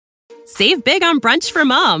Save big on brunch for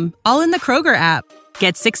mom, all in the Kroger app.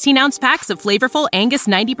 Get 16-ounce packs of flavorful Angus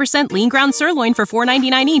 90% lean ground sirloin for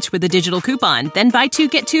 $4.99 each with a digital coupon. Then buy 2,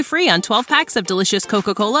 get 2 free on 12 packs of delicious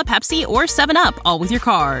Coca-Cola, Pepsi, or 7-Up, all with your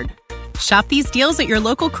card. Shop these deals at your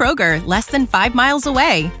local Kroger, less than 5 miles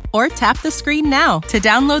away. Or tap the screen now to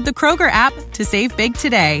download the Kroger app to save big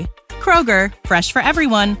today. Kroger, fresh for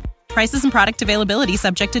everyone. Prices and product availability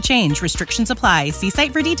subject to change. Restrictions apply. See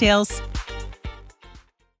site for details.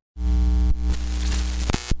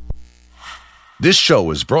 This show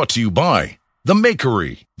is brought to you by The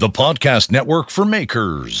Makery, the podcast network for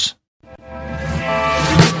makers.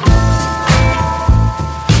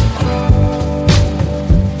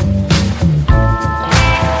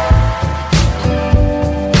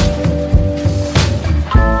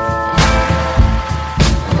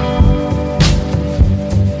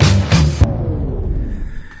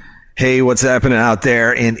 Hey, what's happening out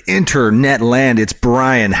there in internet land? It's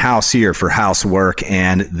Brian House here for Housework,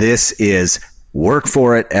 and this is Work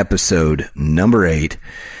For It, episode number 8.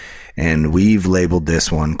 And we've labeled this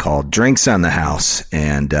one called Drinks on the House.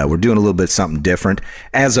 And we're doing a little bit something different.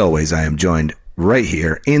 As always, I am joined right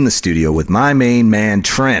here in the studio with my main man,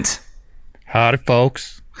 Trent. Howdy,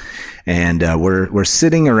 folks. And we're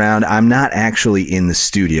sitting around. I'm not actually in the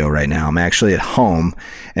studio right now. I'm actually at home.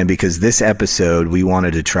 And because this episode, we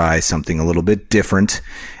wanted to try something a little bit different.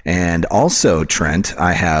 And also, Trent,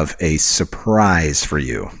 I have a surprise for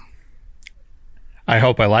you. I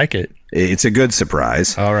hope I like it. It's a good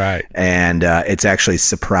surprise. All right. And it's actually a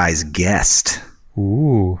surprise guest.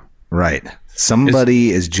 Ooh. Right.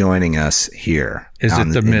 Somebody is joining us here. Is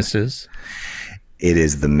it the missus? It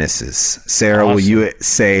is the missus. Sarah, Awesome. Will you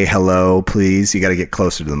say hello, please? You got to get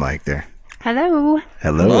closer to the mic there. Hello.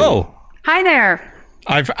 Hello. Hello. Hi there.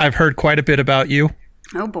 I've heard quite a bit about you.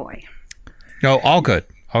 Oh, boy. No, all good.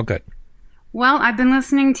 All good. Well, I've been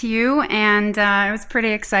listening to you, and I was pretty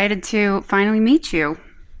excited to finally meet you.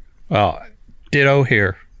 Well, ditto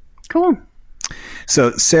here. Cool.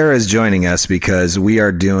 So Sarah is joining us because we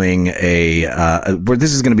are doing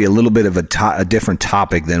this is going to be a little bit of a different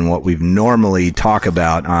topic than what we've normally talk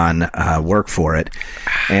about on Work For It.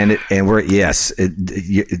 And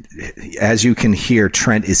as you can hear,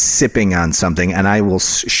 Trent is sipping on something, and I will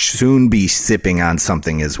soon be sipping on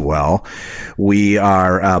something as well. We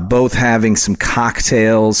are both having some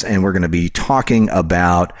cocktails, and we're going to be talking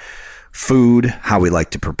about food, how we like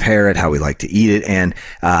to prepare it, how we like to eat it. And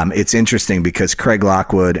it's interesting because Craig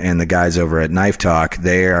Lockwood and the guys over at Knife Talk,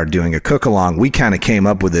 they are doing a cook along. We kind of came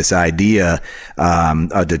up with this idea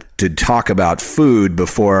to talk about food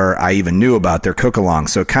before I even knew about their cook along.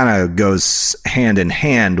 So it kind of goes hand in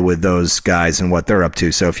hand with those guys and what they're up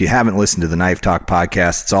to. So if you haven't listened to the Knife Talk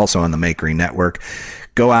podcast, it's also on the Makery Network.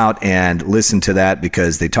 Go out and listen to that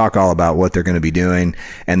because they talk all about what they're going to be doing.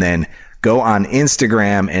 And then go on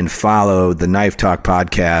Instagram and follow the Knife Talk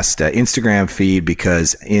podcast Instagram feed,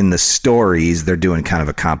 because in the stories they're doing kind of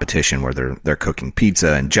a competition where they're cooking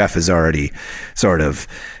pizza, and Jeff is already sort of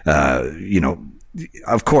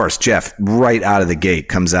of course Jeff right out of the gate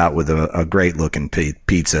comes out with a great looking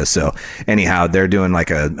pizza. So anyhow, they're doing like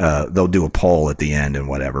they'll do a poll at the end and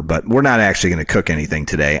whatever, but we're not actually going to cook anything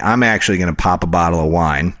today. I'm actually going to pop a bottle of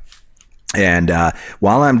wine. And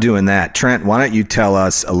while I'm doing that, Trent, why don't you tell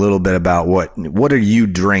us a little bit about what are you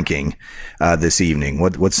drinking this evening?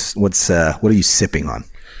 What are you sipping on?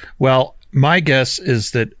 Well, my guess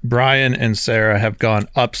is that Brian and Sarah have gone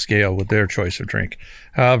upscale with their choice of drink.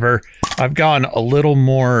 However, I've gone a little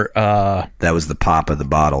more. That was the pop of the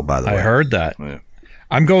bottle, by the way. I heard that. Yeah.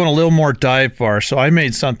 I'm going a little more dive bar, so I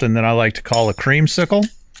made something that I like to call a creamsicle,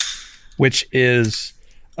 which is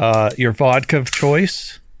your vodka of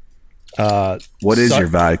choice. What is your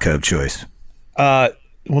vodka of choice? Well,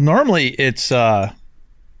 normally it's now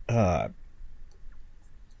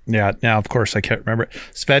of course I can't remember it.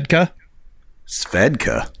 Svedka.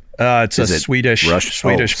 It's a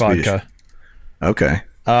Swedish vodka. Okay.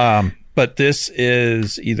 But this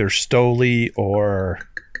is either Stoli or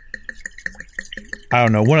I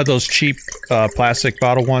don't know, one of those cheap plastic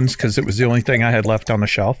bottle ones, because it was the only thing I had left on the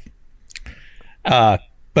shelf. But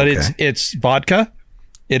okay. It's vodka.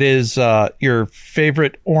 It is your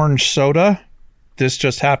favorite orange soda. This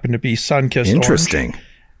just happened to be Sunkissed Interesting.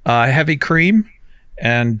 Orange. Heavy cream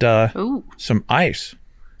and some ice.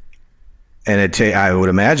 And I would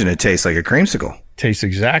imagine it tastes like a creamsicle. Tastes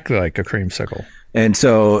exactly like a creamsicle. And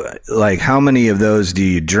so, like, how many of those do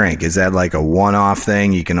you drink? Is that like a one-off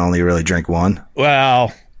thing? You can only really drink one?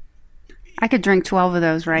 Well, I could drink 12 of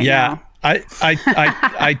those right now.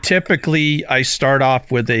 I typically start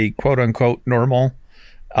off with a quote unquote normal,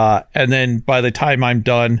 and then by the time I'm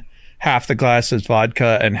done, half the glass is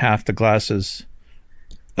vodka and half the glass is.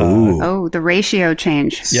 The ratio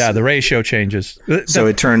change. Yeah, the ratio changes. So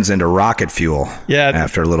it turns into rocket fuel. Yeah,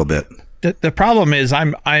 after a little bit. The problem is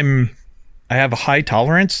I have a high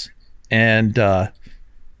tolerance, and a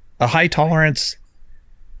high tolerance.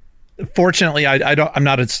 Fortunately, I'm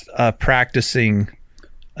not a practicing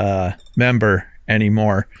member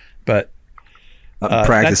anymore, but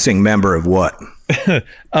practicing member of what?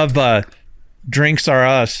 Of Drinks R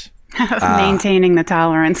Us. Maintaining the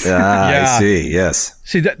tolerance. I see. Yes.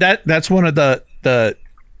 See that's one of the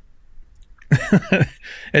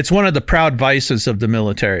it's one of the proud vices of the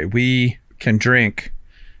military. We can drink,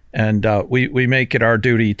 and we make it our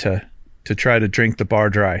duty to try to drink the bar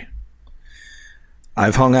dry.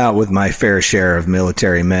 I've hung out with my fair share of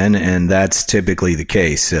military men, and that's typically the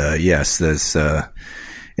case. Yes, there's, and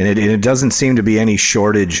it doesn't seem to be any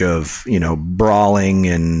shortage of, brawling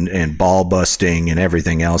and ball busting and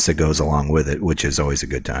everything else that goes along with it, which is always a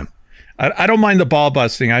good time. I don't mind the ball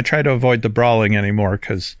busting. I try to avoid the brawling anymore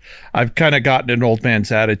because I've kind of gotten an old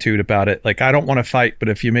man's attitude about it. Like, I don't want to fight, but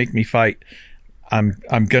if you make me fight, I'm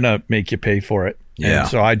gonna make you pay for it. Yeah. And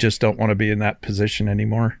so I just don't want to be in that position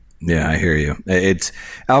anymore. Yeah, I hear you.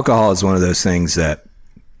 Alcohol is one of those things that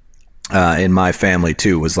in my family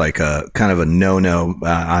too was like a kind of a no-no.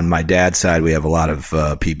 On my dad's side, we have a lot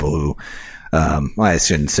of people who, I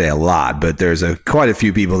shouldn't say a lot, but there's quite a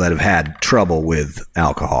few people that have had trouble with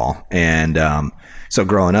alcohol. And so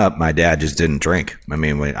growing up, my dad just didn't drink. I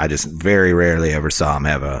mean, I just very rarely ever saw him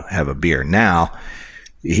have a beer. Now,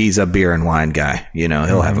 he's a beer and wine guy.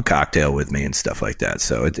 He'll have a cocktail with me and stuff like that.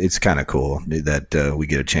 So it's kind of cool that we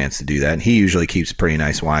get a chance to do that. And he usually keeps a pretty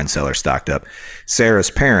nice wine cellar stocked up.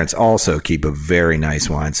 Sarah's parents also keep a very nice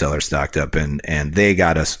wine cellar stocked up, and they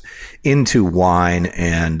got us into wine.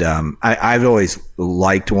 And I've always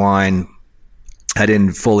liked wine. I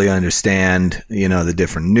didn't fully understand, the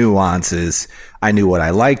different nuances. I knew what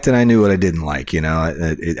I liked and I knew what I didn't like.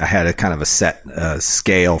 I had a kind of a set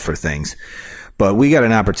scale for things. But we got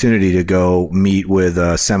an opportunity to go meet with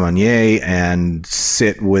Semonier and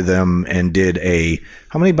sit with them and did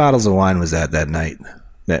how many bottles of wine was that night?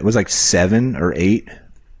 That was like 7 or 8.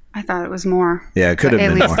 I thought it was more. Yeah, it could have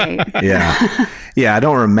been more. 8. Yeah. Yeah, I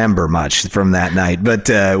don't remember much from that night, but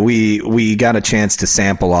we got a chance to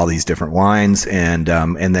sample all these different wines, and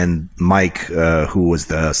then Mike, who was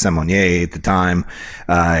the sommelier at the time,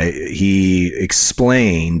 he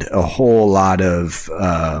explained a whole lot of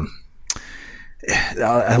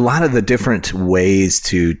the different ways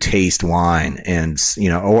to taste wine, and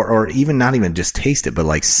or even not even just taste it, but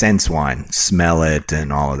like sense wine, smell it,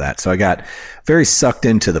 and all of that. So I got very sucked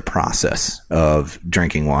into the process of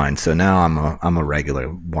drinking wine. So now I'm a regular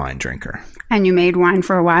wine drinker. And you made wine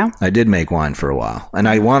for a while? I did make wine for a while, and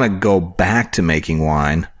I want to go back to making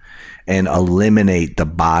wine and eliminate the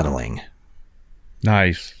bottling.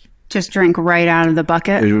 Nice. Just drink right out of the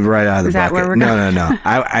bucket? Right out of the bucket. Is that where we're going? No.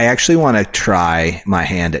 I actually want to try my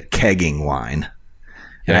hand at kegging wine.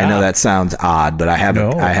 And I know that sounds odd, but I have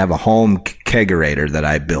a home kegerator that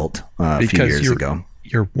I built a few years ago.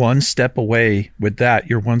 You're one step away with that.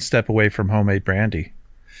 You're one step away from homemade brandy.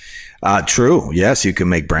 True. Yes, you can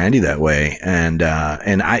make brandy that way. And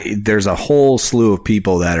there's a whole slew of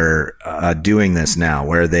people that are doing this now,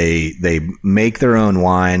 where they make their own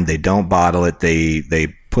wine. They don't bottle it.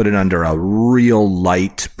 They put it under a real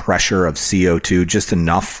light pressure of CO2, just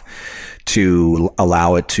enough to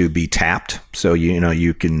allow it to be tapped. So,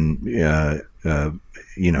 you can,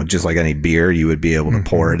 just like any beer, you would be able to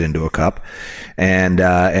pour it into a cup, and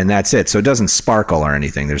that's it. So it doesn't sparkle or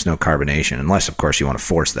anything. There's no carbonation, unless of course you want to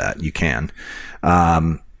force that. You can.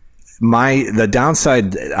 The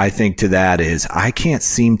downside, I think, to that is I can't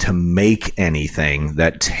seem to make anything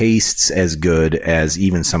that tastes as good as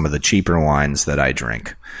even some of the cheaper wines that I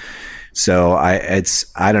drink. So I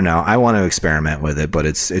don't know. I want to experiment with it, but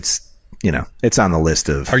it's on the list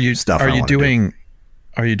of stuff.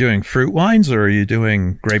 Are you doing fruit wines, or are you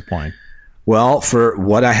doing grape wine? Well, for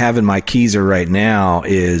what I have in my keezer right now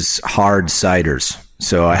is hard ciders.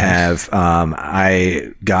 So I have,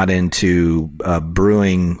 I got into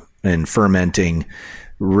brewing and fermenting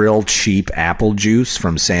real cheap apple juice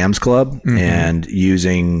from Sam's Club, and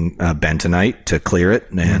using bentonite to clear it,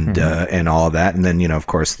 and all of that. And then, of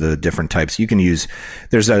course, the different types you can use.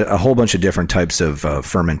 There's a whole bunch of different types of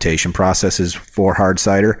fermentation processes for hard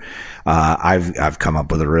cider. I've come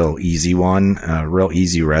up with a real easy one, a real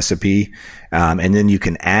easy recipe. And then you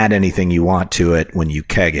can add anything you want to it when you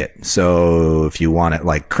keg it. So if you want it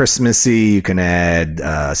like Christmassy, you can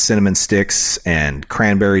add cinnamon sticks and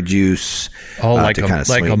cranberry juice. Oh, like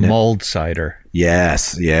a mulled cider.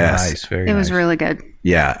 Yes. Nice, very nice. It was really good.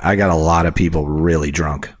 Yeah, I got a lot of people really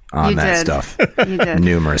drunk on that stuff. You did.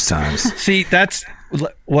 Numerous times. See, that's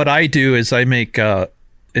what I do is I make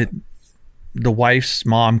it. The wife's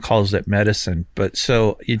mom calls it medicine, but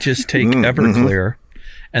so you just take Everclear,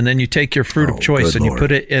 and then you take your fruit of choice and you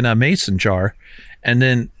put it in a mason jar, and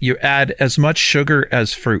then you add as much sugar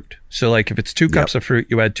as fruit. So like if it's 2 cups of fruit,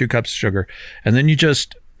 you add 2 cups of sugar, and then you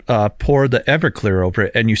just pour the Everclear over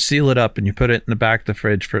it, and you seal it up, and you put it in the back of the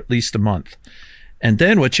fridge for at least a month. And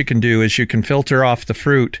then what you can do is you can filter off the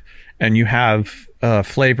fruit, and you have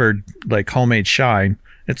flavored like homemade shine.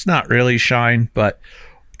 It's not really shine, but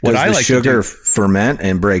what I like to do, sugar ferment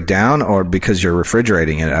and break down, or because you're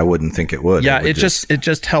refrigerating it, I wouldn't think it would. Yeah, it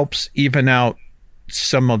just helps even out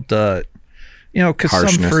some of the,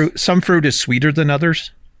 because some fruit is sweeter than others.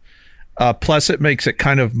 Plus, it makes it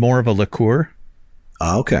kind of more of a liqueur.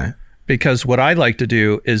 Okay. Because what I like to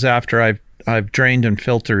do is after I've drained and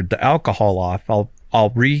filtered the alcohol off, I'll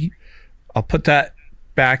put that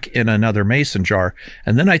back in another mason jar,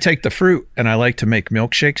 and then I take the fruit and I like to make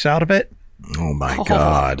milkshakes out of it. Oh my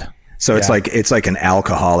God. So it's like an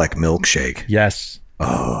alcoholic milkshake. Yes.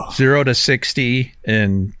 0 to 60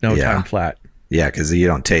 in no time flat. Yeah, because you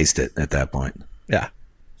don't taste it at that point. Yeah.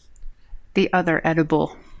 The other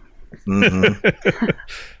edible. Mm-hmm.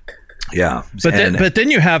 Yeah. But then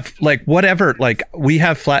you have like whatever, like we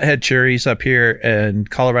have flathead cherries up here and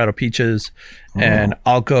Colorado peaches, and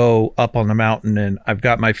I'll go up on the mountain and I've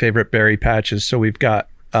got my favorite berry patches. So we've got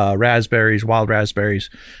raspberries, wild raspberries,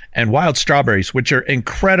 and wild strawberries, which are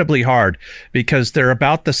incredibly hard because they're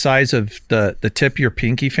about the size of the tip of your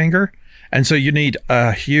pinky finger. And so you need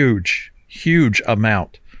a huge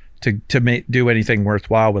amount to do anything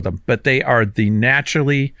worthwhile with them. But they are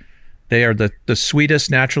the sweetest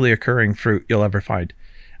naturally occurring fruit you'll ever find.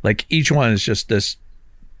 Like each one is just this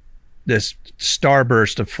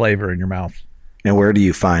starburst of flavor in your mouth. And where do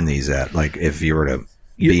you find these at? Like if you were to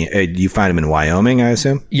you find them in Wyoming, I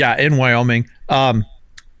assume? Yeah, in Wyoming.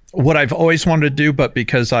 What I've always wanted to do, but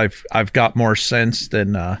because I've got more sense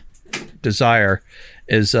than desire,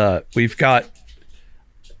 is we've got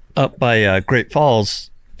up by Great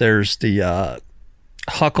Falls, there's the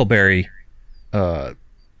huckleberry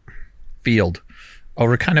field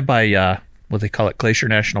over kind of by what they call it, Glacier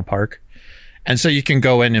National Park. And so you can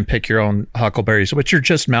go in and pick your own huckleberries, which are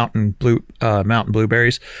just mountain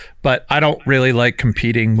blueberries. But I don't really like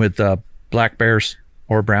competing with black bears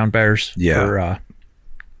or brown bears for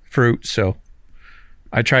fruit. So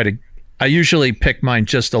I usually pick mine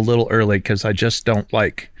just a little early because I just don't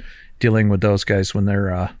like dealing with those guys when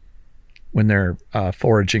they're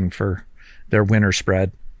foraging for their winter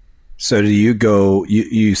spread. So do you go,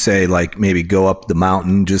 you say like maybe go up the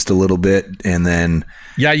mountain just a little bit and then...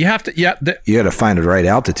 Yeah, you have to... Yeah, you got to find the right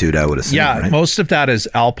altitude, I would assume, yeah, right? Most of that is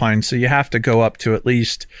alpine, so you have to go up to at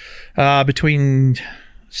least between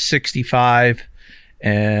 65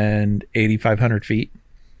 and 8,500 feet.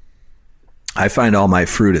 I find all my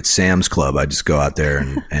fruit at Sam's Club. I just go out there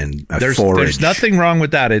and I forage. There's nothing wrong with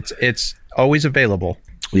that. It's always available.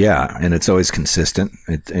 Yeah, and it's always consistent.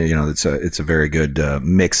 It's a very good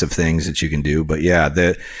mix of things that you can do. But yeah,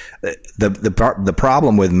 the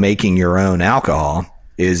problem with making your own alcohol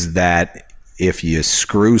is that if you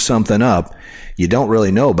screw something up, you don't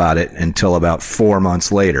really know about it until about 4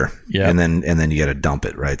 months later. Yeah, and then you got to dump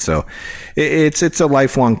it, right? So it's a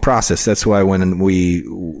lifelong process. That's why when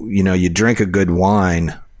you drink a good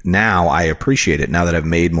wine. Now I appreciate it. Now that I've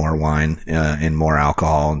made more wine and more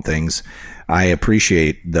alcohol and things. I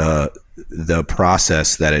appreciate the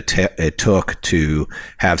process that it took to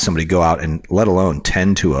have somebody go out and let alone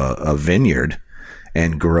tend to a vineyard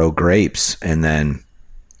and grow grapes. And then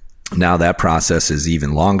now that process is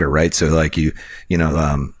even longer, right? So like I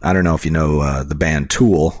don't know if you know the band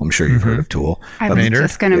Tool. I'm sure you've heard of Tool. I was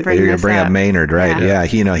just going to bring You're this bring up Maynard, right? Yeah.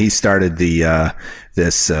 He started the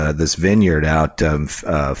this vineyard out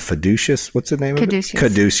Fiducious. What's the name of it?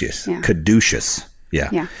 Caduceus. Yeah. Caduceus.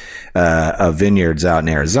 Yeah. Of vineyards out in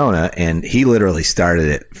Arizona, and he literally started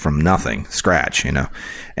it from nothing, scratch, and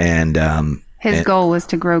his goal was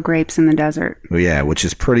to grow grapes in the desert. Yeah, which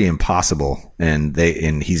is pretty impossible, and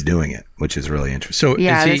he's doing it, which is really interesting. So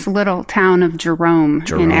this little town of Jerome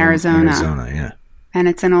in Arizona. Yeah. And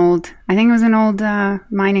it's I think it was an old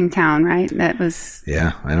mining town, right? That was.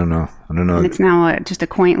 Yeah, I don't know. And it's now just a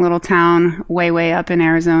quaint little town way up in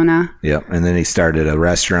Arizona. Yep, and then he started a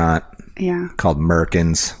restaurant. Yeah. Called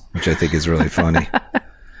Merkins, which I think is really funny.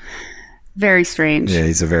 Very strange. Yeah,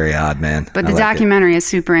 he's a very odd man. But the documentary is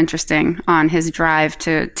super interesting on his drive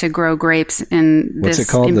to grow grapes in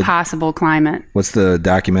this impossible climate. What's the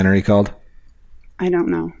documentary called? I don't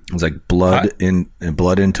know. It's like blood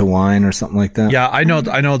into wine or something like that. Yeah, I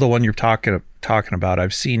know the one you're talking about.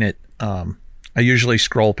 I've seen it. I usually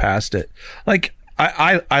scroll past it. Like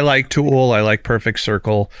I like Tool. I like Perfect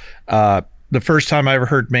Circle. The first time I ever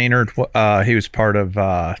heard Maynard, he was part of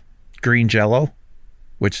Green Jello,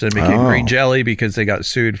 which then became Green Jelly because they got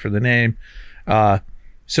sued for the name.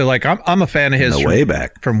 So like I'm a fan of his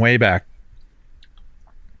from way back.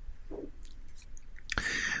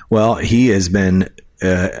 Well, he has been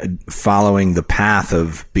following the path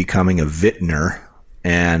of becoming a vintner,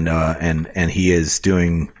 and he is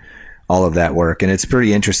doing all of that work, and it's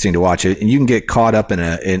pretty interesting to watch it. And you can get caught up in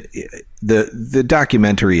the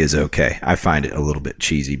documentary is okay. I find it a little bit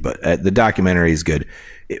cheesy, but the documentary is good.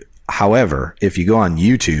 However, if you go on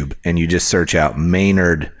YouTube and you just search out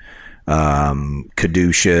Maynard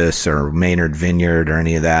Caduceus or Maynard Vineyard or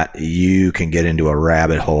any of that, you can get into a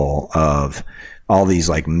rabbit hole of all these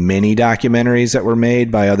like mini documentaries that were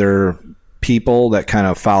made by other people that kind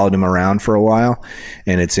of followed him around for a while,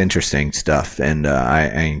 and it's interesting stuff. And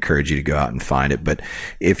I encourage you to go out and find it. But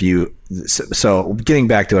so getting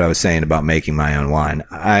back to what I was saying about making my own wine,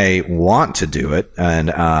 I want to do it,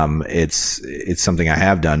 and it's something I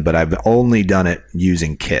have done, but I've only done it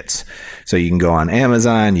using kits. So you can go on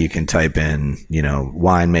Amazon, you can type in,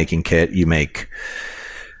 wine making kit. You make,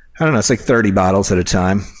 I don't know, it's like 30 bottles at a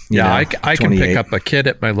time. I can pick up a kit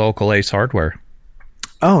at my local Ace Hardware.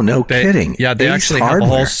 Oh, no kidding. Yeah, they actually have a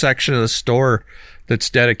whole section of the store that's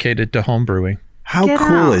dedicated to home brewing. How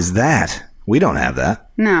cool is that? We don't have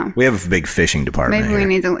that. No. We have a big fishing department. Maybe we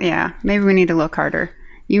need to look harder.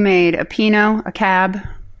 You made a Pinot, a Cab.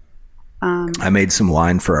 I made some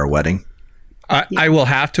wine for our wedding. I will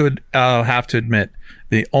have to admit,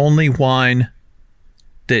 the only wine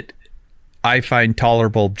that I find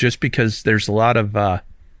tolerable, just because there's a lot of the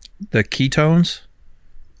ketones,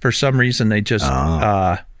 for some reason they just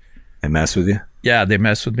they mess with you. Yeah, they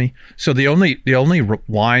mess with me. So the only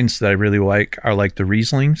wines that I really like are like the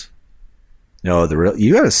Rieslings. No,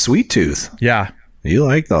 you got a sweet tooth. Yeah, you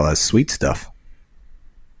like all that sweet stuff.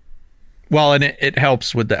 Well, and it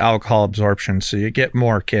helps with the alcohol absorption, so you get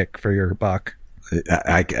more kick for your buck.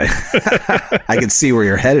 I can see where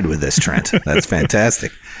you're headed with this, Trent. That's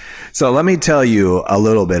fantastic. So let me tell you a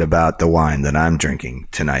little bit about the wine that I'm drinking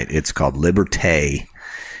tonight. It's called Liberté,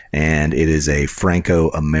 and it is a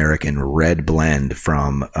Franco-American red blend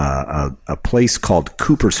from a place called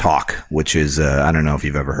Cooper's Hawk, which is, I don't know if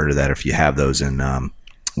you've ever heard of that, if you have those in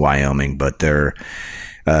Wyoming, but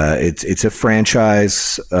it's a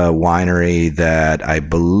franchise winery that I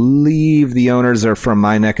believe the owners are from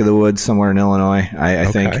my neck of the woods somewhere in Illinois, I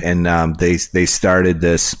think. And they started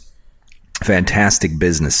this fantastic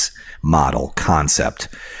business model concept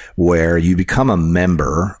where you become a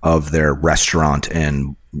member of their restaurant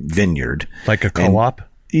and vineyard. Like a co-op?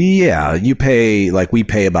 Yeah. We pay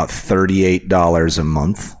about $38 a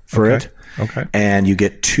month for it. Okay. And you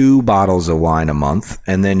get 2 bottles of wine a month,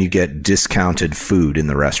 and then you get discounted food in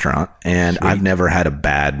the restaurant. And I've never had a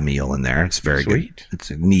bad meal in there. It's very good. It's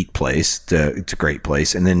a neat place. It's a great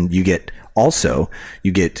place. And then you get 2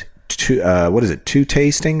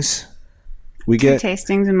 tastings? We get 2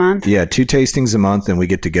 tastings a month. Yeah, 2 tastings a month, and we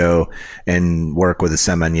get to go and work with a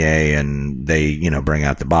sommelier, and they, bring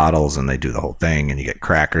out the bottles and they do the whole thing, and you get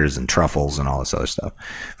crackers and truffles and all this other stuff.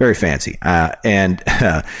 Very fancy. Very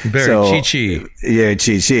chi-chi. Yeah,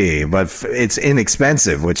 chi-chi, but it's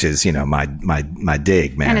inexpensive, which is, my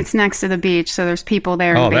dig, man. And it's next to the beach, so there's people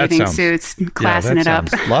there in bathing suits classing it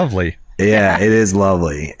up. Lovely. Yeah, it is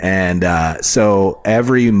lovely. And so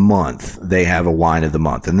every month they have a wine of the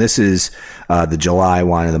month. And this is the July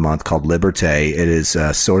wine of the month called Liberté. It is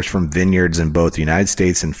sourced from vineyards in both the United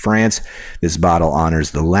States and France. This bottle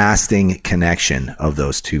honors the lasting connection of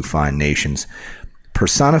those 2 fine nations,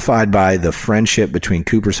 personified by the friendship between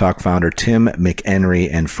Cooper's Hawk founder Tim McHenry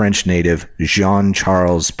and French native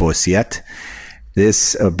Jean-Charles Boissiet.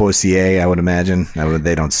 This Boissier, I would imagine,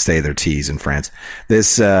 they don't say their T's in France.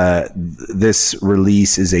 This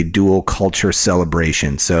release is a dual culture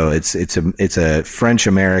celebration. So it's a French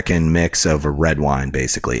American mix of a red wine,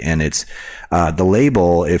 basically. And it's the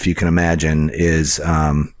label, if you can imagine, is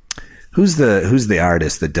who's the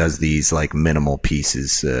artist that does these like minimal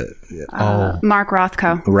pieces? Mark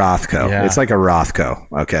Rothko. Rothko. Yeah. It's like a Rothko.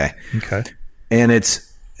 Okay. And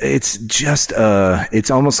it's just it's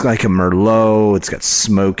almost like a Merlot. It's got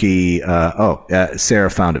smoky. Sarah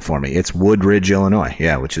found it for me. It's Woodridge, Illinois.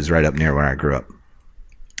 Yeah, which is right up near where I grew up.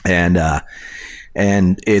 And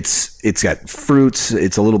And it's got fruits.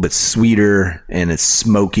 It's a little bit sweeter and it's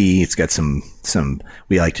smoky. It's got some,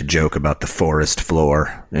 we like to joke about the forest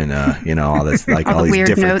floor and, all this, like all these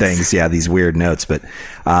different notes. things. Yeah. These weird notes, but,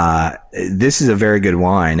 this is a very good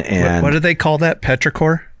wine. And what do they call that?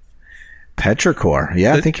 Petrichor? Petrichor.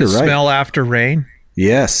 Yeah. I think you're right. Smell after rain.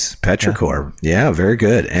 Yes, petrichor. Yeah, very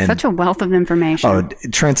good. And Such a wealth of information. oh,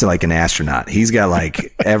 Trent's like an astronaut. He's got like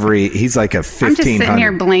he's like a 1500. I'm just sitting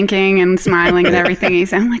here blinking and smiling at everything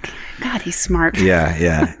he's saying. I'm like, God, he's smart.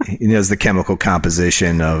 Yeah. He knows the chemical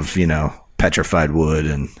composition of, petrified wood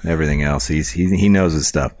and everything else. He knows his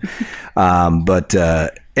stuff. But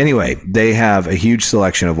anyway, they have a huge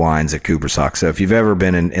selection of wines at Cooper's Hawk. So if you've ever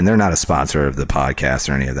been in, and they're not a sponsor of the podcast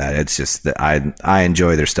or any of that, it's just that I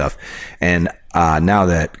enjoy their stuff. And now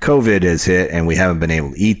that COVID has hit and we haven't been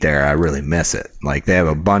able to eat there, I really miss it. Like they have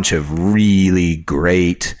a bunch of really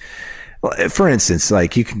great, for instance,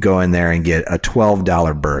 like you can go in there and get a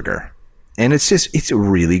 $12 burger. And it's a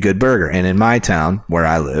really good burger. And in my town where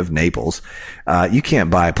I live, Naples, you can't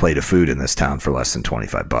buy a plate of food in this town for less than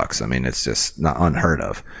 $25. I mean, it's just not unheard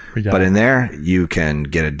of. Yeah. But in there, you can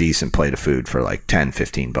get a decent plate of food for like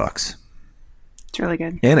 $10-15. It's really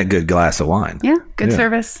good. And a good glass of wine. Yeah, good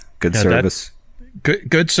service. Good service.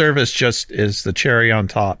 Good service just is the cherry on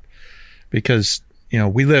top, because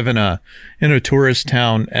we live in a tourist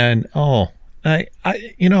town, and I'm not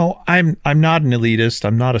an elitist.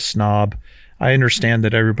 I'm not a snob. I understand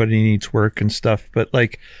that everybody needs work and stuff, but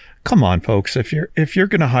like, come on, folks. If you're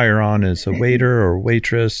going to hire on as a waiter or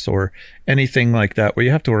waitress or anything like that, where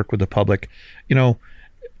you have to work with the public,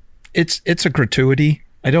 it's a gratuity.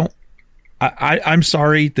 I'm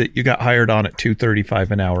sorry that you got hired on at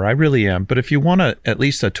 $2.35 an hour. I really am. But if you want at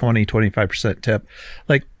least a 20-25% tip,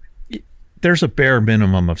 like there's a bare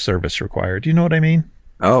minimum of service required. You know what I mean?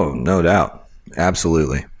 Oh, no doubt.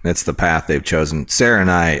 Absolutely. That's the path they've chosen. Sarah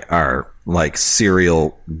and I are like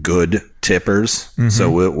serial good tippers. Mm-hmm. So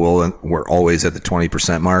we're always at the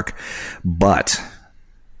 20% mark, but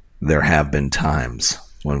there have been times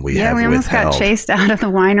when we have almost withheld. Got chased out of the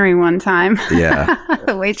winery one time. Yeah.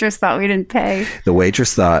 The waitress thought we didn't pay. The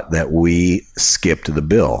waitress thought that we skipped the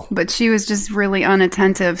bill. But she was just really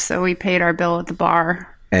unattentive, so we paid our bill at the bar.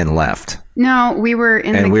 And left. No, we were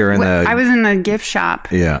in I was in the gift shop.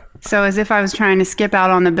 Yeah. So as if I was trying to skip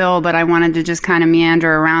out on the bill, but I wanted to just kind of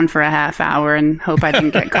meander around for a half hour and hope I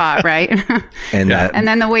didn't get caught, right? And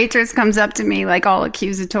then the waitress comes up to me like all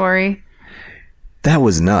accusatory. That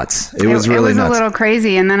was nuts. It was really nuts. It was a little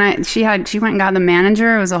crazy. And then she went and got the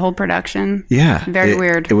manager. It was a whole production. Yeah. Very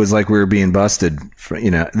weird. It was like we were being busted.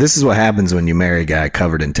 This is what happens when you marry a guy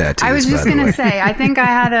covered in tattoos. I was just going to say, I think I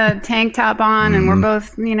had a tank top on and we're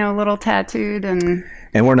both, a little tattooed and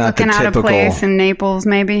we're not the typical, out of place in Naples,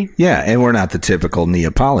 maybe. Yeah. And we're not the typical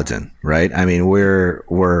Neapolitan, right? I mean,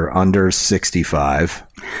 we're under 65.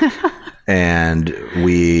 And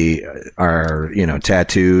we are,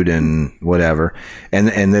 tattooed and whatever. And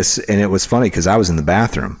it was funny because I was in the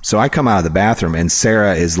bathroom. So I come out of the bathroom and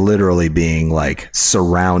Sarah is literally being like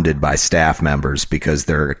surrounded by staff members because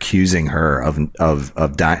they're accusing her of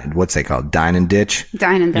what's they called? Dine and ditch?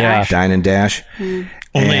 Dine and dash. Yeah. Dine and dash. Mm.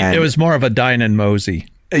 Only it was more of a dine and mosey.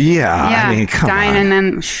 Yeah, I mean, come dine on. and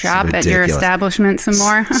then shop at your establishment some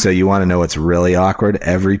more. So you want to know what's really awkward?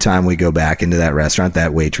 Every time we go back into that restaurant,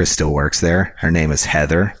 that waitress still works there. Her name is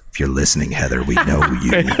Heather. If you're listening, Heather, we know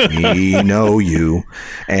you. We know you.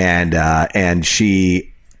 And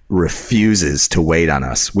she refuses to wait on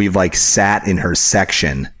us. We've like sat in her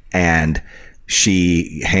section and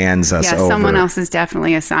she hands us over. Someone else is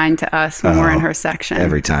definitely assigned to us when we're in her section.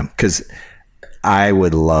 Every time. Because I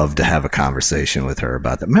would love to have a conversation with her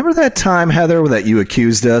about that. Remember that time, Heather, that you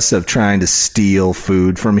accused us of trying to steal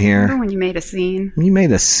food from here? Remember when you made a scene? You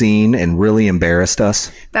made a scene and really embarrassed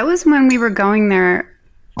us. That was when we were going there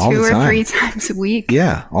two or three times a week.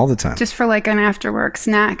 Yeah, all the time. Just for like an after work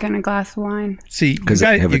snack and a glass of wine. See, you guys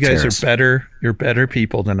are better. You're better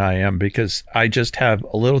people than I am because I just have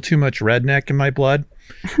a little too much redneck in my blood.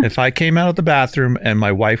 If I came out of the bathroom and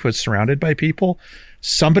my wife was surrounded by people,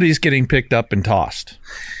 somebody's getting picked up and tossed.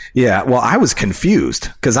 Yeah, well, I was confused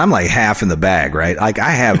because I'm like half in the bag, right? Like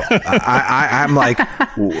I'm like,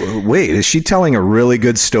 wait, is she telling a really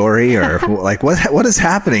good story or like what is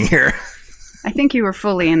happening here? I think you were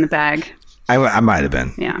fully in the bag. I might have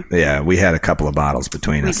been. Yeah. Yeah, we had a couple of bottles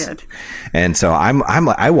between us. We did. And so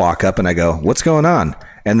I walk up and I go, "What's going on?"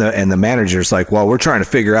 And the manager's like, "Well, we're trying to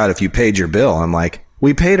figure out if you paid your bill." I'm like,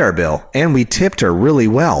 "We paid our bill and we tipped her really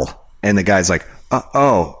well." And the guy's like,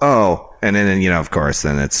 oh. And then, of course,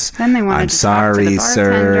 then they wanted I'm to sorry, talk to the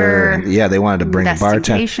sir. bartender. Yeah, they wanted to bring a bartender.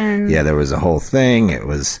 Investigation. Yeah, there was a whole thing. It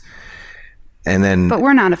was And then, But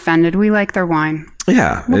we're not offended. We like their wine.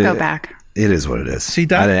 yeah, We'll go back. It is what it is. See,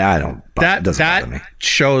 that I don't. It doesn't bother me. that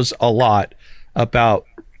shows a lot about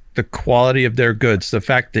the quality of their goods. The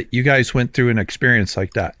fact that you guys went through an experience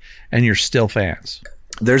like that and you're still fans.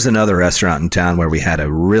 There's another restaurant in town where we had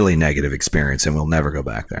a really negative experience and we'll never go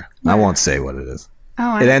back there. I won't say what it is.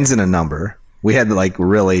 It ends in a number. We had like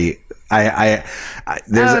really. I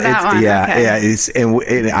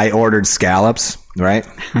ordered scallops, right?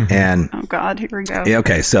 And oh God, here we go.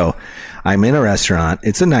 Okay, so I'm in a restaurant.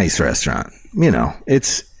 It's a nice restaurant. You know,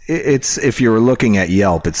 it's if you were looking at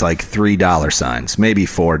Yelp, it's like $3 signs, maybe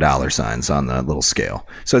 $4 signs on the little scale.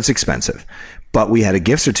 So it's expensive. But we had a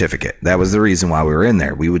gift certificate. That was the reason why we were in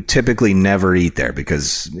there. We would typically never eat there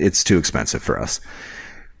because it's too expensive for us.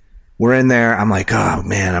 We're in there. I'm like, oh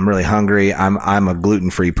man, I'm really hungry. I'm a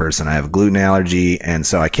gluten-free person. I have a gluten allergy, and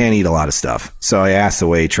so I can't eat a lot of stuff. So I asked the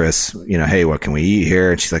waitress, hey, what can we eat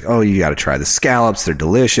here? And she's like, oh, you got to try the scallops. They're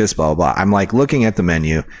delicious, blah, blah, blah. I'm like looking at the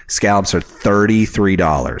menu. Scallops are $33.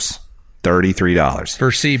 $33.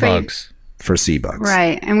 For sea bugs. For sea bugs.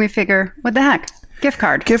 Right. And we figure, what the heck? Gift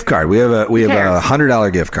card. We have a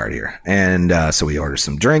 $100 gift card here, and so we order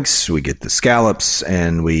some drinks. We get the scallops,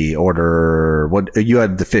 and we order what you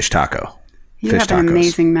had the fish taco. You have an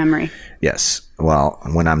amazing memory. Yes. Well,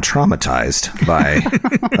 when I'm traumatized by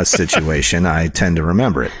a situation, I tend to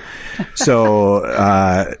remember it.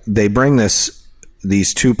 So they bring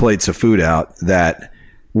these 2 plates of food out that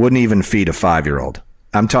wouldn't even feed a 5-year-old.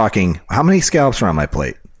 I'm talking. How many scallops are on my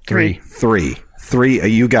plate? 3. 3.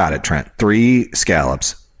 You got it, Trent. 3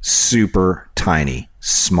 scallops, super tiny,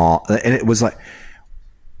 small, and it was like,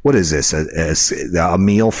 what is this? A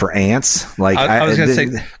meal for ants? Like I was gonna say,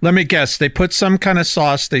 let me guess. They put some kind of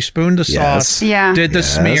sauce. They spooned the sauce. Yeah. Did the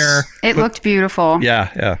smear. It looked beautiful. Yeah.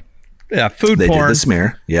 Food porn. They did the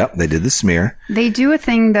smear. Yep, they did the smear. They do a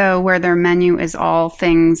thing though where their menu is all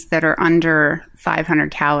things that are under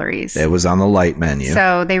 500 calories. It was on the light menu.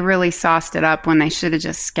 So they really sauced it up when they should have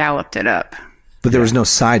just scalloped it up. But there was no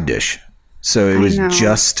side dish. So it was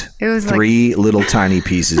just 3 little tiny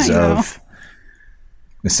pieces of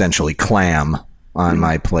essentially clam on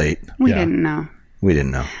my plate. We didn't know.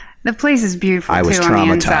 The place is beautiful I was too traumatized. on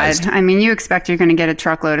the inside. I mean, you expect you're going to get a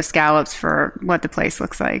truckload of scallops for what the place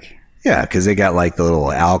looks like. Yeah, because they got like the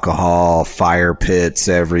little alcohol fire pits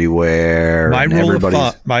everywhere.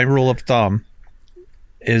 My rule of thumb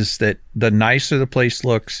is that the nicer the place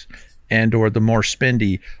looks and or the more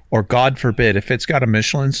spendy, or God forbid, if it's got a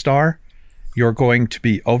Michelin star, you're going to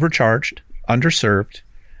be overcharged, underserved.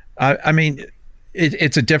 I mean,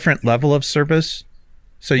 it's a different level of service.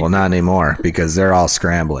 So well, not anymore because they're all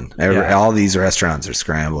scrambling. All these restaurants are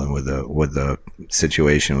scrambling with the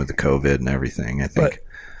situation with the COVID and everything. I think.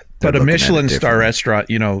 But a Michelin star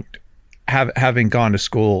restaurant, having gone to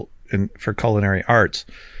school for culinary arts,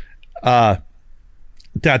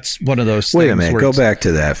 that's one of those things. Wait a minute. Go back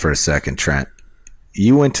to that for a second, Trent.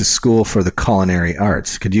 You went to school for the culinary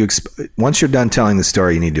arts. Could you, once you're done telling the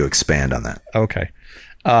story, you need to expand on that. Okay.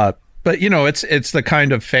 But it's the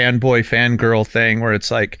kind of fanboy, fangirl thing where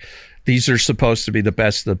it's like, these are supposed to be the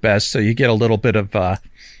best of the best. So you get a little bit of,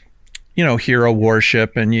 hero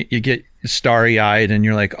worship, and you get starry eyed, and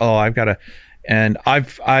you're like, oh, I've got to, and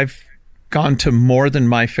I've gone to more than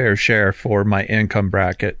my fair share for my income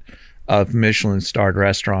bracket of Michelin starred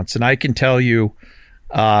restaurants. And I can tell you,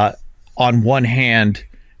 on one hand,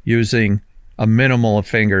 using a minimal of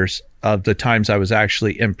fingers, of the times I was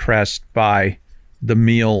actually impressed by the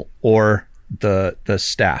meal or the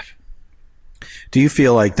staff. Do you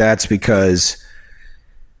feel like that's because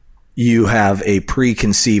you have a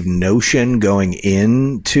preconceived notion going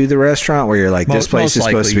into the restaurant where you're like, this place is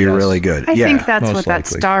supposed to be really good? I think that's what that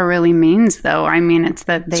star really means, though. I mean, it's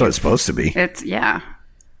that that's what it's supposed to be.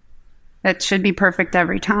 It should be perfect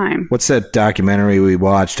every time. What's that documentary we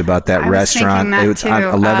watched about that restaurant? It was on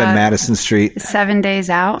 11 Madison Street. 7 Days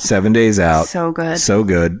Out. 7 Days Out. So good. So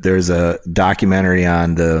good. There's a documentary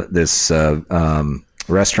on this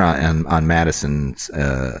restaurant on Madison.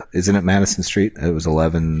 Isn't it Madison Street? It was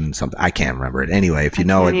 11 something. I can't remember it. Anyway, if you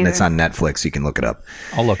know it, it's on Netflix. You can look it up.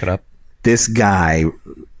 I'll look it up. This guy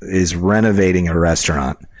is renovating a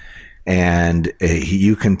restaurant. And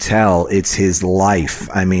you can tell it's his life.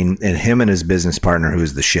 I mean, and him and his business partner,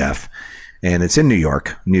 who's the chef, and it's in New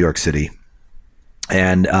York City.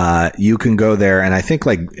 And you can go there, and I think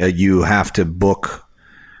you have to book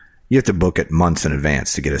it months in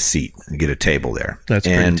advance to get a seat and get a table there. That's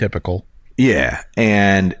pretty typical. Yeah,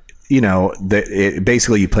 and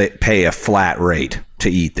basically you pay a flat rate to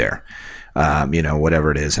eat there. Whatever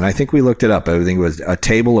it is, and I think we looked it up. I think it was a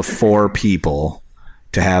table of 4 people.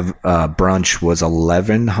 to have brunch was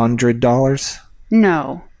 $1,100.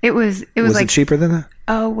 No, it was like it cheaper than that?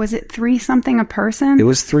 Oh, was it $3 something a person? It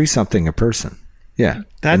was $3 something a person. Yeah,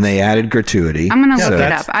 and they added gratuity. I'm gonna look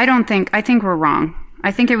it up. I think we're wrong.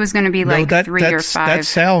 I think it was going to be like 3 or 5.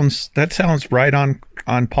 That sounds right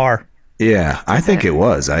on par. Yeah, I think it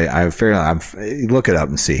was. I look it up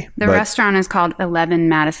and see. The restaurant is called 11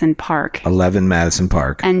 Madison Park. 11 Madison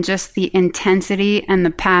Park. And just the intensity and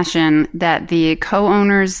the passion that the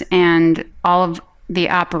co-owners and all of the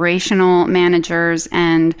operational managers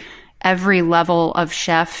and every level of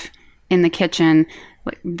chef in the kitchen,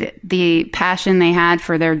 the passion they had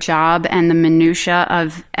for their job and the minutia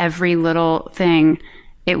of every little thing,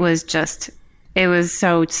 it was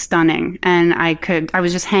so stunning. And I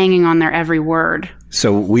was just hanging on their every word.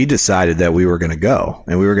 So we decided that we were going to go,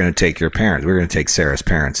 and we were going to take your parents. We were going to take Sarah's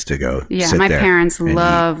parents to go. Yeah, my parents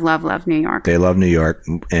love New York. They love New York,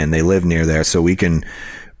 and they live near there, so we can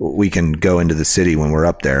go into the city when we're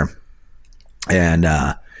up there. And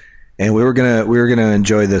we were gonna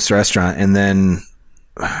enjoy this restaurant, and then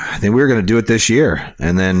I think we were gonna do it this year,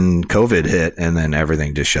 and then COVID hit, and then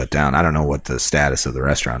everything just shut down. I don't know what the status of the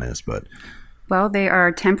restaurant is, but well, they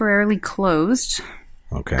are temporarily closed.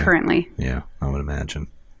 Okay. Currently. Yeah, I would imagine.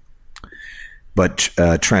 But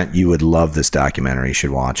Trent, you would love this documentary. You should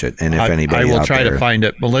watch it. And if anybody, I will try to find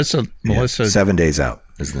it. Melissa, 7 Days Out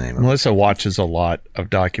is the name of it. Melissa watches a lot of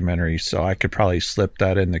documentaries, so I could probably slip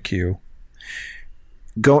that in the queue.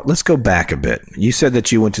 Let's go back a bit. You said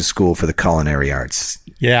that you went to school for the culinary arts.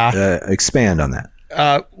 Yeah. Expand on that.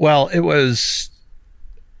 Well, it was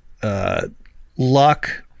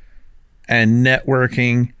luck and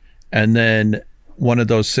networking, and then one of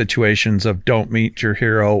those situations of don't meet your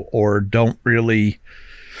hero or don't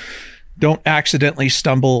accidentally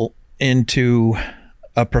stumble into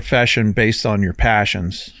a profession based on your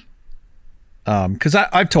passions. Because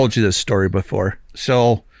I've told you this story before.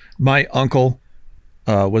 So my uncle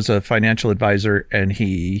was a financial advisor, and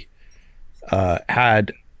he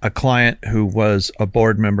had a client who was a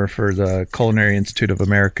board member for the Culinary Institute of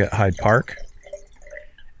America at Hyde Park.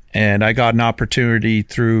 And I got an opportunity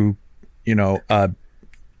through, a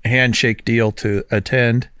handshake deal to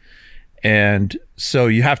attend. And so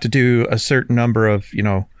you have to do a certain number of,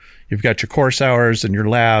 you've got your course hours and your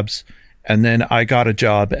labs. And then I got a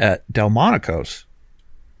job at Delmonico's,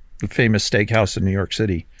 the famous steakhouse in New York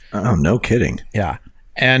City. Oh, no kidding. Yeah.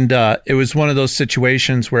 And it was one of those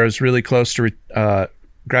situations where I was really close to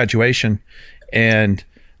graduation. And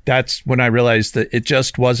that's when I realized that it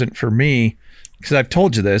just wasn't for me, because I've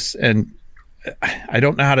told you this, and I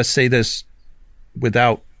don't know how to say this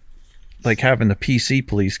without like having the PC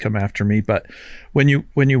police come after me. But when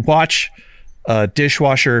you watch a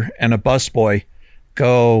dishwasher and a busboy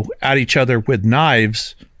go at each other with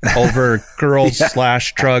knives over girls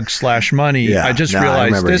 /drugs /money, I just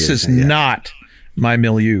realized this is not my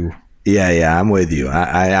milieu. Yeah, I'm with you.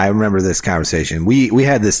 I remember this conversation. We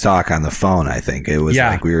had this talk on the phone. I think it was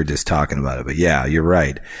like we were just talking about it. But yeah, you're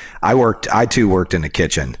right. I too worked in the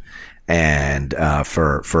kitchen, and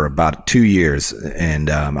for about 2 years, and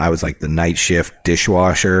I was like the night shift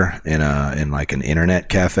dishwasher in like an internet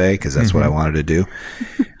cafe, because that's what I wanted to do.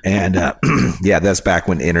 And yeah, that's back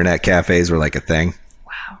when internet cafes were like a thing.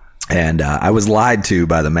 And I was lied to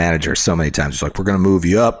by the manager so many times. It's like, we're going to move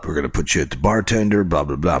you up. We're going to put you at the bartender, blah,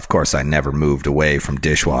 blah, blah. Of course, I never moved away from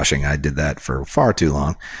dishwashing. I did that for far too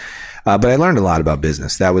long. But I learned a lot about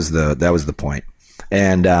business. That was the point.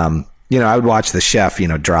 And, I would watch the chef,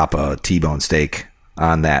 drop a T-bone steak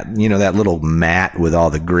on that, that little mat with all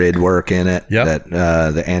the grid work in it, that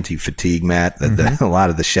the anti-fatigue mat that a lot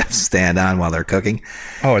of the chefs stand on while they're cooking.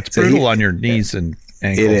 Oh, it's brutal on your knees and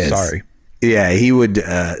ankles. It is. Sorry. Yeah, he would.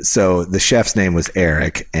 So the chef's name was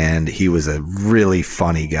Eric, and he was a really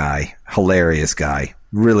funny guy, hilarious guy,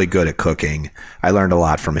 really good at cooking. I learned a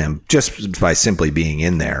lot from him just by simply being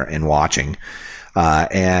in there and watching.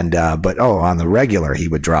 But on the regular, he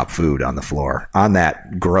would drop food on the floor on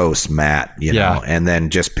that gross mat, know, and then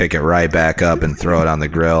just pick it right back up and throw it on the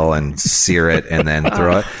grill and sear it and then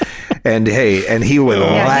throw it. And he would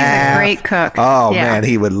laugh. He's a great cook. Oh man,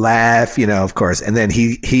 he would laugh, of course. And then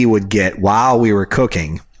he would get, while we were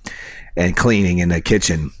cooking and cleaning in the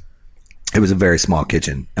kitchen, it was a very small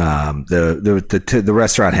kitchen. The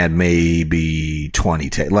restaurant had maybe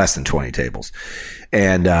less than 20 tables.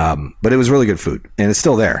 And, but it was really good food, and it's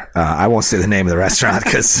still there. I won't say the name of the restaurant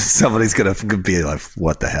because somebody's going to be like,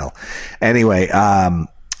 what the hell? Anyway,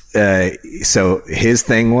 so his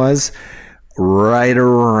thing was, right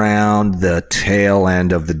around the tail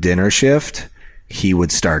end of the dinner shift, he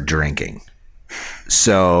would start drinking.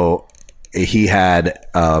 So he had,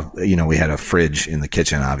 we had a fridge in the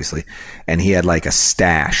kitchen, obviously, and he had like a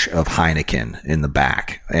stash of Heineken in the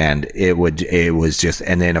back, and it was just,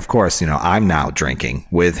 and then of course, I'm now drinking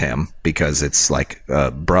with him because it's like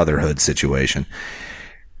a brotherhood situation.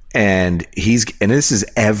 And this is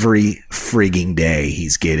every frigging day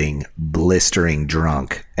he's getting blistering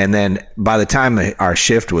drunk. And then by the time our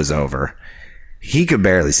shift was over, he could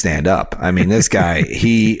barely stand up. I mean, this guy,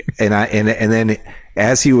 and then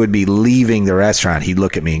as he would be leaving the restaurant, he'd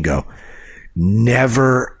look at me and go,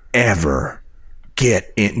 "Never, ever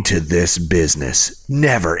get into this business.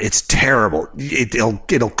 Never. It's terrible.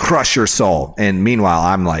 It'll crush your soul." And meanwhile,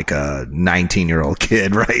 I'm like a 19-year-old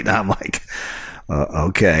kid, right? I'm like,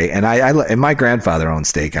 okay. And and my grandfather owned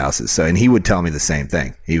steakhouses, and he would tell me the same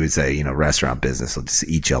thing. He would say, restaurant business will just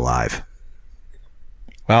eat you alive.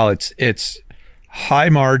 Well, it's high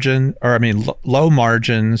margin, low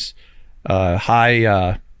margins,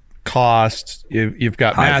 high costs. You've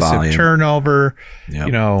got high massive volume. Turnover.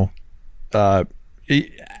 Yep.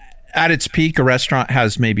 At its peak, a restaurant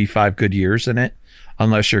has maybe 5 good years in it,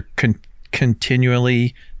 unless you're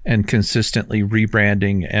continually and consistently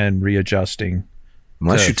rebranding and readjusting.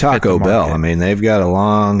 Unless you're Taco Bell. I mean, they've got a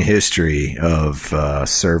long history of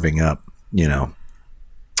serving up,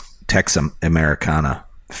 Tex Americana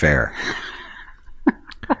fare.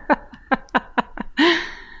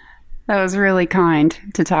 That was really kind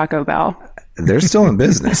to Taco Bell. They're still in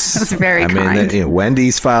business. That's very kind. I mean,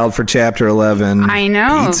 Wendy's filed for Chapter 11. I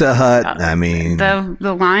know. Pizza Hut. I mean,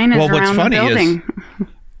 the line is around the building.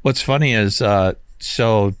 What's funny is,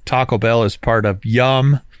 so Taco Bell is part of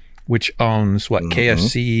Yum, which owns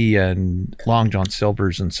KFC and Long John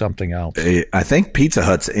Silver's and something else. I think Pizza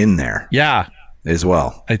Hut's in there. Yeah. As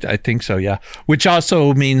well. I think so, yeah. Which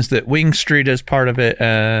also means that Wing Street is part of it,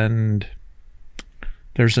 and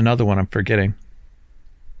there's another one I'm forgetting.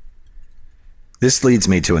 This leads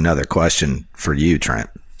me to another question for you, Trent.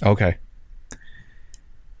 Okay.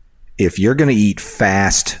 If you're going to eat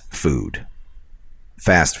fast food,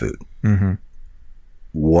 mm-hmm.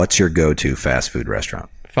 What's your go-to fast food restaurant?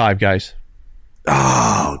 Five Guys.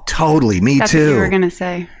 Oh, totally. Me That's too. That's what you were going to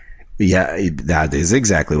say. Yeah, that is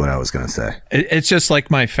exactly what I was going to say. It's just like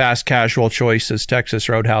my fast casual choice is Texas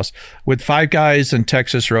Roadhouse. With Five Guys and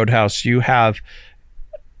Texas Roadhouse, you have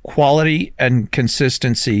quality and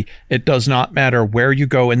consistency. It does not matter where you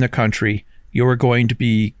go in the country. You are going to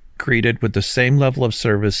be greeted with the same level of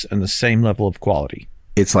service and the same level of quality.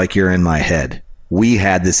 It's like you're in my head. We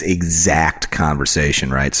had this exact conversation,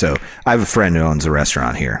 right? So I have a friend who owns a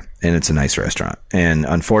restaurant here, and it's a nice restaurant. And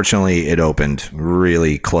unfortunately, it opened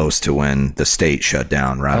really close to when the state shut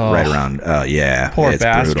down, right around, Poor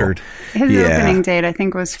bastard. Brutal. His opening date, I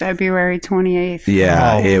think, was February 28th.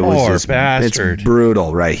 Yeah, it was poor just bastard. It's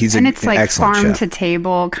brutal, right? It's like excellent farm chef. to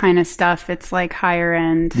table kind of stuff. It's like higher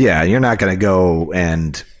end. Yeah, you're not going to go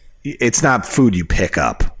and it's not food you pick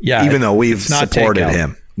up. Yeah, even though we've supported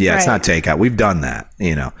him. Yeah, It's not takeout. We've done that,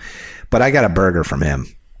 But I got a burger from him,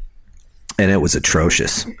 and it was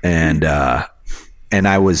atrocious. And I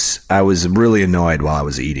was really annoyed while I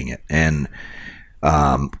was eating it, and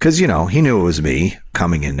because he knew it was me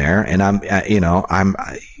coming in there, and I'm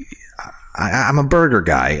a burger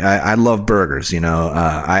guy. I love burgers. I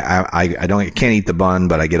can't eat the bun,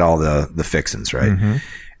 but I get all the fixins, right? Mm-hmm.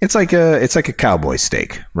 It's like a cowboy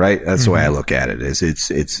steak, right? That's the way I look at it.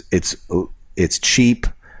 It's cheap,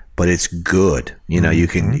 but it's good. You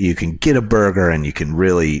can get a burger and you can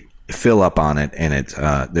really fill up on it, and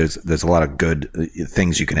there's a lot of good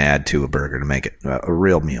things you can add to a burger to make it a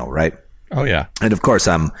real meal, right? Oh yeah. And of course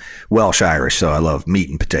I'm Welsh Irish, so I love meat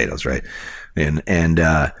and potatoes, right? And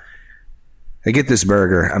I get this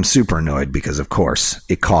burger. I'm super annoyed because of course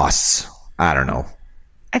it costs, I don't know,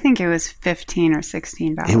 I think it was $15 or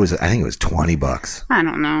 $16. I think it was $20. I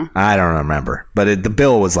don't know. I don't remember, but the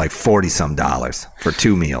bill was like $40-some for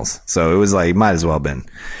 2 meals. So it was like, might as well have been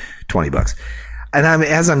 $20. And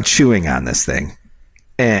as I'm chewing on this thing,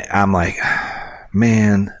 and I'm like,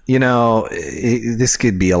 man, this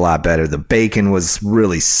could be a lot better. The bacon was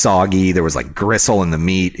really soggy. There was like gristle in the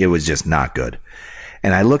meat. It was just not good.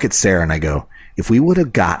 And I look at Sarah and I go, if we would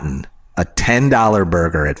have gotten a $10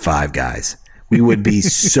 burger at Five Guys, we would be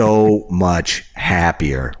so much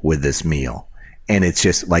happier with this meal. And it's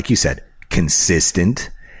just, like you said, consistent,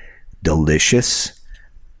 delicious.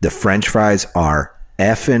 The French fries are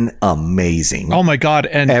effing amazing. Oh my God.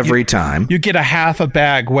 And every time. You get a half a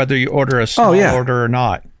bag, whether you order a small order or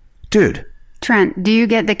not. Dude. Trent, do you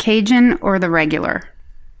get the Cajun or the regular?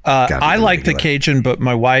 I like the Cajun, but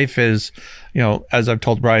my wife is, as I've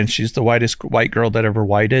told Brian, she's the whitest white girl that ever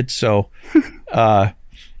whited. So,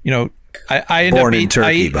 I end Born up in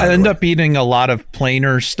Turkey, by the end way. up eating a lot of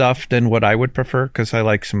plainer stuff than what I would prefer because I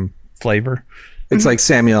like some flavor. It's like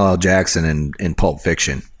Samuel L. Jackson in Pulp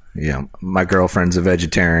Fiction. You know, my girlfriend's a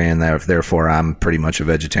vegetarian, therefore I'm pretty much a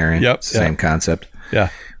vegetarian. Yep. Same concept. Yeah.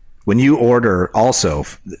 When you order, also,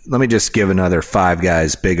 let me just give another Five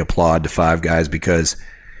Guys, big applaud to Five Guys, because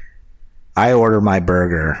I order my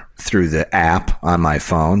burger through the app on my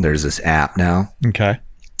phone. There's this app now. Okay.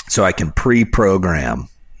 So I can pre-program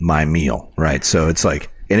my meal, right? So it's like,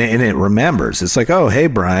 and it remembers. It's like, oh, hey,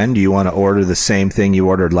 Brian, do you want to order the same thing you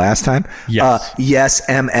ordered last time? Yes. Yes,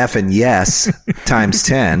 MF and yes, times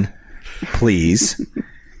 10, please.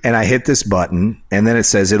 And I hit this button, and then it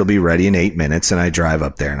says it'll be ready in 8 minutes, and I drive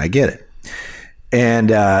up there, and I get it.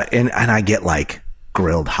 And I get like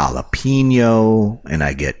grilled jalapeno, and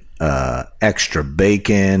I get extra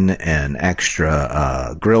bacon and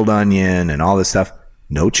extra grilled onion and all this stuff.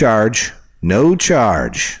 No charge.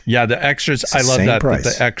 Yeah, the extras. I love same that.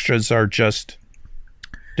 price. The extras are just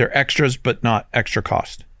they're extras, but not extra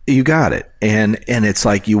cost. You got it. And it's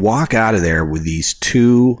like you walk out of there with these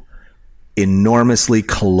two enormously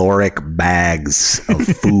caloric bags of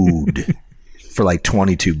food for like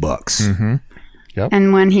 $22. Mm-hmm. Yep.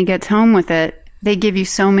 And when he gets home with it, they give you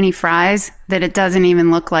so many fries that it doesn't even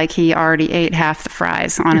look like he already ate half the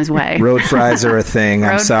fries on his way. Road fries are a thing.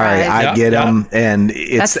 I'm Road sorry. fries. I Yep, get yep. them. And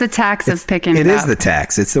it's That's the tax of picking It it is up. the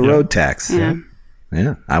tax. It's the road tax. Yeah.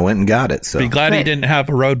 Yeah. I went and got it. So Be glad he But- didn't have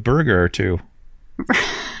a road burger or two.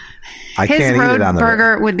 I His can't eat road it on the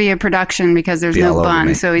burger would be a production because there's Be all no over me.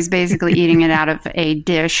 bun. So he's basically eating it out of a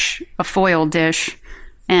dish, a foil dish.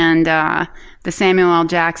 And the Samuel L.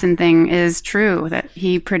 Jackson thing is true that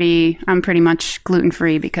I'm pretty much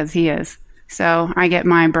gluten-free because he is. So I get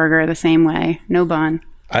my burger the same way, no bun.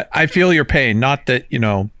 I feel your pain. Not that,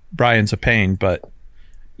 Brian's a pain, but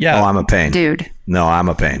yeah. Oh, I'm a pain. Dude. No, I'm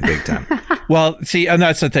a pain big time. Well, see, and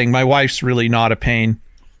that's the thing. My wife's really not a pain.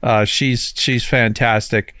 She's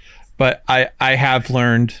fantastic. But I have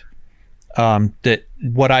learned that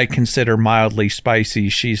what I consider mildly spicy,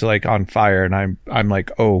 she's like on fire, and I'm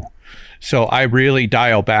like, oh. So I really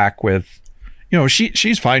dial back with,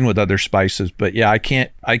 she's fine with other spices, but yeah, I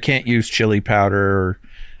can't use chili powder. Or,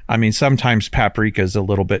 I mean, sometimes paprika is a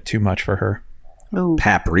little bit too much for her. Ooh,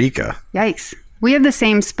 Paprika. yikes. We have the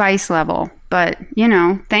same spice level, but,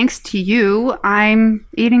 thanks to you, I'm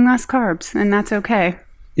eating less carbs, and that's okay.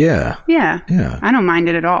 Yeah. Yeah. Yeah. I don't mind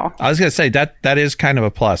it at all. I was gonna say that is kind of a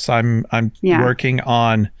plus. I'm Yeah. working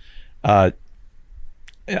on.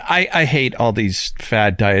 I hate all these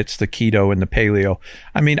fad diets, the keto and the paleo.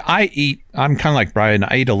 I mean, I'm kind of like Brian.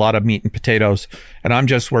 I eat a lot of meat and potatoes, and I'm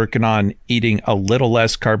just working on eating a little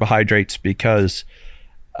less carbohydrates because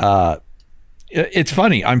it's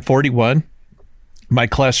funny. I'm 41. My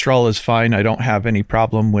cholesterol is fine. I don't have any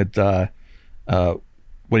problem with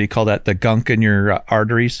what do you call that? The gunk in your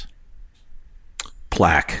arteries.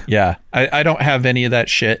 Plaque. Yeah. I don't have any of that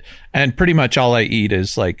shit. And pretty much all I eat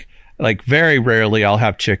is like very rarely I'll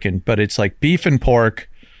have chicken, but it's like beef and pork,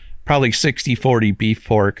 probably 60-40 beef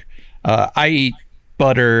pork. I eat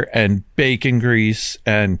butter and bacon grease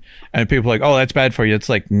and people are like, oh, that's bad for you. It's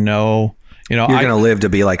like, no, You're going to live to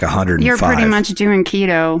be like 105. You're pretty much doing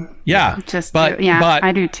keto. yeah, but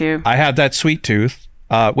I do too. I have that sweet tooth,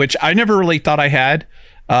 which I never really thought I had.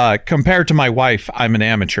 Compared to my wife, I'm an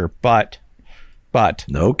amateur, but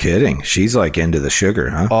No kidding. She's like into the sugar,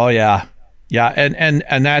 huh? oh yeah,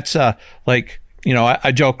 and that's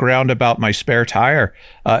I joke around about my spare tire.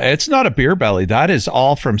 It's not a beer belly. That is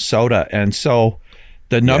all from soda, and so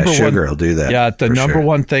the number one sugar will do that. Yeah, the for number sure.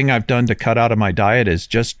 one thing I've done to cut out of my diet is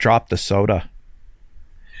just drop the soda.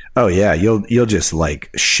 Oh yeah, you'll just like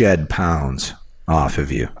shed pounds off of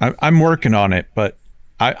you. I'm working on it, but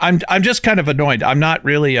I'm just kind of annoyed. I'm not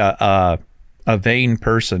really a vain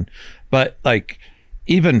person, but like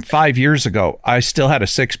even 5 years ago, I still had a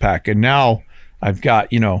 6-pack, and now I've got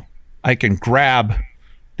I can grab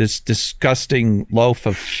this disgusting loaf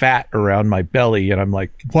of fat around my belly, and I'm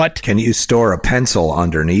like, what? Can you store a pencil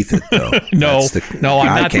underneath it though? No,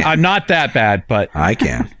 I can. I'm not that bad, but I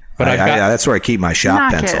can. But I, I've got- that's where I keep my shop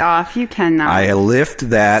Knock pencil. it off. You cannot. I lift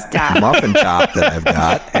that Stop. muffin top that I've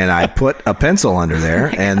got, and I put a pencil under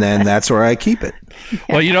there, and then that's where I keep it.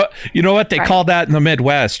 well, you know what they call that in the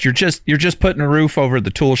Midwest? You're just putting a roof over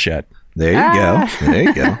the tool shed. There you go. There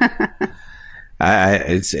you go.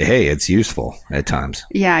 It's useful at times.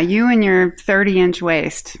 Yeah, you and your 30-inch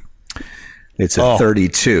waist. It's a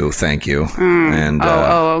 32, thank you. And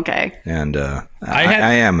Okay. and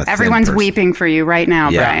I am a thin Everyone's person. weeping for you right now,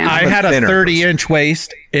 Yeah. Brian. I I'm a had a thinner 30-inch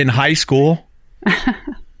waist in high school.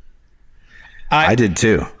 I did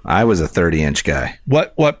too. I was a 30-inch guy.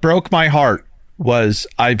 What broke my heart was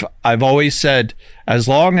I've always said, as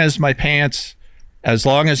long as my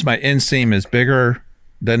inseam is bigger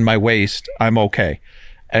than my waist, I'm okay.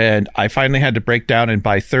 And I finally had to break down and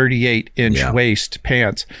buy 38-inch waist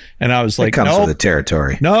pants. And I was like, it comes with the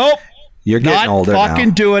territory. Nope. You're getting older now. Not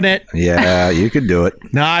fucking doing it. Yeah, you could do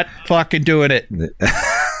it. Not fucking doing it.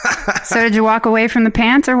 So did you walk away from the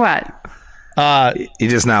pants or what?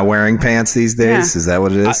 You're just not wearing pants these days? Yeah. Is that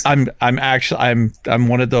what it is? I'm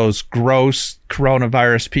one of those gross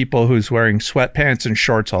coronavirus people who's wearing sweatpants and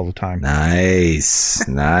shorts all the time. Nice.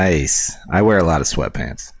 I wear a lot of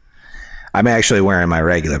sweatpants. I'm actually wearing my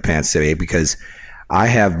regular pants today because I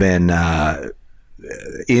have been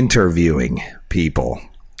interviewing people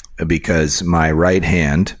because my right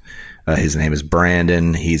hand, his name is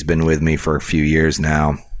Brandon. He's been with me for a few years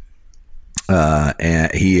now.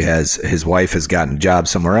 And his wife has gotten a job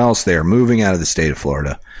somewhere else. They're moving out of the state of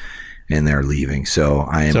Florida and they're leaving. So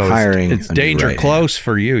I am hiring. It's danger close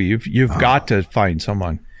for you. You've got to find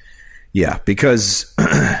someone. Yeah, because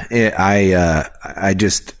I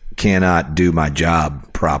just cannot do my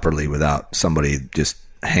job properly without somebody just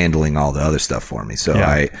handling all the other stuff for me. So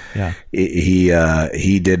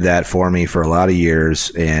he did that for me for a lot of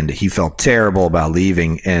years, and he felt terrible about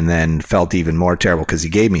leaving, and then felt even more terrible because he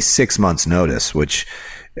gave me 6 months notice, which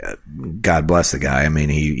God bless the guy. I mean,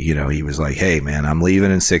 he was like, "Hey man, I'm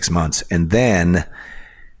leaving in 6 months." And then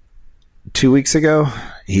 2 weeks ago,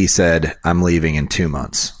 he said, "I'm leaving in 2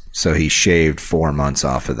 months." So he shaved 4 months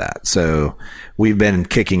off of that. So we've been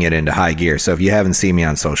kicking it into high gear. So if you haven't seen me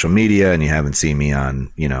on social media and you haven't seen me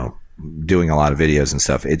on, doing a lot of videos and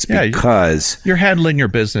stuff, it's because you're handling your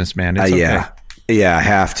business, man. It's okay. Yeah, I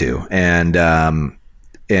have to. And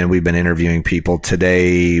we've been interviewing people.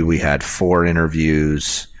 Today we had 4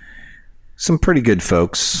 interviews, some pretty good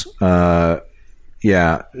folks. I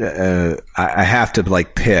have to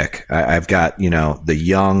pick. I've got, the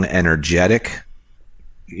young, energetic,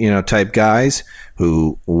 type guys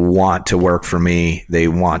who want to work for me. They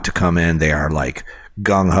want to come in. They are like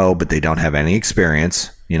gung ho, but they don't have any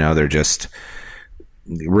experience. They're just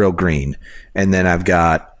real green. And then I've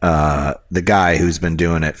got the guy who's been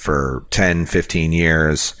doing it for 10, 15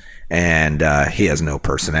 years, and he has no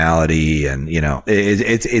personality. And,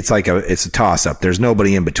 it's a toss up. There's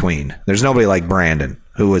nobody in between. There's nobody like Brandon,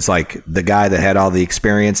 who was like the guy that had all the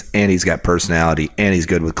experience, and he's got personality, and he's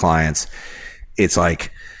good with clients. It's like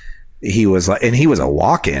he was a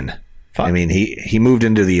walk-in. Fun. I mean, he moved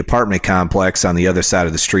into the apartment complex on the other side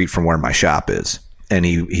of the street from where my shop is. And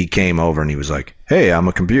he came over and he was like, "Hey, I'm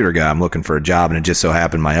a computer guy. I'm looking for a job." And it just so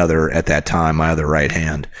happened my other right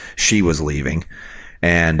hand, she was leaving.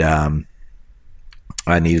 And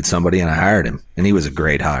I needed somebody, and I hired him. And he was a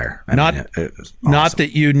great hire. Not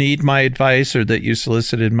that you need my advice or that you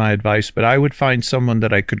solicited my advice, but I would find someone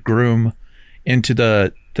that I could groom into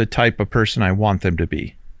the type of person I want them to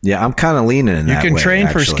be. Yeah, I'm kind of leaning in that way. You can train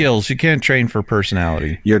for skills. You can't train for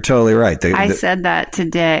personality. You're totally right. I said that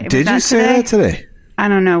today. Did you say that today? I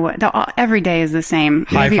don't know what. Every day is the same.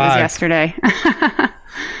 Maybe it was yesterday.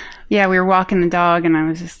 Yeah, we were walking the dog, and I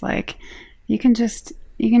was just like, you can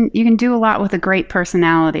do a lot with a great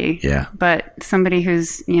personality. Yeah. But somebody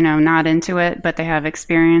who's, not into it, but they have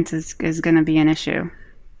experience is going to be an issue.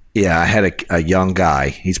 Yeah, I had a young guy.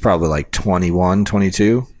 He's probably like 21,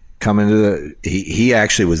 22. Come into he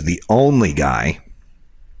actually was the only guy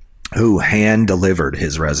who hand delivered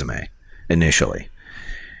his resume initially.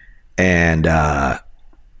 And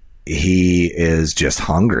he is just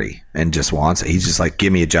hungry and just wants it. He's just like,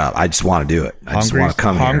 "Give me a job. I just want to do it. I just want to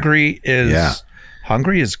come here."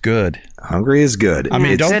 Hungry is good. Hungry is good. I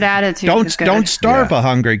mean, good attitude. Don't starve a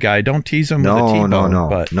hungry guy. Don't tease him with a T-bone.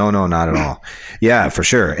 No, not at all. Yeah, for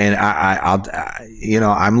sure. And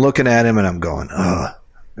I'm looking at him and I'm going,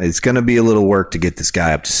 it's going to be a little work to get this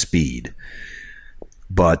guy up to speed,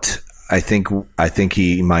 but I think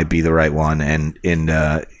he might be the right one. And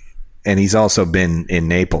he's also been in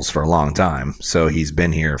Naples for a long time. So he's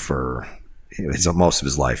been here for most of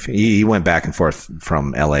his life. He went back and forth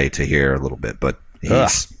from LA to here a little bit, but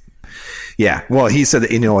yeah. Well, he said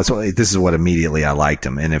that, this is what immediately I liked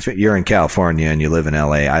him. And if you're in California and you live in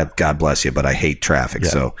LA, God bless you, but I hate traffic. Yeah.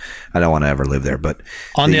 So I don't want to ever live there. But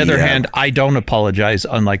on the other hand, I don't apologize,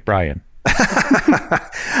 unlike Brian.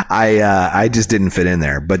 I just didn't fit in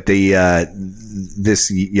there. But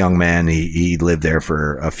this young man, he lived there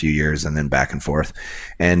for a few years and then back and forth.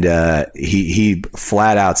 And he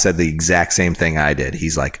flat out said the exact same thing I did.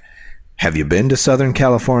 He's like, "Have you been to Southern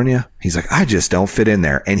California?" He's like, "I just don't fit in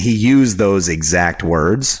there." And he used those exact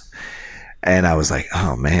words. And I was like,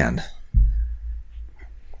 oh man.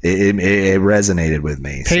 It resonated with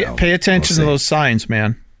me. Pay attention to those signs,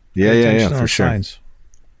 man. Yeah, for sure. Signs.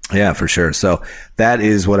 Yeah, for sure. So that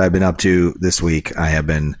is what I've been up to this week. I have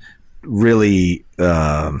been really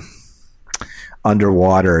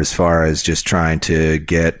underwater as far as just trying to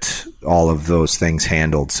get all of those things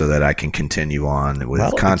handled so that I can continue on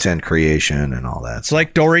with content creation and all that. It's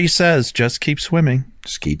like Dory says, just keep swimming.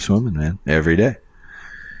 Just keep swimming, man, every day.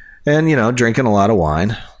 And, drinking a lot of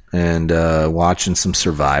wine and watching some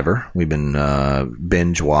Survivor. We've been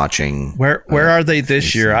binge watching. Where are they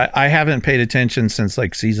this year? I haven't paid attention since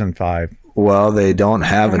like season 5. Well, they don't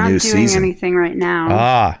have a new season. They're not doing anything right now.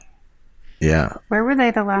 Ah. Yeah. Where were they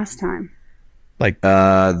the last time? Like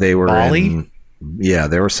they were Bali?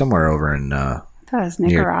 They were somewhere over in I thought it was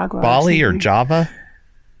Nicaragua. Bali or Java?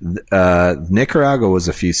 Nicaragua was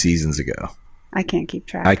a few seasons ago. I can't keep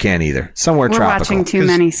track. I can't either. Somewhere We're tropical. watching too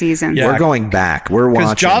many seasons. Yeah, we're going back. We're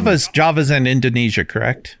watching. Because Java's in Indonesia,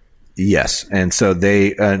 correct? Yes, and so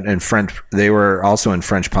they They were also in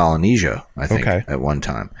French Polynesia, I think, at one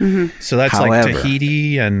time. Mm-hmm. So that's like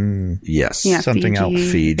Tahiti and something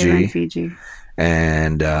else. Fiji.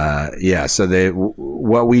 And so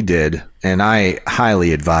what we did, and I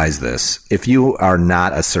highly advise this. If you are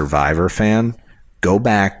not a Survivor fan, go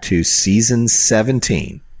back to season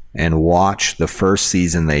 17 and watch the first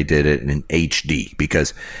season they did it in HD,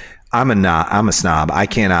 because I'm a snob. I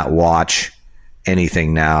cannot watch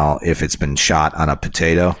anything now if it's been shot on a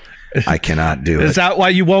potato. I cannot do it. Is that why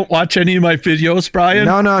you won't watch any of my videos, Brian?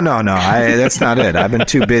 No. That's not it. I've been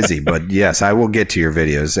too busy. But yes, I will get to your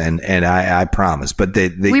videos, and I promise. But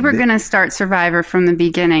we were going to start Survivor from the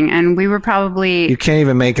beginning, and we were probably... You can't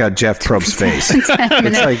even make out Jeff Probst's face.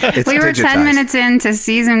 We were 10 minutes into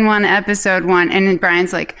season 1, episode 1, and then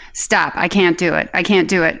Brian's like, stop, I can't do it.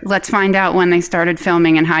 Let's find out when they started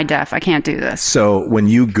filming in high def. I can't do this. So when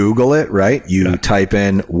you Google it, right, you type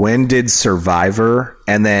in, when did Survivor...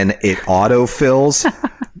 and then it autofills.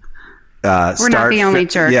 We're not the only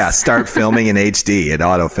jerks. Yeah, start filming in HD. It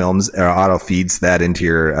auto feeds that into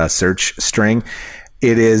your search string.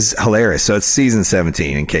 It is hilarious. So it's season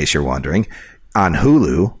 17, in case you're wondering. On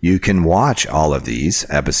Hulu, you can watch all of these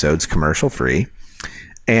episodes commercial free.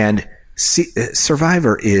 And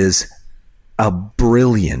Survivor is a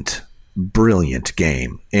brilliant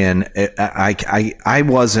game. And I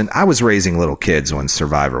was raising little kids when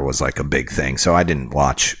Survivor was like a big thing, so I didn't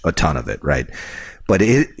watch a ton of it, right? But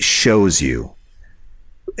it shows you,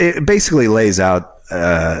 it basically lays out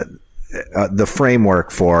the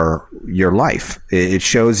framework for your life. It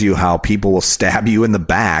shows you how people will stab you in the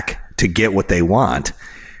back to get what they want,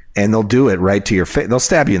 and they'll do it right to your face. They'll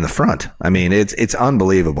stab you in the front. I mean, it's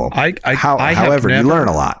unbelievable. However, you learn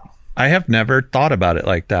a lot. I have never thought about it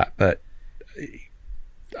like that, but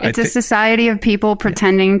it's a society of people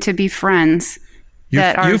pretending to be friends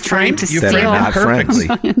that are trying to steal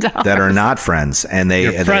that are not friends, and they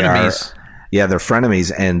are frenemies. They're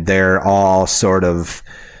frenemies, and they're all sort of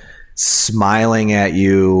smiling at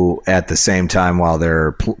you at the same time while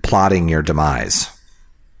they're plotting your demise.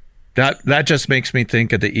 That just makes me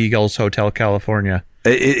think of the Eagles Hotel California.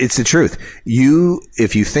 It's the truth.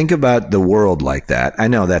 If you think about the world like that, I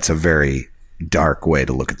know that's a very dark way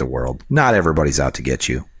to look at the world. Not everybody's out to get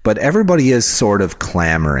you, but everybody is sort of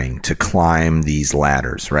clamoring to climb these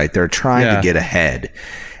ladders, right? They're trying to get ahead.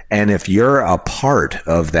 And if you're a part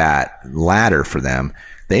of that ladder for them,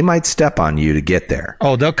 they might step on you to get there.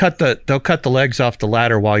 Oh, they'll cut the legs off the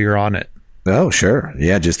ladder while you're on it. Oh, sure.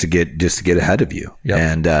 Yeah, just to get ahead of you. Yep.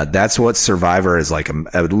 And that's what Survivor is like.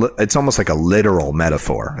 It's almost like a literal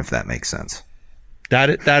metaphor, if that makes sense.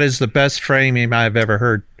 That is the best framing I've ever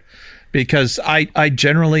heard, because I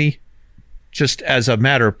generally, just as a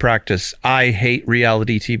matter of practice, I hate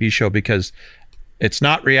reality TV show because it's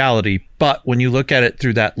not reality. But when you look at it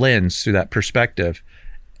through that lens, through that perspective,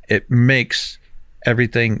 it makes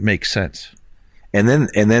everything make sense. And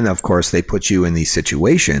then of course they put you in these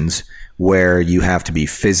situations where you have to be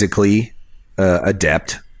physically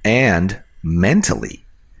adept and mentally.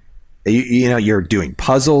 You're doing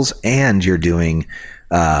puzzles and you're doing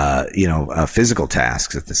physical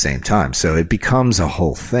tasks at the same time. So it becomes a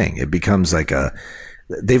whole thing. It becomes like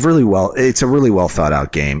it's a really well thought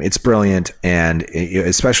out game. It's brilliant. And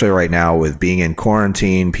especially right now with being in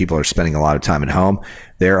quarantine, people are spending a lot of time at home.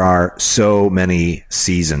 There are so many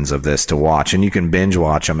seasons of this to watch, and you can binge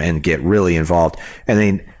watch them and get really involved. I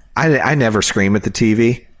mean, I never scream at the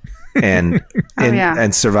TV. And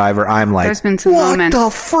and Survivor, I'm like, there's been some what moments. the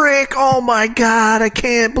frick? Oh my God, I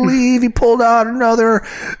can't believe he pulled out another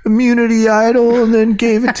immunity idol and then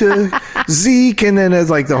gave it to Zeke, and then it's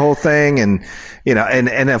like the whole thing, and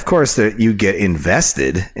and of course you get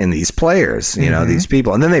invested in these players, these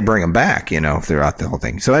people, and then they bring them back, throughout the whole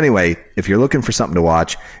thing. So anyway, if you're looking for something to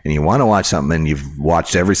watch and you want to watch something and you've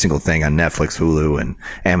watched every single thing on Netflix, Hulu, and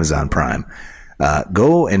Amazon Prime,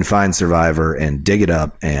 go and find Survivor and dig it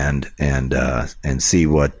up and see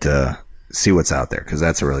what's out there, because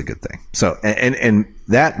that's a really good thing. So and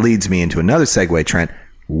that leads me into another segue, Trent.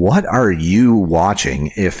 What are you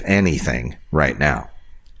watching, if anything, right now?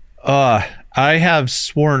 I have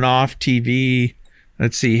sworn off TV.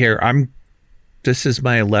 Let's see here. This is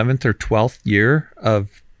my 11th or 12th year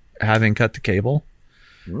of having cut the cable.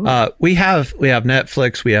 We have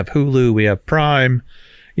Netflix, we have Hulu, we have Prime.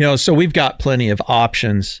 So we've got plenty of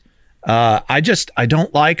options. I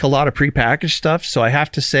don't like a lot of prepackaged stuff. So I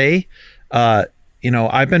have to say, I've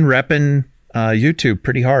been repping YouTube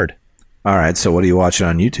pretty hard. All right. So what are you watching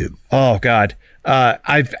on YouTube? Oh, God.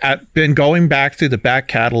 I've been going back through the back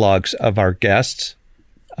catalogs of our guests.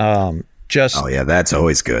 Oh, yeah. That's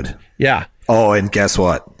always good. Yeah. Oh, and guess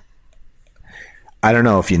what? I don't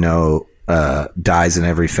know if you know Dies in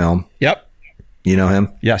Every Film. Yep. You know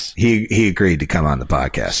him? Yes. He agreed to come on the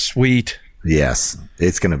podcast. Sweet. Yes.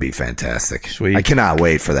 It's going to be fantastic. Sweet. I cannot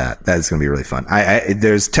wait for that. That's going to be really fun.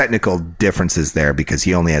 There's technical differences there because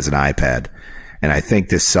he only has an iPad. And I think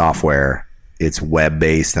this software, it's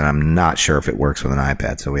web-based, and I'm not sure if it works with an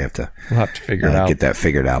iPad. So we'll have to figure it out. Get that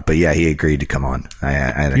figured out. But yeah, he agreed to come on.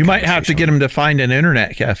 You might have to get him to find an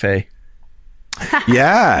internet cafe.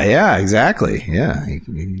 Yeah, exactly. Yeah.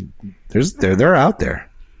 They're out there.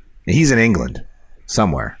 He's in England.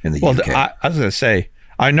 Somewhere in the UK. I was going to say,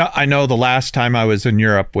 I know the last time I was in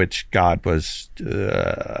Europe, which God was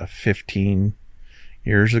 15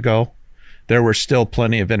 years ago, there were still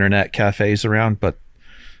plenty of internet cafes around, but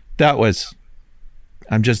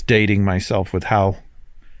I'm just dating myself with how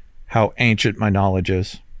ancient my knowledge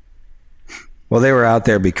is. Well, they were out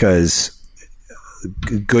there because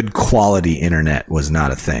good quality internet was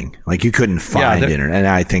not a thing. Like you couldn't find internet. And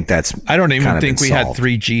I think I don't even think we had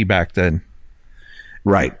 3G back then.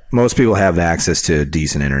 Right. Most people have access to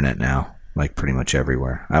decent internet now, like pretty much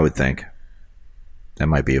everywhere, I would think. That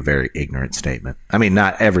might be a very ignorant statement. I mean,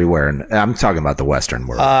 not everywhere. I'm talking about the Western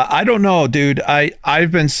world. I don't know, dude. I've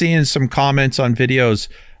been seeing some comments on videos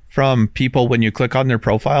from people when you click on their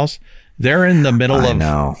profiles. They're in the middle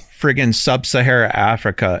of friggin' sub-Sahara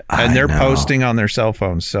Africa, and they're posting on their cell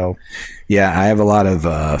phones. So, yeah, I have a lot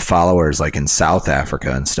of followers like in South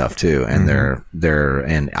Africa and stuff too, and they're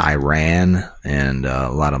in Iran and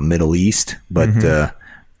a lot of Middle East. But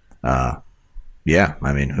yeah,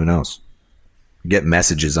 I mean, who knows? Get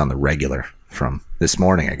messages on the regular from this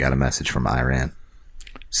morning. I got a message from Iran.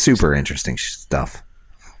 Super interesting stuff.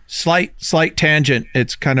 Slight tangent.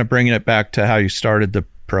 It's kind of bringing it back to how you started the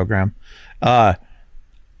program. I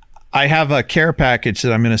have a care package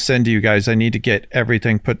that I'm going to send to you guys. I need to get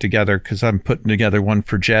everything put together because I'm putting together one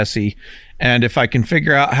for Jesse. And if I can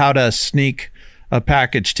figure out how to sneak a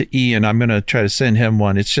package to Ian, I'm going to try to send him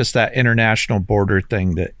one. It's just that international border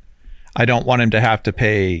thing that I don't want him to have to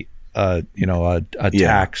pay a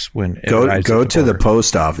tax when it go to the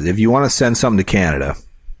post office. If you want to send something to Canada,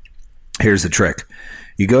 here's the trick.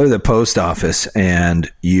 You go to the post office and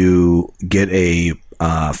you get a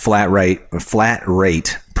flat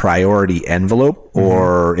rate priority envelope,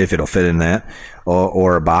 or if it'll fit in that,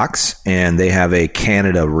 or a box, and they have a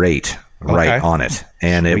Canada rate right on it,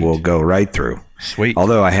 and it will go right through. Sweet.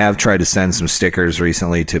 Although I have tried to send some stickers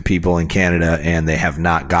recently to people in Canada, and they have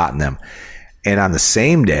not gotten them. And on the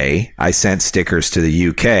same day, I sent stickers to the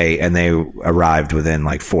UK, and they arrived within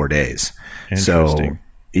like 4 days. Interesting. So,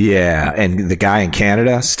 yeah, and the guy in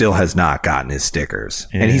Canada still has not gotten his stickers.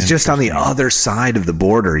 And he's just on the other side of the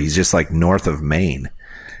border. He's just like north of Maine.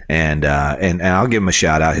 And I'll give him a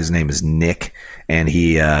shout out. His name is Nick, and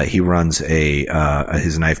he runs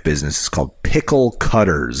his knife business. It's called Pickle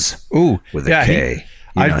Cutters. Ooh, with a K.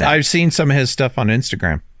 I've seen some of his stuff on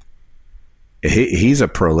Instagram. He's a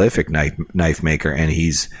prolific knife maker, and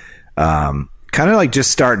he's kind of like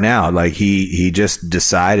just starting out. Like he just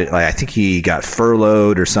decided, like I think he got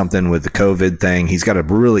furloughed or something with the COVID thing. He's got a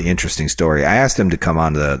really interesting story. I asked him to come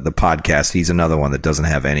on the podcast. He's another one that doesn't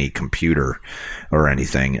have any computer or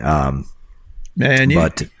anything. Man,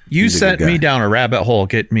 you sent me down a rabbit hole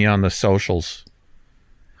getting me on the socials.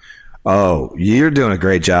 Oh, you're doing a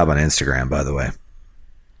great job on Instagram, by the way.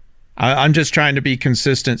 I'm just trying to be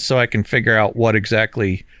consistent so I can figure out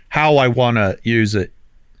how I want to use it.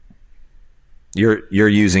 You're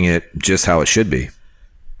using it just how it should be.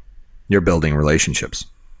 You're building relationships.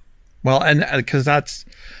 Well, and because that's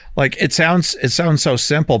like it sounds so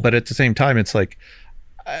simple, but at the same time, it's like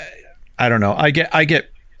I don't know. I get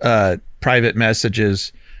private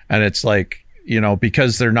messages, and it's like,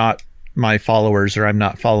 because they're not my followers or I'm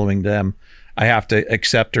not following them, I have to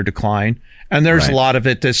accept or decline. And there's a lot of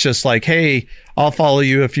it that's just like, hey, I'll follow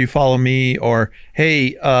you if you follow me, or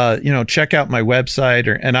hey, check out my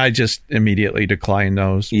website, and I just immediately decline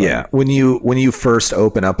those. But. Yeah, when you first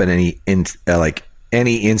open up any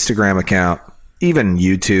Instagram account, even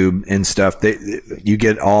YouTube and stuff, you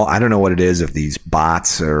get all, I don't know what it is, if these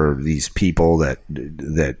bots or these people that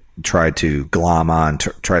try to glom on,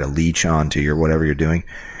 try to leech on to your whatever you're doing,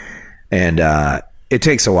 and it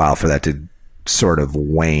takes a while for that to sort of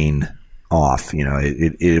wane off.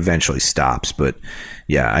 It eventually stops. But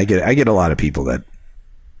yeah, I get a lot of people that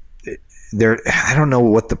I don't know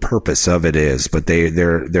what the purpose of it is, but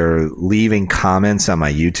they're leaving comments on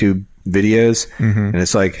my YouTube videos, and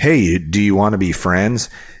it's like, hey, do you want to be friends?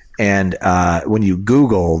 And when you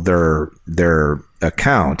Google their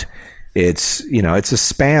account, it's it's a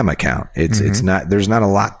spam account. It's not, there's not a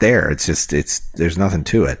lot there. It's just there's nothing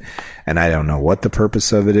to it, and I don't know what the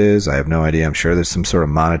purpose of it is. I have no idea. I'm sure there's some sort of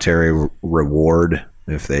monetary reward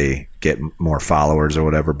if they get more followers or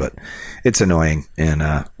whatever, but it's annoying, and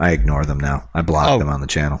I ignore them now. I block them on the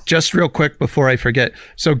channel. Just real quick before I forget.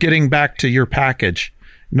 So getting back to your package,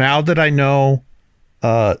 now that I know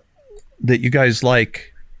that you guys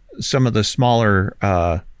like some of the smaller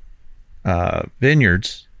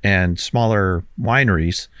vineyards and smaller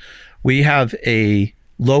wineries, we have a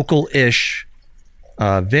local-ish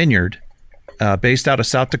vineyard based out of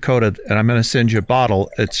South Dakota, and I'm going to send you a bottle.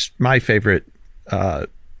 It's my favorite.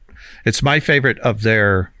 It's my favorite of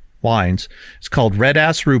their wines. It's called Red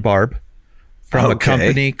Ass Rhubarb from a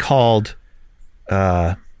company called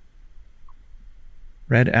Red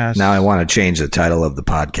Ass. Now I want to change the title of the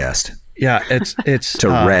podcast. Yeah, it's to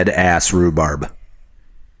Red Ass Rhubarb.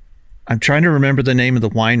 I'm trying to remember the name of the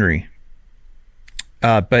winery,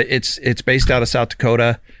 but it's based out of South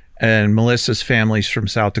Dakota, and Melissa's family's from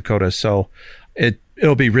South Dakota, so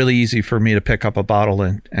it'll be really easy for me to pick up a bottle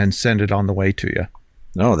and send it on the way to you.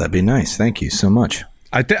 Oh, that'd be nice. Thank you so much.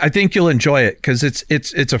 I think you'll enjoy it because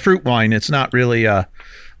it's a fruit wine. It's not really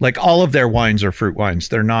like all of their wines are fruit wines.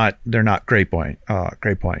 They're not grape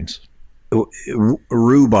wines.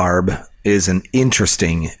 Rhubarb is an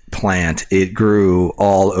interesting plant. It grew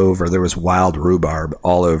all over. There was wild rhubarb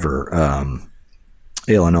all over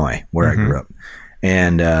Illinois, where I grew up,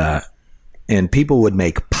 and people would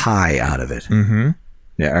make pie out of it. Mm-hmm.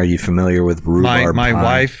 Yeah, are you familiar with rhubarb? My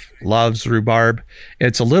wife loves rhubarb.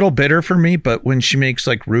 It's a little bitter for me, but when she makes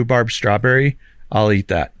like rhubarb strawberry, I'll eat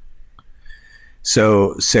that.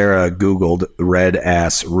 So Sarah Googled Red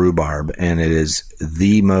Ass Rhubarb, and it is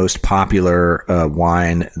the most popular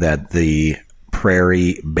wine that the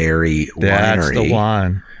Prairie Berry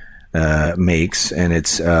Winery makes, and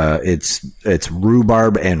it's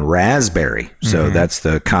rhubarb and raspberry. So that's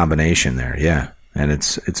the combination there. Yeah, and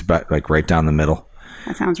it's about like right down the middle.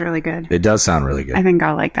 That sounds really good. It does sound really good. I think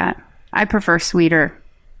I'll like that. I prefer sweeter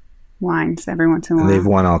wines every once in a while. They've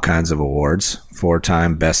won all kinds of awards.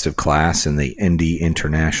 4-time Best of Class in the Indy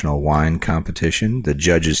International Wine Competition, the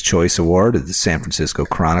Judge's Choice Award at the San Francisco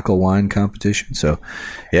Chronicle Wine Competition. So,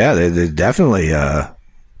 yeah, they definitely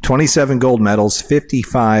 27 gold medals,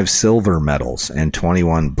 55 silver medals, and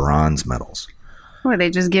 21 bronze medals. Are they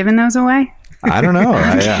just giving those away? I don't know.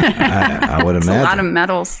 I would imagine. A lot of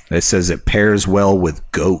medals. It says it pairs well with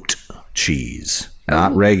goat cheese,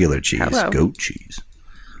 not regular cheese, goat cheese.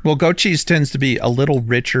 Well, goat cheese tends to be a little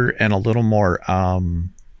richer and a little more...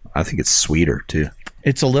 I think it's sweeter, too.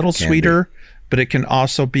 It's a little sweeter, but it can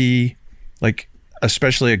also be, like,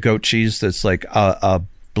 especially a goat cheese that's like a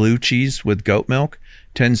blue cheese with goat milk,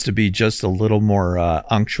 tends to be just a little more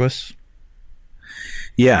unctuous.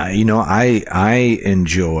 Yeah, I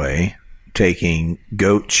enjoy taking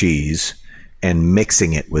goat cheese and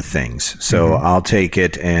mixing it with things. So I'll take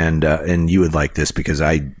it, and you would like this because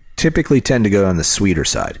I typically tend to go on the sweeter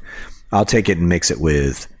side. I'll take it and mix it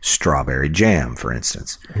with strawberry jam, for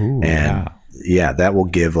instance. Ooh, and yeah, that will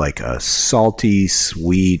give like a salty,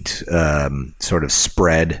 sweet sort of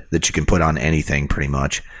spread that you can put on anything pretty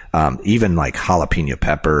much. Even like jalapeno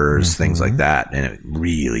peppers, things like that. And it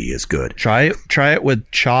really is good. Try it with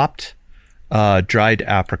chopped dried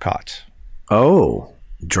apricots. Oh,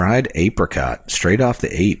 dried apricot, straight off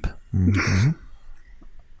the ape. Mm-hmm.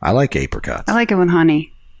 I like apricots. I like it with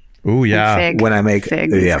honey. Oh yeah, fig. When I make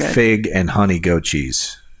fig and honey goat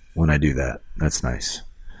cheese. When I do that, that's nice.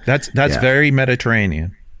 That's very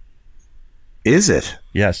Mediterranean. Is it?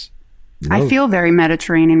 Yes. I feel very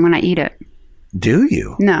Mediterranean when I eat it. Do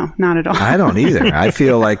you? No, not at all. I don't either. I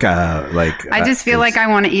feel like I just feel like I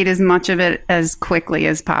want to eat as much of it as quickly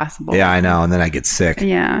as possible. Yeah, I know, and then I get sick.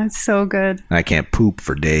 Yeah, it's so good. And I can't poop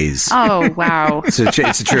for days. Oh, wow. It's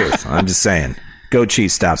the truth. I'm just saying. Goat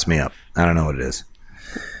cheese stops me up. I don't know what it is.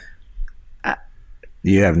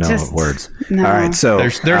 You have no words. No. All right, so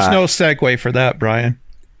There's no segue for that, Brian.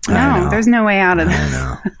 No, there's no way out of this.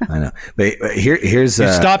 I know. But here's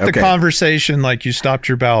You stopped the conversation like you stopped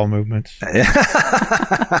your bowel movements.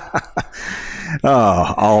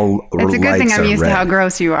 All It's a good thing I'm used to how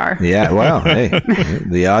gross you are. Yeah, well, hey,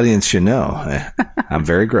 the audience should know. I'm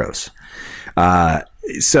very gross.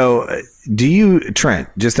 So, Trent,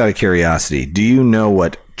 just out of curiosity, do you know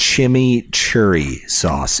what chimichurri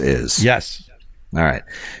sauce is? Yes. All right.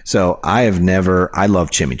 So I love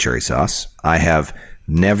chimichurri sauce. I have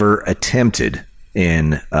never attempted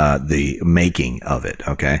in the making of it.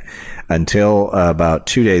 Okay. Until about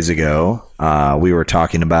 2 days ago, we were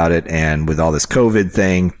talking about it. And with all this COVID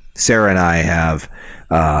thing, Sarah and I have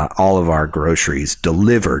all of our groceries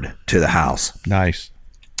delivered to the house. Nice.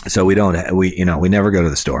 So we never go to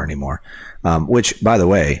the store anymore. Which, by the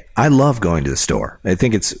way, I love going to the store. I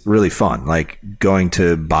think it's really fun, like going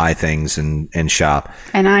to buy things and shop.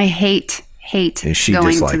 And I hate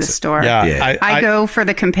going to the store. Yeah. I go for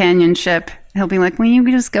the companionship. He'll be like, will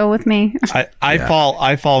you just go with me?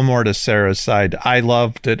 I fall more to Sarah's side. I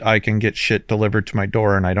love that I can get shit delivered to my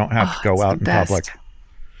door and I don't have to go out in public.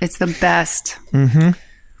 It's the best. Mm-hmm.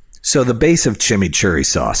 So the base of chimichurri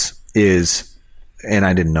sauce is, and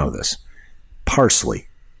I didn't know this, parsley.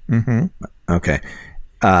 Mm-hmm. Okay.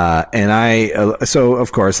 So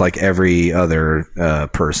of course, like every other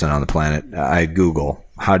person on the planet, I Google,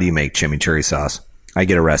 how do you make chimichurri sauce? I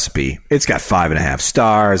get a recipe. It's got 5.5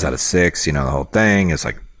 stars out of 6, the whole thing. It's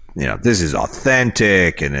like, this is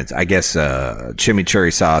authentic. And I guess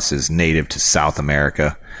chimichurri sauce is native to South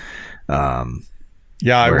America. I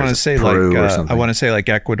want to say like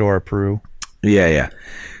Ecuador, Peru. Yeah.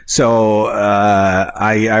 So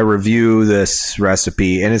I review this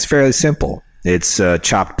recipe, and it's fairly simple. It's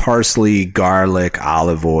chopped parsley, garlic,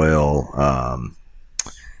 olive oil,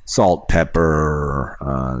 salt, pepper,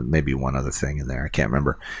 maybe one other thing in there. I can't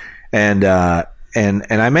remember. And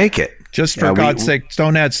I make it. Just for God's sake,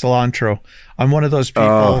 don't add cilantro. I'm one of those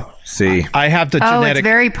people. See, I have the genetic. It's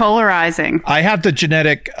very polarizing. I have the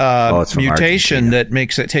genetic mutation that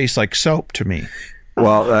makes it taste like soap to me.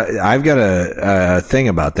 Well, I've got a thing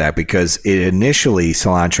about that because initially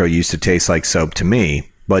cilantro used to taste like soap to me,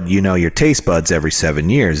 but your taste buds every 7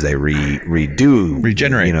 years they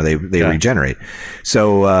regenerate. They regenerate.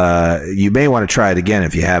 So you may want to try it again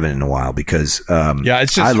if you haven't in a while because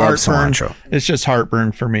it's just I love heartburn. cilantro. It's just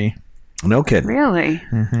heartburn for me. No kidding. Really?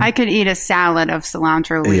 Mm-hmm. I could eat a salad of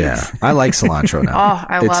cilantro leaves. Yeah, I like cilantro now.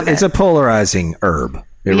 I love it. It's a polarizing herb.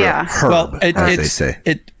 Herb, as they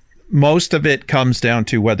say. Most of it comes down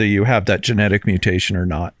to whether you have that genetic mutation or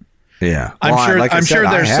not. Yeah. I'm sure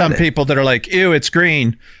there's some people that are like, ew, it's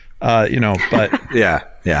green, but yeah,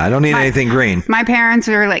 I don't need anything green. My parents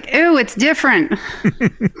were like, ew, it's different.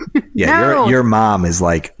 Yeah, No. your mom is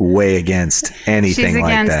like way against anything She's like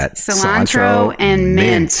against that. cilantro and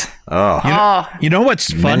mint. Oh, you know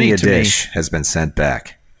what's funny many a to me? dish has been sent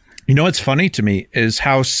back. You know what's funny to me is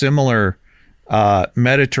how similar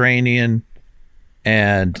Mediterranean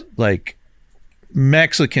and like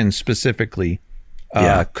Mexican specifically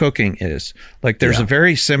cooking is. Like there's a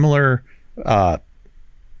very similar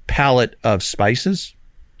palette of spices.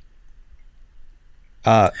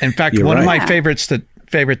 In fact, one of my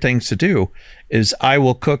favorite things to do is I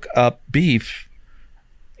will cook up beef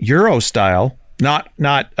Euro style, not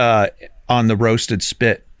on the roasted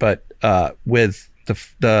spit, but with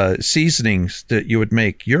the seasonings that you would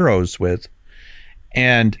make gyros with,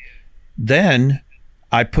 and then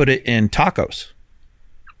I put it in tacos.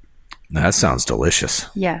 That sounds delicious.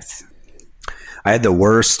 Yes. I had the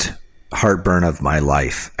worst heartburn of my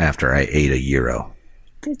life after I ate a gyro.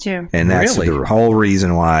 Did you? And that's Really? the whole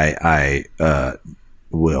reason why I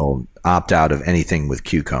will opt out of anything with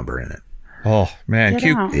cucumber in it. Oh man,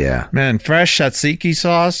 out. Yeah. man, fresh tzatziki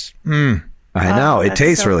sauce. I know. It that's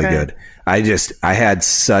tastes so really good. good. I had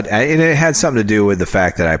and it had something to do with the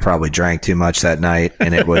fact that I probably drank too much that night.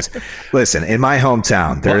 And it was, listen, in my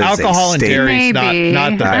hometown, there is alcohol a and state, dairy is Maybe.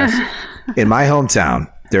 not the best. in my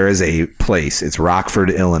hometown, there is a place. It's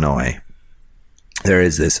Rockford, Illinois. There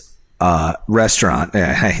is this restaurant,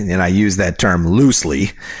 and I use that term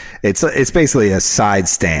loosely. It's basically a side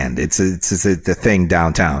stand. It's a thing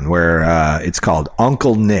downtown where it's called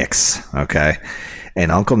Uncle Nick's. Okay.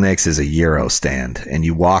 and Uncle Nick's is a gyro stand, and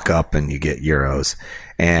you walk up and you get gyros.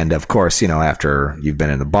 And of course, after you've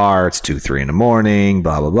been in the bar, it's 2, 3 in the morning,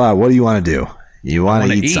 blah, blah, blah. What do you want to do? You want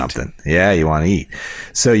to eat something. Yeah, you want to eat.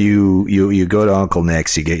 So you go to Uncle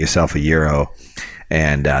Nick's, you get yourself a gyro,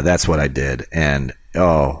 and that's what I did. And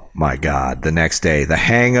oh my God, the next day, the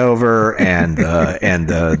hangover and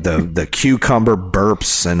the cucumber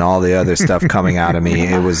burps and all the other stuff coming out of me.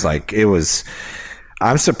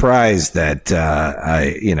 I'm surprised that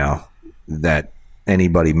that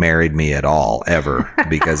anybody married me at all ever,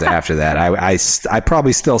 because after that, I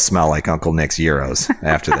probably still smell like Uncle Nick's gyros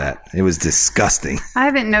after that. It was disgusting. I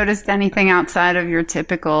haven't noticed anything outside of your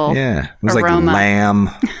typical it was aroma. like lamb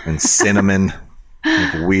and cinnamon,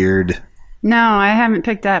 like weird. No, I haven't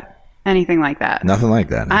picked up anything like that. Nothing like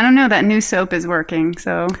that. I don't know. That new soap is working,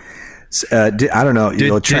 so. I don't know.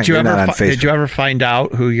 Did you ever find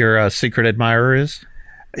out who your secret admirer is?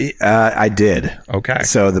 I did. Okay.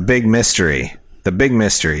 So the big mystery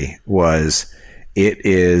was, it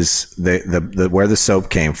is the where the soap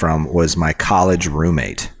came from was my college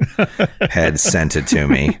roommate had sent it to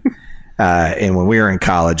me. And when we were in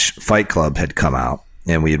college, Fight Club had come out,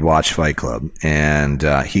 and we had watched Fight Club, and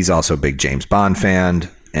he's also a big James Bond fan,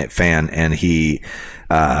 and he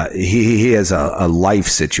has a life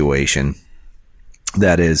situation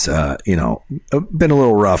that is, been a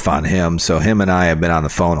little rough on him. So him and I have been on the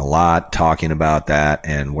phone a lot, talking about that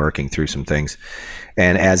and working through some things.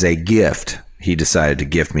 And as a gift, he decided to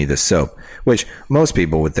gift me this soap, which most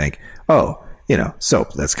people would think, oh,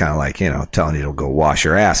 soap, that's kind of like, telling you to go wash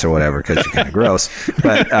your ass or whatever, because you're kind of gross.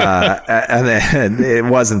 But and then it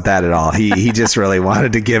wasn't that at all. He just really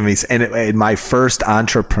wanted to give me, and my first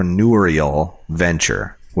entrepreneurial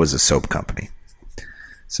venture was a soap company.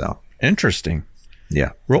 So interesting.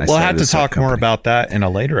 Yeah. We'll have to talk more about that in a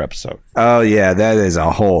later episode. Oh yeah, that is a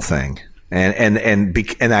whole thing. And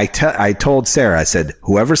I told Sarah, I said,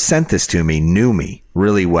 whoever sent this to me knew me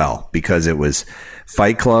really well, because it was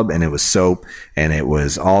Fight Club, and it was soap, and it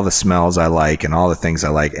was all the smells I like and all the things I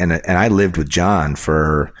like. And I lived with John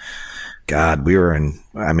for, God,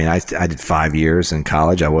 I did 5 years in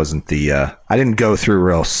college. I wasn't I didn't go through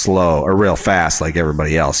real slow or real fast like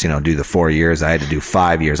everybody else, do the 4 years. I had to do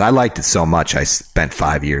 5 years. I liked it so much, I spent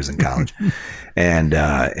 5 years in college.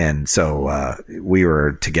 And so we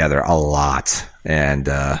were together a lot. And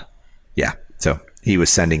so he was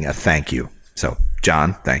sending a thank you. So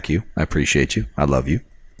John, thank you. I appreciate you. I love you.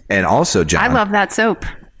 And also, John, I love that soap.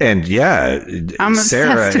 And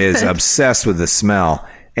Sarah is obsessed with the smell.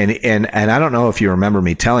 And I don't know if you remember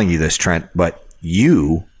me telling you this, Trent, but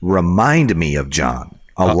you remind me of John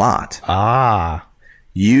a lot.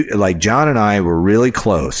 John and I were really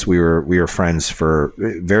close. We were friends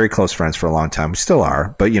very close friends for a long time. We still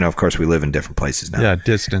are, but of course we live in different places now. Yeah,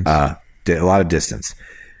 distance. A lot of distance.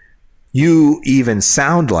 You even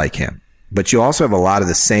sound like him. But you also have a lot of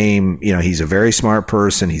the same, he's a very smart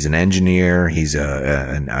person. He's an engineer. He's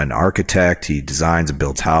an architect. He designs and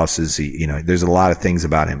builds houses. There's a lot of things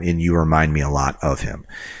about him, and you remind me a lot of him.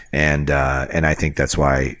 And I think that's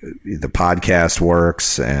why the podcast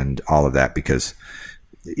works and all of that, because,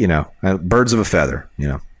 birds of a feather,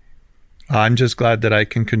 I'm just glad that I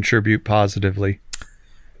can contribute positively.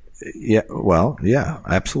 Yeah, well, yeah,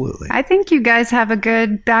 absolutely. I think you guys have a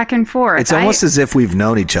good back and forth. It's almost as if we've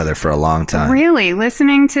known each other for a long time. Really,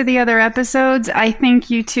 listening to the other episodes, I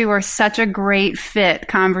think you two are such a great fit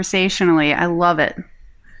conversationally. I love it.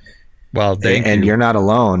 Well, thank you. And you're not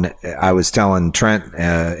alone. I was telling Trent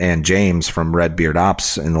and James from Redbeard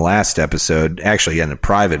Ops in the last episode, actually in a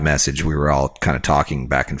private message, we were all kind of talking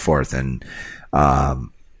back and forth, and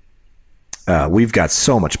we've got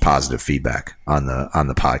so much positive feedback on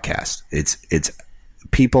the podcast. It's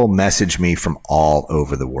people message me from all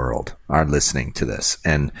over the world are listening to this,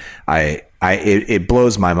 and it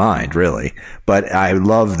blows my mind, really. But I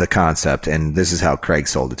love the concept, and this is how Craig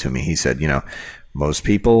sold it to me. He said, most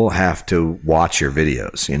people have to watch your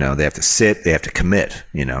videos. They have to sit, they have to commit,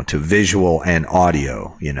 to visual and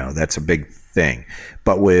audio. That's a big thing.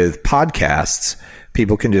 But with podcasts,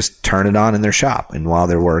 people can just turn it on in their shop, and while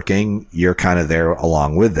they're working, you're kind of there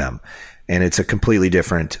along with them. And it's a completely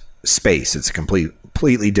different space. It's a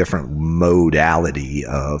completely different modality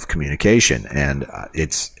of communication, and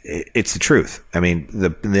it's the truth. I mean,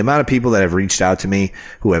 the amount of people that have reached out to me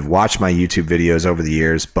who have watched my YouTube videos over the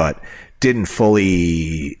years, but didn't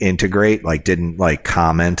fully integrate, didn't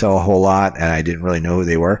comment a whole lot, and I didn't really know who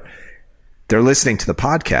they were. They're listening to the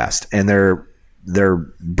podcast, and they're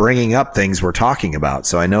bringing up things we're talking about.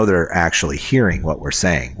 So I know they're actually hearing what we're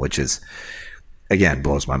saying, which is, again,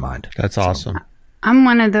 blows my mind. That's awesome. I'm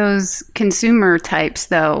one of those consumer types,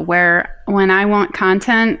 though, where when I want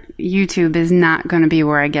content, YouTube is not going to be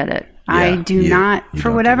where I get it. Yeah, I do not,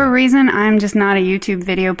 for whatever reason, I'm just not a YouTube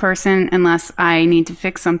video person unless I need to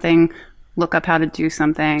fix something, look up how to do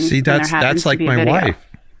something. See, that's like my wife.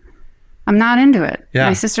 I'm not into it. Yeah.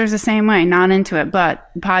 My sister's the same way, not into it.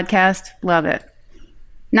 But podcast, love it.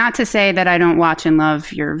 Not to say that I don't watch and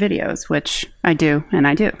love your videos, which I do, and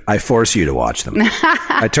I do. I force you to watch them.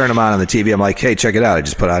 I turn them on the TV. I'm like, hey, check it out. I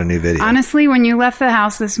just put out a new video. Honestly, when you left the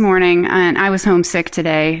house this morning, and I was homesick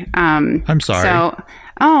today. I'm sorry.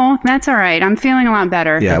 Oh, that's all right. I'm feeling a lot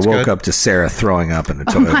better. Yeah, that's I woke good. up to Sarah throwing up in the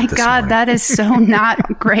Oh toilet my this God, morning. that is so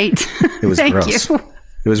not great. It was Thank gross. you.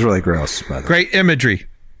 It was really gross. By the way. Great imagery.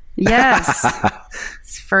 Yes.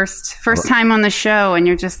 It's first time on the show, and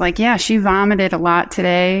you're just like, yeah, she vomited a lot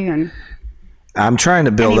today, and I'm trying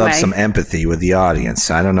to build up Anyway. some empathy with the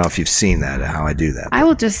audience. I don't know if you've seen that, how I do that. I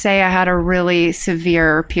will just say I had a really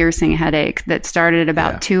severe piercing headache that started at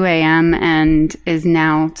about 2 a.m. and is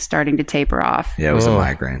now starting to taper off. Yeah, it was a Oh.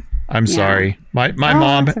 migraine. I'm sorry. My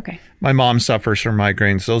mom. That's okay. My mom suffers from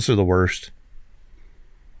migraines. Those are the worst.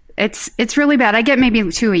 It's really bad. I get maybe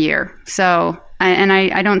 2 a year. So,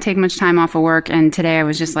 I don't take much time off of work. And today I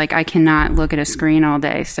was just like, I cannot look at a screen all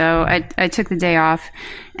day. So I took the day off.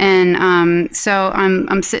 And so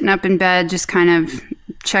I'm sitting up in bed, just kind of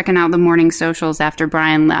checking out the morning socials after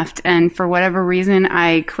Brian left. And for whatever reason,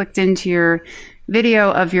 I clicked into your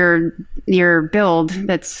video of your build.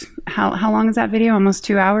 That's how long is that video? Almost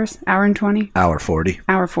 2 hours? Hour and 20? Hour 40.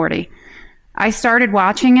 Hour 40. I started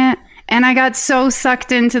watching it and I got so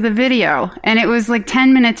sucked into the video, and it was like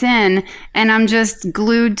 10 minutes in and I'm just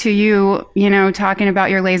glued to you, talking about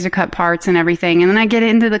your laser cut parts and everything. And then I get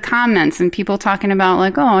into the comments and people talking about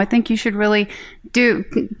like, oh, I think you should really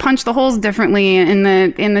punch the holes differently in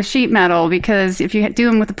the sheet metal, because if you do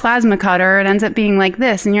them with a plasma cutter, it ends up being like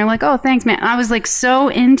this. And you're like, oh, thanks, man. I was like so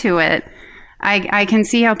into it. I can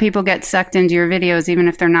see how people get sucked into your videos, even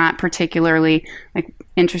if they're not particularly like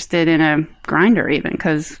interested in a grinder, even,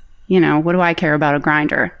 because, what do I care about a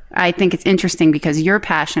grinder? I think it's interesting because you're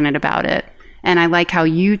passionate about it. And I like how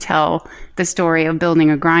you tell the story of building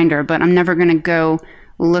a grinder, but I'm never going to go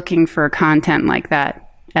looking for content like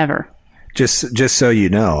that ever. Just so you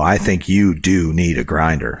know, I think you do need a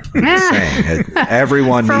grinder. I'm just saying.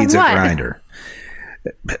 Everyone For needs what? a grinder.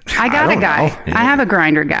 I got a guy. know. I have a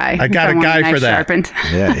grinder guy. I got a guy for that. Sharpened.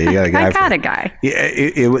 Yeah, you got a guy. I got a guy. Yeah,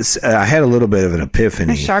 it was. I had a little bit of an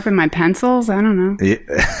epiphany. I sharpen my pencils. I don't know. It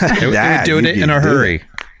would do it in a hurry.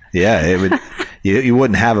 Yeah, it would. You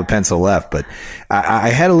wouldn't have a pencil left. But I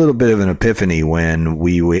had a little bit of an epiphany when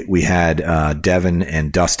we had Devin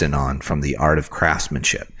and Dustin on from The Art of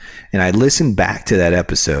Craftsmanship, and I listened back to that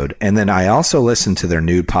episode, and then I also listened to their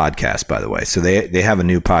new podcast. By the way, so they have a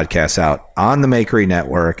new podcast out on the Makery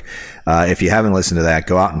Network. If you haven't listened to that,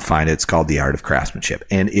 go out and find it. It's called The Art of Craftsmanship,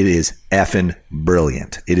 and it is effing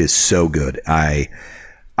brilliant. It is so good. I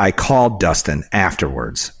called Dustin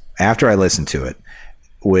afterwards, after I listened to it,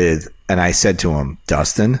 and I said to him,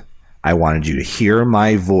 Dustin, I wanted you to hear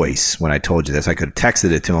my voice when I told you this. I could have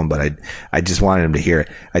texted it to him, but I just wanted him to hear it.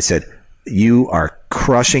 I said, you are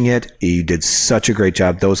crushing it. You did such a great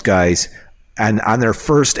job. Those guys, and on their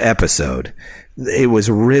first episode, it was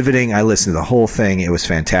riveting. I listened to the whole thing. It was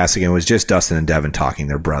fantastic. It was just Dustin and Devin talking.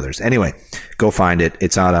 They're brothers. Anyway, go find it.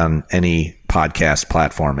 It's out on any podcast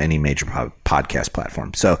platform, any major podcast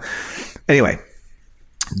platform. So anyway,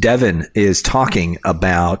 Devin is talking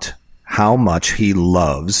about how much he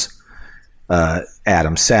loves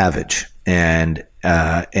Adam Savage, and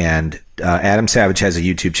Adam Savage has a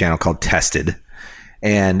YouTube channel called Tested.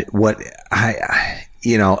 And what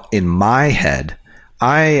in my head,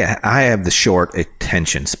 I have the short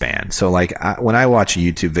attention span. So like when I watch a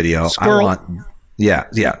YouTube video, Squirrel. I want.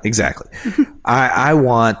 Yeah, exactly. I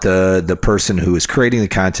want the person who is creating the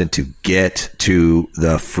content to get to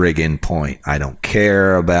the friggin' point. I don't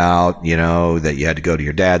care about, that you had to go to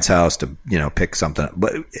your dad's house to, pick something up.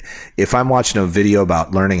 But if I'm watching a video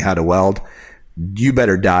about learning how to weld, you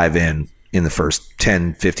better dive in the first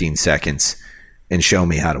 10, 15 seconds and show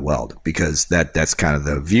me how to weld, because that's kind of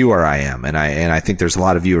the viewer I am. And I think there's a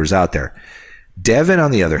lot of viewers out there. Devin,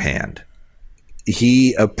 on the other hand,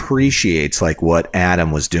 he appreciates like what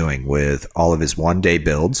Adam was doing with all of his one-day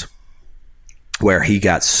builds, where he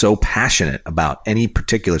got so passionate about any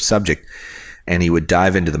particular subject and he would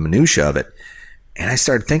dive into the minutia of it. And I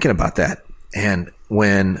started thinking about that. And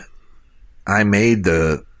when I made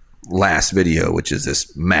the last video, which is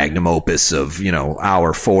this magnum opus of,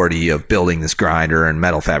 hour 40 of building this grinder and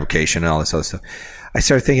metal fabrication and all this other stuff, I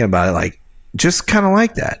started thinking about it like, just kind of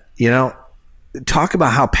like that, talk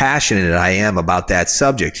about how passionate I am about that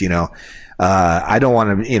subject. I don't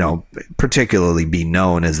want to, particularly be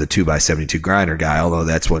known as the 2x72 grinder guy, although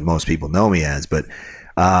that's what most people know me as. But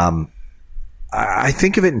I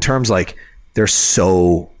think of it in terms like there's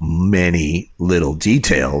so many little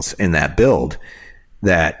details in that build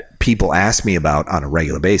that people ask me about on a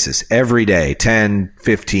regular basis. Every day, 10,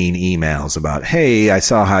 15 emails about, hey, I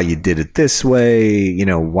saw how you did it this way.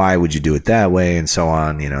 Why would you do it that way? And so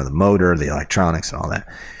on, the motor, the electronics and all that.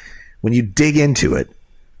 When you dig into it,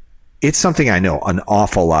 it's something I know an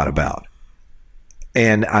awful lot about.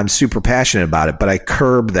 And I'm super passionate about it, but I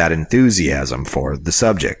curb that enthusiasm for the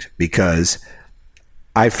subject because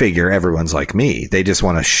I figure everyone's like me. They just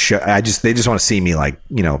want to they just want to see me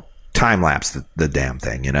time lapse the damn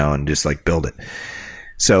thing, and just build it.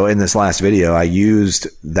 So in this last video, I used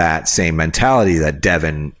that same mentality that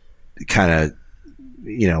Devin kind of,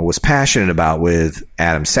 was passionate about with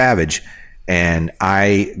Adam Savage. And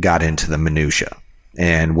I got into the minutia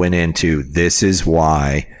and went into, this is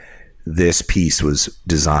why this piece was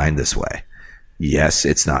designed this way. Yes,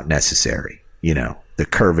 it's not necessary. The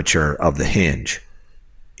curvature of the hinge,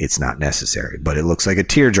 it's not necessary, but it looks like a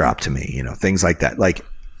teardrop to me, things like that.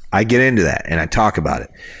 I get into that and I talk about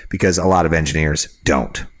it because a lot of engineers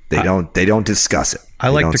don't. They don't discuss it.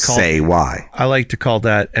 They don't say why. I like to call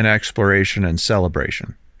that an exploration and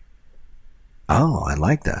celebration. Oh, I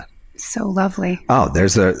like that. So lovely. Oh,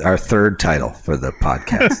 there's our third title for the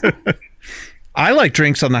podcast. I like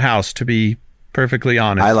Drinks on the House, to be perfectly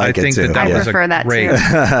honest. I think it too. I prefer that great. too.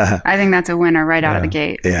 I think that's a winner right out of the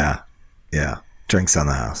gate. Yeah. Drinks on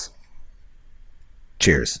the House.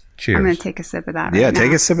 Cheers. I'm going to take a sip of that. Yeah,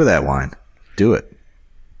 take a sip of that wine. Do it.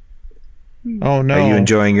 Oh no! Are you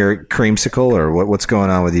enjoying your creamsicle, or what's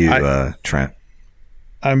going on with you, Trent?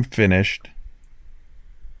 I'm finished.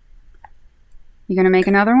 You going to make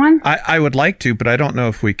another one? I would like to, but I don't know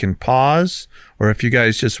if we can pause or if you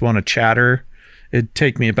guys just want to chatter. It'd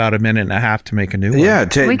take me about a minute and a half to make a new one. Yeah,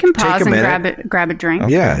 we can pause and grab a drink.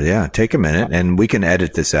 Okay. Yeah. Take a minute, and we can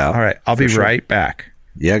edit this out. All right, I'll be right back.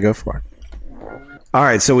 Yeah, go for it. All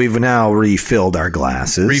right, so we've now refilled our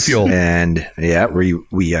glasses. Refueled. And we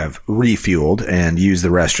have refueled and used the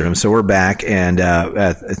restroom. So we're back. And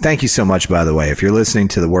thank you so much, by the way. If you're listening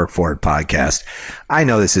to the Work For It podcast, I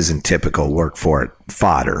know this isn't typical Work For It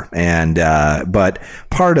fodder. And but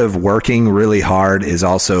part of working really hard is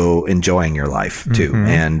also enjoying your life too. Mm-hmm.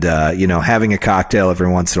 And having a cocktail every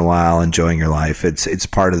once in a while, enjoying your life. It's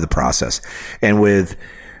part of the process. And with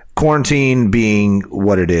quarantine being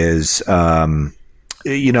what it is,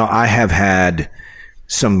 I have had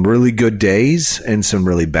some really good days and some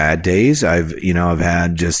really bad days. I've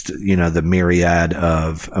had just, the myriad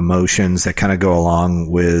of emotions that kind of go along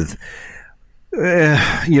with,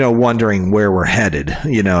 wondering where we're headed,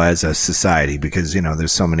 as a society, because,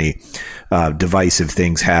 there's so many divisive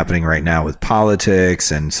things happening right now with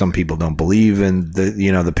politics, and some people don't believe in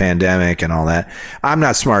the pandemic and all that. I'm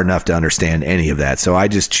not smart enough to understand any of that. So I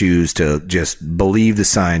just choose to just believe the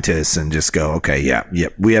scientists and just go, okay, yeah,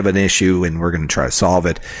 we have an issue and we're going to try to solve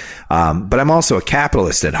it. But I'm also a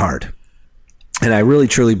capitalist at heart. And I really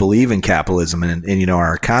truly believe in capitalism, and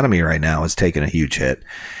our economy right now is taking a huge hit,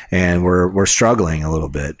 and we're struggling a little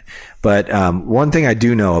bit. But one thing I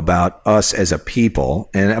do know about us as a people,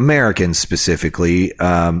 and Americans specifically,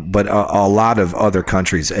 but a lot of other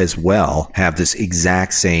countries as well, have this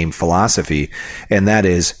exact same philosophy, and that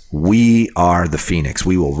is, we are the phoenix.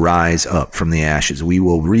 We will rise up from the ashes. We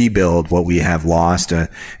will rebuild what we have lost,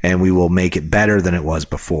 and we will make it better than it was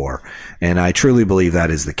before. And I truly believe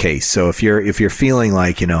that is the case. So if you're feeling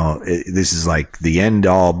like, this is like the end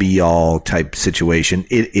all be all type situation,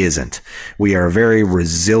 it isn't. We are a very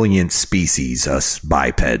resilient species, us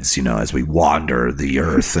bipeds, as we wander the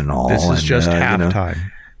earth and all. This is just halftime.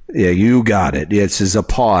 Yeah, you got it. This is a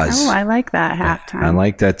pause. Oh, I like that halftime. I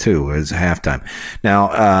like that too. It's halftime.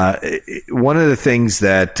 Now, one of the things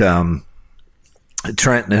that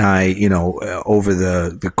Trent and I, over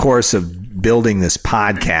the course of building this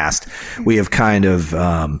podcast, we have kind of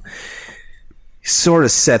sort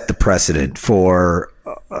of set the precedent for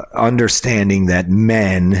understanding that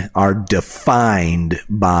men are defined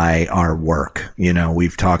by our work.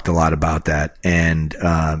 We've talked a lot about that, and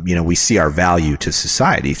we see our value to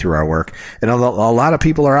society through our work. And a lot of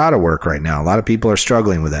people are out of work right now. A lot of people are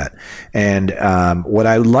struggling with that. And what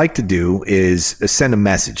I would like to do is send a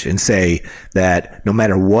message and say that no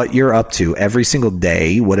matter what you're up to, every single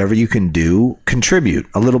day, whatever you can do, contribute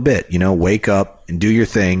a little bit. Wake up and do your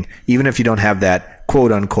thing, even if you don't have that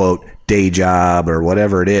quote unquote day job or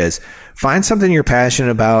whatever it is. Find something you're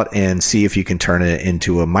passionate about and see if you can turn it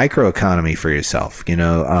into a microeconomy for yourself. We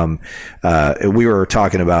were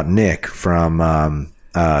talking about Nick from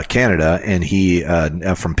Canada, and he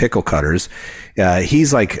from Pickle Cutters.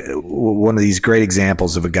 He's like one of these great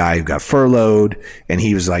examples of a guy who got furloughed, and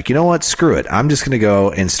he was like, you know what, screw it. I'm just going to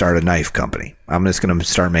go and start a knife company. I'm just going to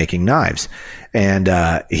start making knives. And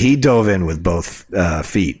he dove in with both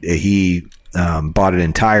feet. He bought an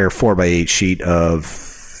entire 4x8 sheet of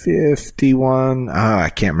 51. I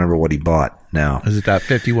can't remember what he bought now. Is it that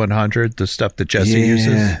 5100, the stuff that Jesse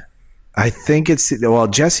uses? I think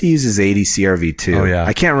Jesse uses 80 CRV too. Oh, yeah.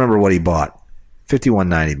 I can't remember what he bought.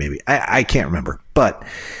 5190 maybe. I can't remember. But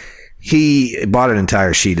he bought an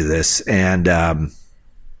entire sheet of this, and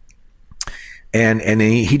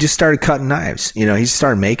he just started cutting knives. He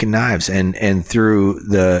started making knives, and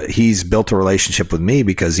he's built a relationship with me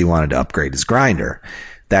because he wanted to upgrade his grinder.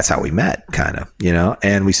 That's how we met, kind of,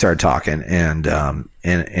 and we started talking, and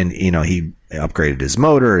he upgraded his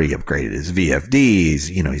motor, he upgraded his VFDs,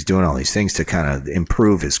 he's doing all these things to kind of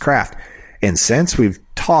improve his craft. And since we've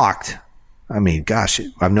talked, I mean, gosh,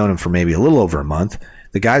 I've known him for maybe a little over a month.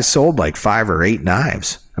 The guy's sold like 5 or 8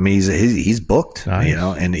 knives. I mean, he's booked, nice.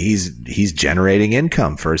 And he's generating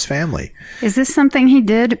income for his family. Is this something he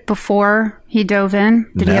did before he dove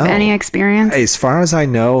in? Did he have any experience? As far as I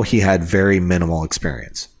know, he had very minimal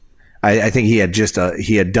experience. I think he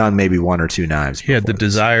had done maybe 1 or 2 knives. He had the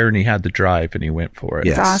desire and he had the drive and he went for it.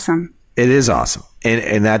 Yes. It's awesome. It is awesome.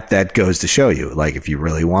 And that goes to show you, like, if you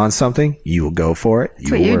really want something, you will go for it.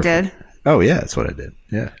 That's what you did. Oh, yeah, that's what I did.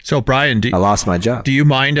 Yeah. So, Brian, I lost my job. Do you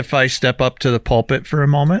mind if I step up to the pulpit for a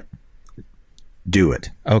moment? Do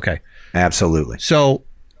it. Okay. Absolutely. So,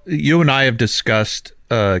 you and I have discussed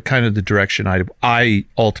kind of the direction I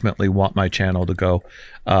ultimately want my channel to go.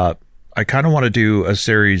 I kind of want to do a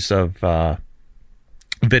series of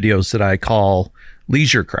videos that I call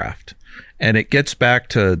Leisure Craft. And it gets back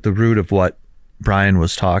to the root of what Brian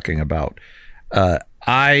was talking about.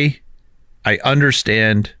 I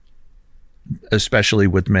understand, especially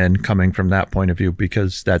with men coming from that point of view,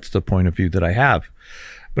 because that's the point of view that I have.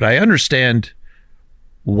 But I understand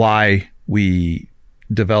why we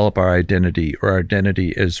develop our identity, or our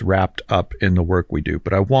identity is wrapped up in the work we do.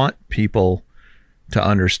 But I want people to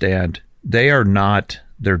understand they are not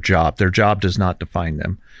their job. Their job does not define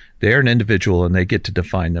them. They are an individual and they get to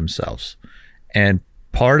define themselves. And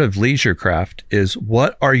part of Leisure Craft is,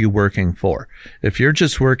 what are you working for? If you're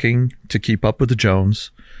just working to keep up with the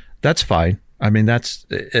Jones, that's fine. I mean, that's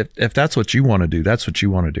if that's what you want to do, that's what you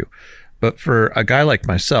want to do. But for a guy like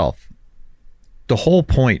myself, the whole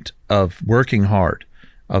point of working hard,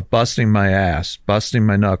 of busting my ass, busting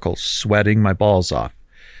my knuckles, sweating my balls off,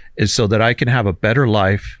 is so that I can have a better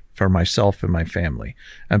life for myself and my family.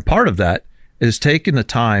 And part of that is taking the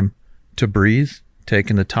time to breathe,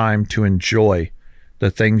 taking the time to enjoy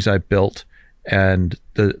the things I've built and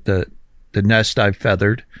the nest I've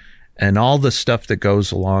feathered and all the stuff that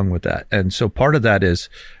goes along with that. And so part of that is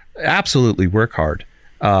absolutely work hard.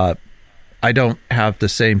 I don't have the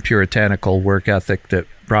same puritanical work ethic that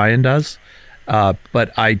Brian does,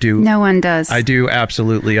 but I do. No one does. I do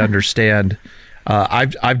absolutely understand.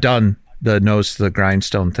 I've done the nose to the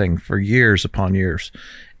grindstone thing for years upon years,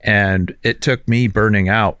 and it took me burning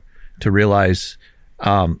out to realize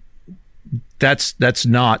that's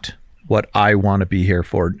not what I want to be here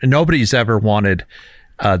for. Nobody's ever wanted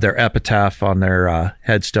their epitaph on their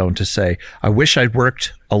headstone to say, "I wish I'd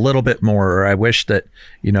worked a little bit more," or "I wish that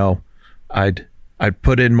I'd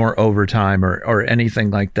put in more overtime," or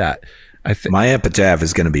anything like that. I think my epitaph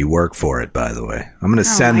is going to be "work for it." By the way, I'm going to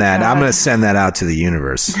send that. God. I'm going to send that out to the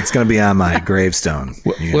universe. It's going to be on my gravestone.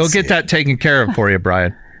 We'll get that taken care of for you,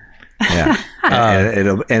 Brian. Yeah,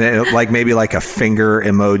 it'll like maybe like a finger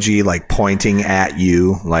emoji, like pointing at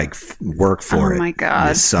you, like "work for it." Oh my God,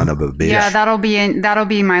 you son of a bitch! Yeah, that'll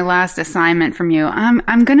be my last assignment from you.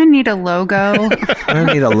 I'm going to need a logo. I'm going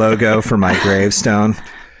to need a logo for my gravestone.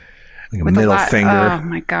 Like a middle finger. Oh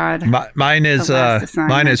my God! Mine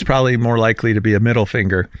is probably more likely to be a middle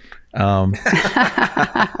finger. But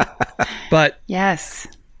yes.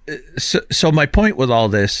 So my point with all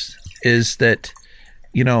this is that,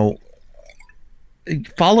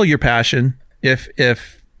 follow your passion.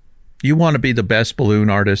 If you want to be the best balloon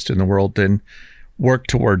artist in the world, then work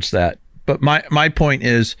towards that. But my point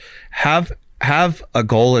is, have a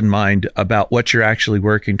goal in mind about what you're actually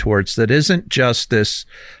working towards that isn't just this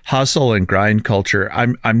hustle and grind culture.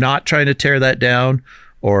 I'm not trying to tear that down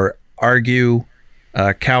or argue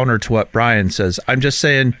counter to what Brian says. I'm just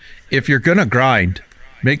saying, if you're going to grind,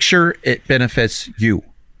 make sure it benefits you.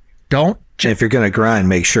 Don't If you're going to grind,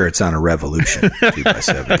 make sure it's on a Revolution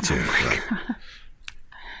 2x72.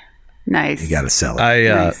 Nice. You got to sell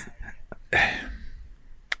it.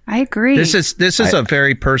 I agree. This is a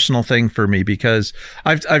very personal thing for me because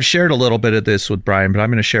I've shared a little bit of this with Brian, but I'm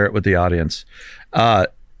going to share it with the audience. I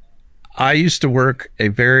used to work a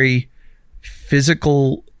very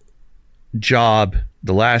physical job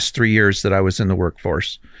the last 3 years that I was in the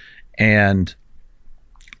workforce, and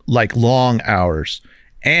like long hours.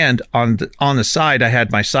 And on the side, I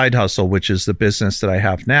had my side hustle, which is the business that I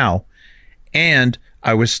have now. And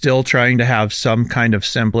I was still trying to have some kind of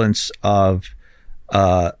semblance of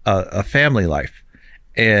a family life.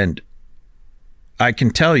 And I can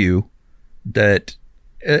tell you that,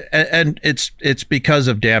 and it's because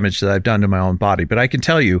of damage that I've done to my own body, but I can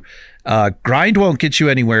tell you, grind won't get you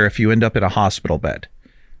anywhere if you end up in a hospital bed.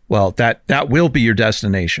 Well, that will be your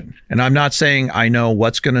destination. And I'm not saying I know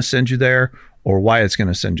what's going to send you there or why it's going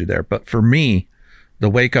to send you there. But for me, the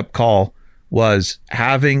wake up call was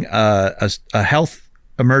having a health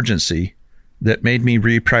emergency that made me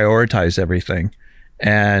reprioritize everything.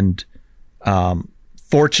 And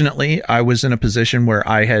fortunately, I was in a position where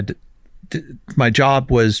my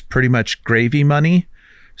job was pretty much gravy money.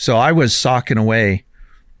 So I was socking away,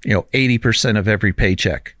 80% of every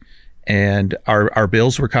paycheck. And our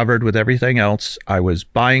bills were covered with everything else. I was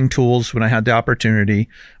buying tools when I had the opportunity,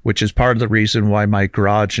 which is part of the reason why my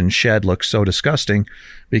garage and shed looks so disgusting,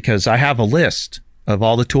 because I have a list of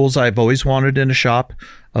all the tools I've always wanted in a shop,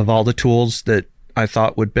 of all the tools that I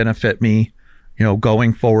thought would benefit me,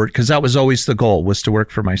 going forward, because that was always the goal, was to work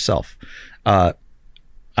for myself.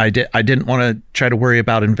 I didn't want to try to worry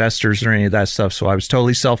about investors or any of that stuff. So I was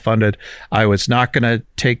totally self-funded. I was not going to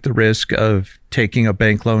take the risk of taking a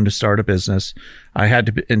bank loan to start a business. I had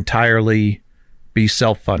to entirely be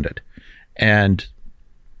self-funded. And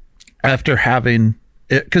after having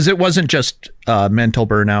it, because it wasn't just mental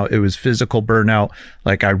burnout, it was physical burnout.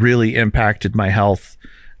 Like, I really impacted my health.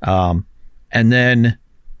 And then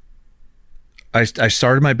I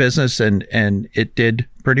started my business and it did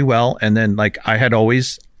pretty well. And then, like, I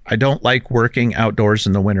don't like working outdoors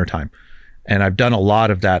in the wintertime. And I've done a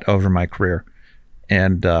lot of that over my career.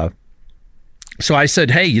 And so I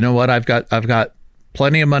said, hey, you know what? I've got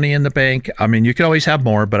plenty of money in the bank. I mean, you could always have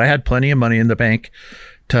more, but I had plenty of money in the bank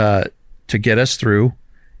to get us through.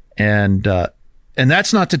 And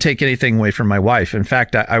that's not to take anything away from my wife. In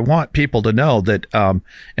fact, I want people to know that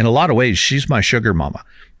in a lot of ways, she's my sugar mama.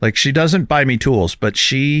 Like, she doesn't buy me tools, but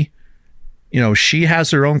she has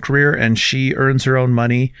her own career and she earns her own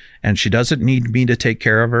money, and she doesn't need me to take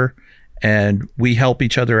care of her, and we help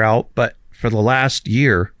each other out. But for the last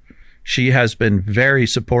year, she has been very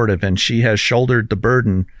supportive, and she has shouldered the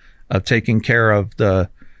burden of taking care of the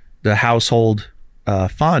household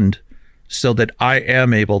fund, so that I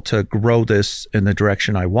am able to grow this in the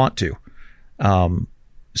direction I want to.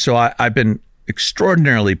 So I've been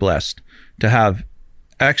extraordinarily blessed to have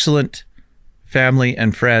excellent family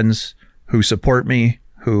and friends who support me,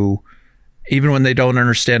 who, even when they don't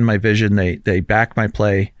understand my vision, they back my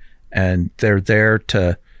play, and they're there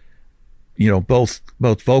to, both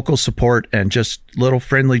vocal support and just little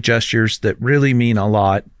friendly gestures that really mean a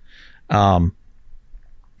lot.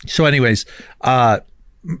 So anyways, part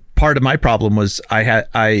of my problem was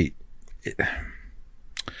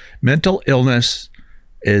mental illness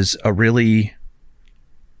is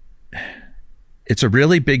it's a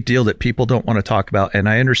really big deal that people don't want to talk about, and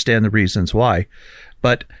I understand the reasons why.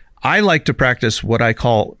 But I like to practice what I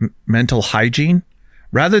call mental hygiene.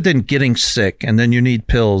 Rather than getting sick and then you need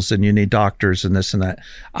pills and you need doctors and this and that,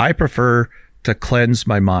 I prefer to cleanse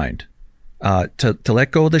my mind, to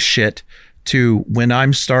let go of the shit, to when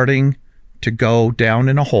I'm starting to go down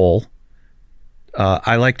in a hole,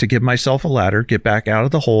 I like to give myself a ladder, get back out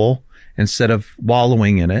of the hole instead of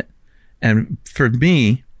wallowing in it. And for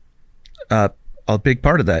me, a big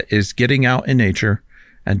part of that is getting out in nature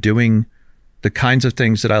and doing the kinds of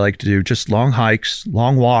things that I like to do, just long hikes,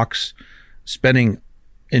 long walks, spending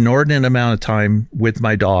inordinate amount of time with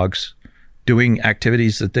my dogs, doing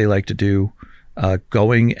activities that they like to do,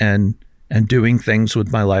 going and doing things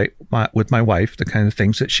with my wife, the kind of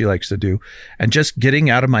things that she likes to do, and just getting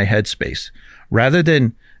out of my headspace, rather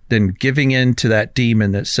than giving in to that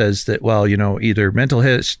demon that says that, well, either mental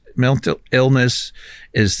illness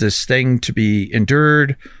is this thing to be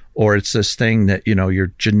endured, or it's this thing that,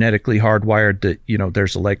 you're genetically hardwired that,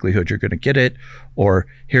 there's a likelihood you're going to get it, or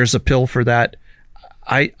here's a pill for that.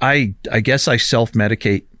 I guess I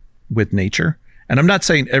self-medicate with nature. And I'm not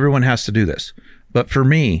saying everyone has to do this, but for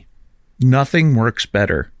me, nothing works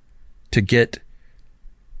better to get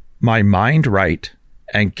my mind right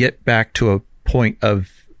and get back to a point of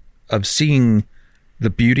of seeing the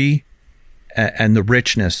beauty and the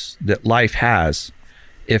richness that life has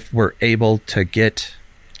if we're able to get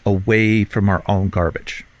away from our own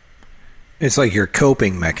garbage. It's like your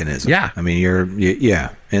coping mechanism. Yeah. I mean,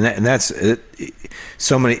 and that's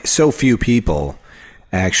so few people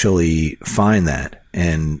actually find that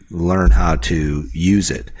and learn how to use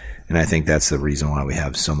it. And I think that's the reason why we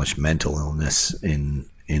have so much mental illness in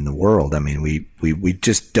the world. I mean, we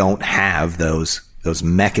just don't have those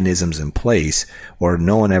mechanisms in place, or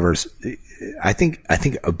no one ever. I think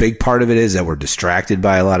a big part of it is that we're distracted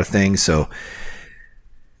by a lot of things. So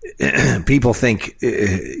people think,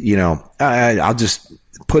 I'll just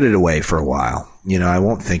put it away for a while. I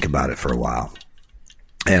won't think about it for a while,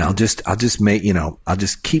 and I'll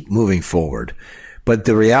just keep moving forward. But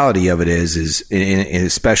the reality of it is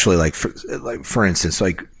especially like for instance,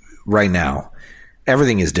 like right now,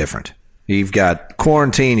 everything is different. You've got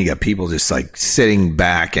quarantine. You got people just like sitting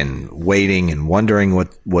back and waiting and wondering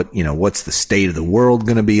what's the state of the world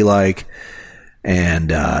going to be like.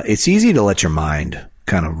 And it's easy to let your mind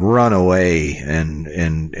kind of run away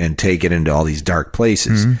and take it into all these dark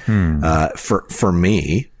places. Mm-hmm. For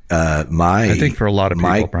me, I think for a lot of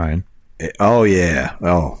people, Brian. Oh yeah.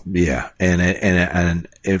 And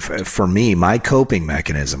if for me, my coping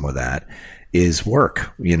mechanism with that is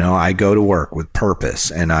work. I go to work with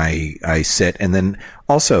purpose, and I sit, and then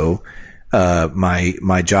also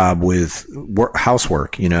my job with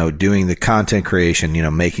housework, doing the content creation,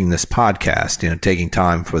 making this podcast, taking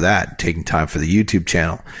time for that, taking time for the YouTube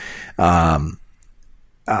channel.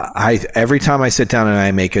 Every time I sit down and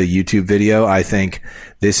I make a YouTube video, I think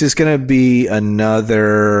this is going to be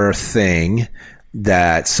another thing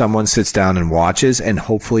that someone sits down and watches, and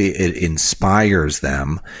hopefully it inspires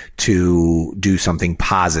them to do something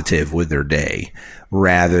positive with their day,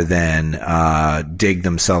 rather than dig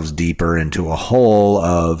themselves deeper into a hole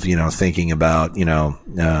of thinking about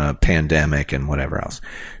pandemic and whatever else.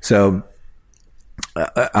 So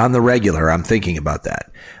on the regular, I'm thinking about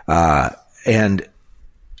that, and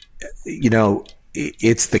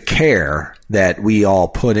it's the care that we all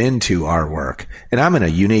put into our work, and I'm in a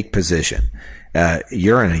unique position.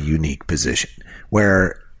 You're in a unique position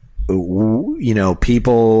where,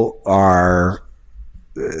 people are,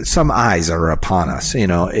 some eyes are upon us,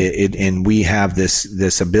 and we have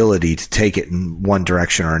this ability to take it in one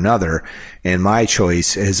direction or another. And my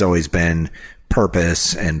choice has always been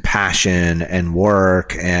purpose and passion and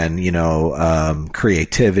work and,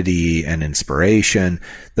 creativity and inspiration.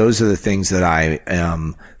 Those are the things that I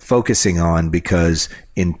am focusing on, because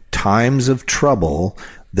in times of trouble,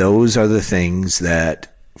 those are the things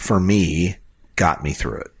that, for me, got me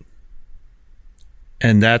through it.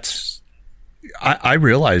 And I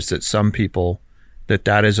realize that some people,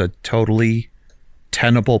 that is a totally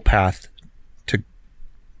tenable path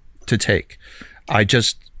to take. I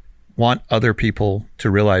just want other people to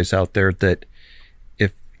realize out there that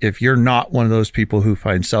if you're not one of those people who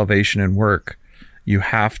find salvation in work, you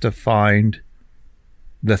have to find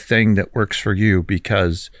the thing that works for you,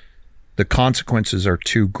 because the consequences are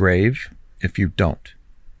too grave if you don't.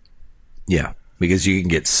 Yeah, because you can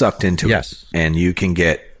get sucked into it, and you can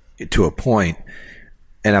get to a point,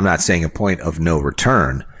 and I'm not saying a point of no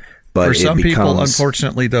return, but for some people,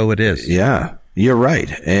 unfortunately, though, it is. Yeah, you're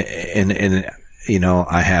right. And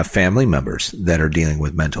I have family members that are dealing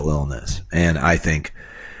with mental illness, and I think,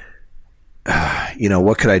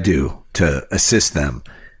 what could I do to assist them?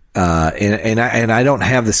 And I don't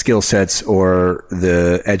have the skill sets or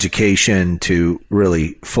the education to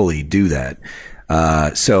really fully do that.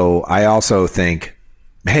 So I also think,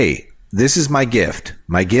 hey, this is my gift.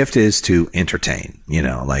 My gift is to entertain,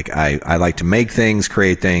 I like to make things,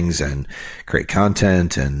 create things, and create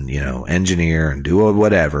content, and, engineer and do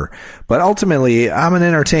whatever. But ultimately, I'm an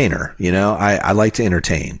entertainer. I like to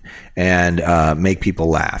entertain and make people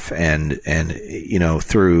laugh, and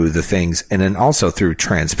through the things, and then also through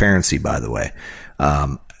transparency, by the way.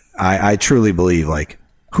 I truly believe,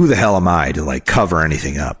 who the hell am I to cover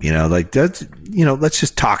anything up? That's, let's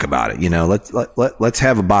just talk about it. Let's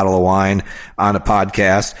have a bottle of wine on a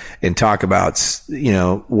podcast and talk about,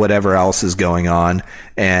 whatever else is going on,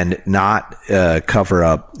 and not cover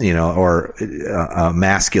up, or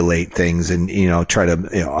emasculate things, and, try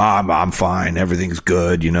to, I'm fine. Everything's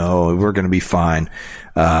good. We're going to be fine.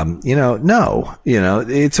 No,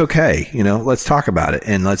 it's okay. Let's talk about it,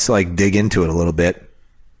 and let's dig into it a little bit.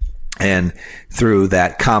 And through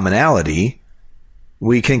that commonality,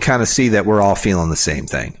 we can kind of see that we're all feeling the same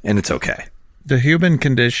thing, and it's okay. The human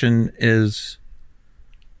condition it's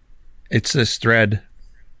this thread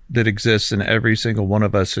that exists in every single one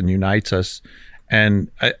of us and unites us.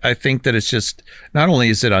 And I think that it's just, not only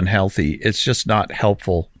is it unhealthy, it's just not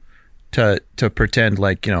helpful to pretend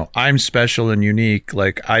like, I'm special and unique.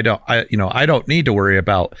 Like I don't need to worry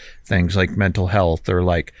about things like mental health or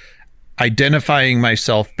like identifying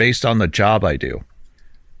myself based on the job I do.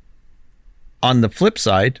 On the flip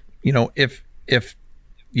side, if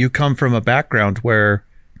you come from a background where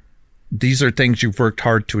these are things you've worked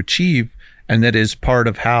hard to achieve, and that is part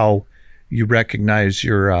of how you recognize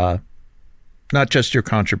your, not just your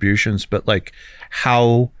contributions, but like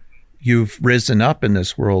how you've risen up in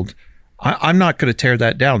this world. I'm not going to tear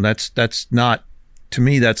that down. That's not, to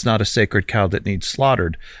me, that's not a sacred cow that needs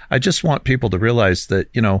slaughtered. I just want people to realize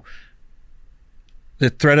that, the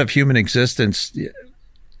threat of human existence,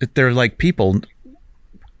 they're like people.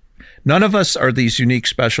 None of us are these unique,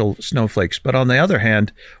 special snowflakes. But on the other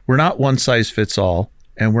hand, we're not one size fits all,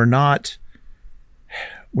 and we're not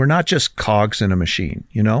just cogs in a machine,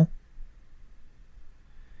 You're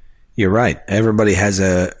right. Everybody has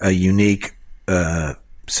a unique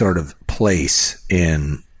sort of place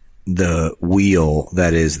in the wheel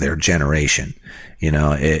that is their generation.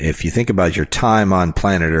 If you think about your time on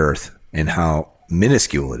planet Earth and how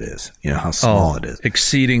minuscule it is, how small it is.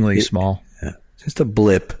 Exceedingly small. Just a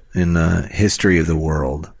blip in the history of the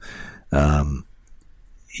world.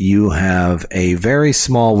 You have a very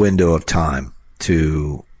small window of time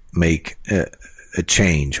to make a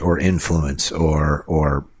change or influence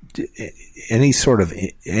or any sort of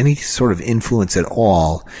influence at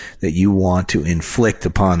all that you want to inflict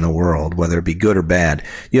upon the world, whether it be good or bad.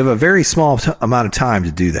 You have a very small amount of time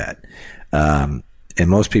to do that. And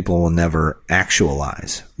most people will never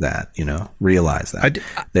actualize that, realize that.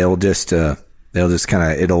 They'll just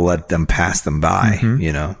kind of, it'll let them pass them by,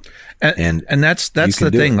 And that's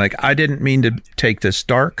the thing. Like, I didn't mean to take this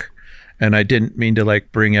dark, and I didn't mean to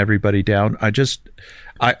like bring everybody down.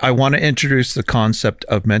 I want to introduce the concept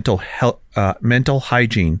of mental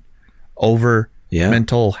hygiene over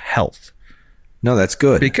mental health. No, that's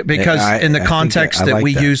good. Because in the context that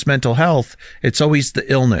we use mental health, it's always the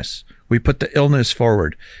illness. We put the illness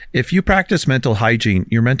forward. If you practice mental hygiene,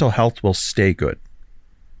 your mental health will stay good.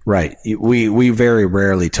 Right. We very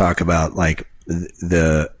rarely talk about like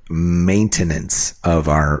the maintenance of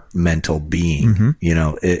our mental being,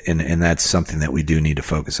 and that's something that we do need to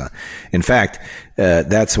focus on. In fact,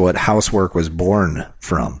 that's what Housework was born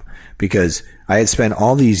from, because I had spent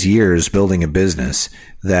all these years building a business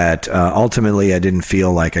that ultimately I didn't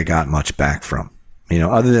feel like I got much back from.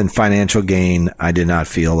 Other than financial gain, I did not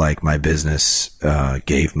feel like my business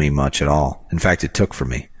gave me much at all. In fact, it took from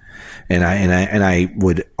me. And I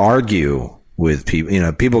would argue with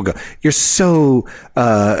people. People go, "You're so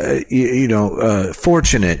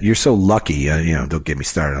fortunate. You're so lucky." Don't get me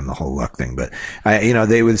started on the whole luck thing. But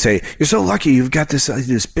they would say, "You're so lucky. You've got this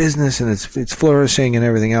business and it's flourishing and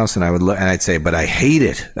everything else." And I'd say, "But I hate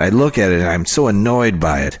it. I look at it and I'm so annoyed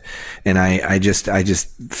by it, and I just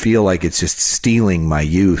feel like it's just stealing my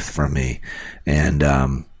youth from me." And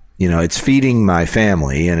it's feeding my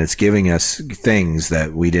family and it's giving us things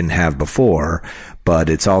that we didn't have before, but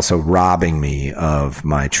it's also robbing me of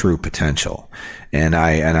my true potential. And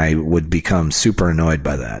I would become super annoyed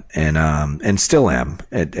by that. And still am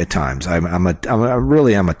at times. I'm a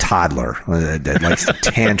toddler that likes to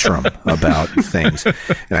tantrum about things. And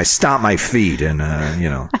I stomp my feet and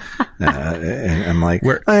I'm like,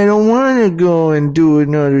 I don't want to go and do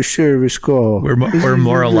another service call. We're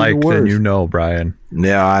more alike than Brian.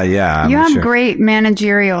 Yeah. You have great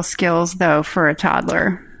managerial skills though for a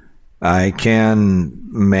toddler. I can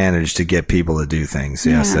manage to get people to do things.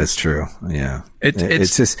 Yes, that's true. Yeah. It's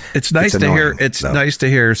nice to hear. It's nice to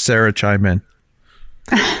hear Sarah chime in.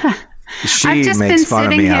 She makes fun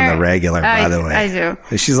of me on the regular, by the way. I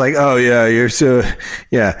do. She's like, "Oh yeah, you're so,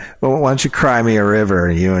 yeah. Well, why don't you cry me a river,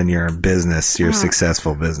 you and your business, your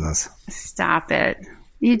successful business?" Stop it.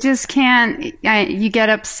 You just can't, you get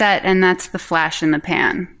upset, and that's the flash in the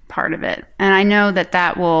pan part of it. And I know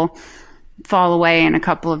that will fall away in a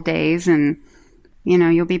couple of days, and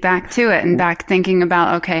you'll be back to it and back thinking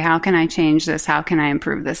about, okay, how can I change this? How can I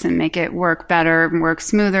improve this and make it work better and work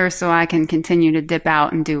smoother so I can continue to dip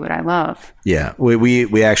out and do what I love? Yeah.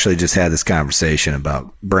 We actually just had this conversation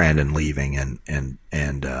about Brandon leaving and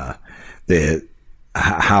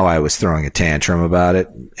how I was throwing a tantrum about it.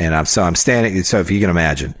 And I'm standing. So if you can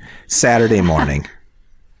imagine, Saturday morning,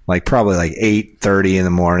 like probably like 8:30 in the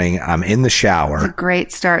morning, I'm in the shower. It's a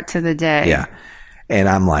great start to the day. Yeah. And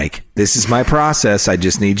I'm like, this is my process. I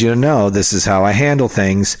just need you to know this is how I handle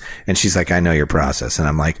things. And she's like, I know your process. And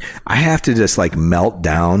I'm like, I have to just like melt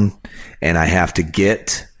down, and I have to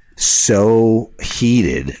get so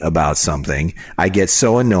heated about something. I get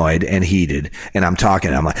so annoyed and heated, and I'm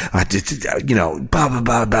talking. I'm like, blah, blah,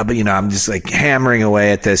 blah, blah, blah. I'm just like hammering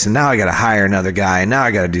away at this, and now I got to hire another guy, and now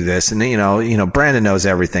I got to do this, and Brandon knows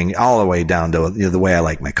everything, all the way down to the way I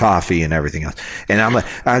like my coffee and everything else. And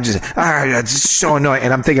I'm just so annoyed,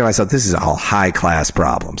 and I'm thinking to myself, this is all high class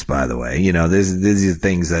problems, by the way. These are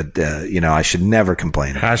things that I should never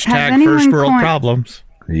complain about. Hashtag first world problems.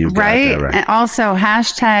 Right? And also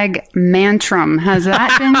hashtag mantrum. Has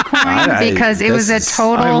that been coined? Because it was a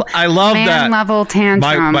total I love that level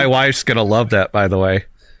tantrum. My wife's going to love that, by the way.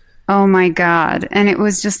 Oh my God. And it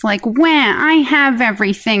was just like, I have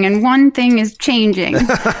everything and one thing is changing.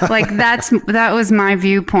 Like that was my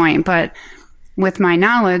viewpoint. But with my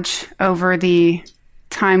knowledge over the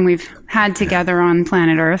time we've had together on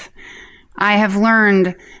planet Earth, I have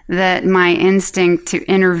learned that my instinct to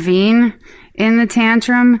intervene in the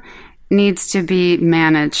tantrum needs to be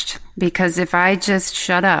managed, because if I just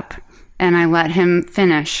shut up and I let him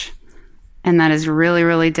finish, and that is really,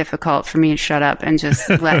 really difficult for me to shut up and just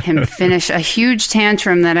let him finish a huge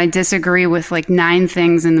tantrum that I disagree with like 9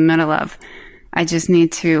 things in the middle of. I just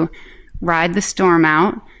need to ride the storm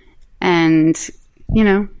out, and,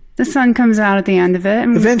 the sun comes out at the end of it.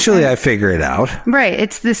 Eventually I figure it out. Right.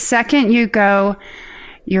 It's the second you go,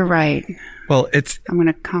 you're right. Well, I'm going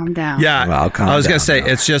to calm down. Yeah. Well, I was going to say,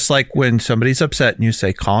 it's just like when somebody's upset and you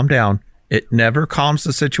say, calm down. It never calms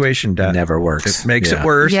the situation down. Never works. It makes it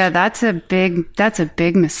worse. Yeah, that's a big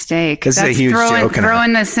mistake. That's a huge joke.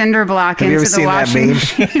 Throwing the cinder block into the washing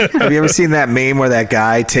machine. Have you ever seen that meme where that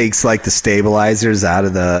guy takes like the stabilizers out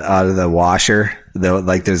of the washer?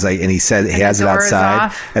 There's and he said he has it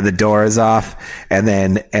outside and the door is off, and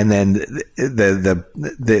then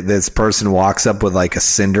this person walks up with like a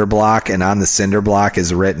cinder block, and on the cinder block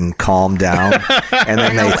is written "calm down," and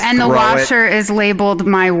then the washer is labeled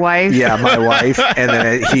 "my wife." Yeah, my wife, and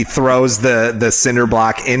then he throws the cinder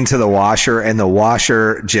block into the washer, and the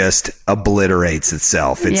washer just obliterates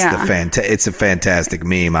itself. It's it's a fantastic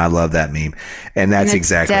meme. I love that meme, and that's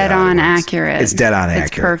exactly dead on accurate. It's dead on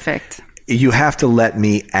accurate. It's perfect. You have to let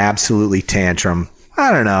me absolutely tantrum,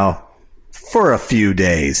 I don't know, for a few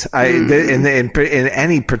days. In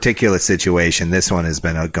any particular situation, this one has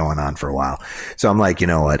been going on for a while. So I'm like, you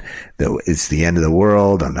know what? It's the end of the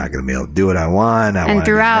world. I'm not going to be able to do what I want. And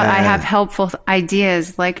throughout, I have helpful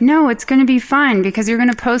ideas like, no, it's going to be fine because you're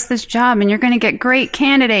going to post this job and you're going to get great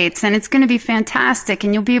candidates and it's going to be fantastic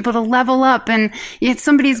and you'll be able to level up and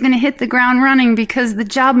somebody's going to hit the ground running because the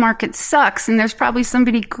job market sucks and there's probably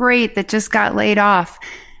somebody great that just got laid off.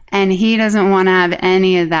 And he doesn't want to have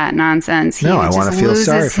any of that nonsense. I want to feel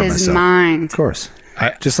sorry for his myself. Mind. Of course.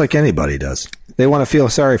 Just like anybody does. They want to feel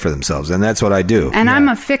sorry for themselves, and that's what I do. And I'm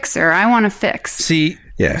a fixer. I want to fix. See,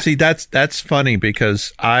 that's funny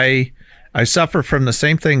because I suffer from the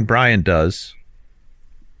same thing Brian does,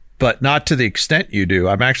 but not to the extent you do.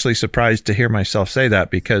 I'm actually surprised to hear myself say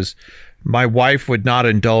that because my wife would not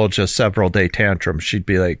indulge a several-day tantrum. She'd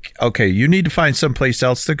be like, okay, you need to find someplace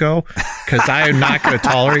else to go because I am not going to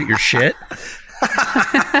tolerate your shit.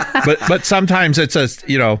 But sometimes it's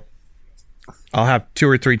I'll have 2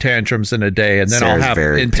 or 3 tantrums in a day, and then Sarah's I'll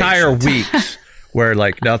have entire weeks where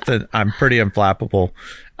like nothing. I'm pretty unflappable.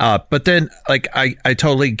 But then like I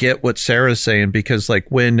totally get what Sarah's saying because like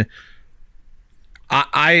when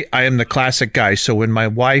I am the classic guy, so when my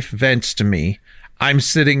wife vents to me, I'm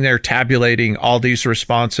sitting there tabulating all these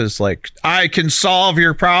responses like, I can solve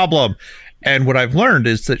your problem. And what I've learned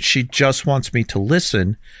is that she just wants me to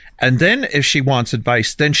listen. And then if she wants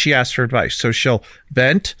advice, then she asks for advice. So she'll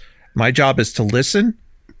vent. My job is to listen,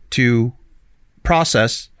 to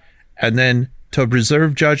process, and then to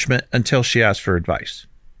reserve judgment until she asks for advice.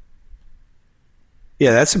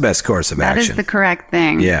 Yeah, that's the best course of action. That is the correct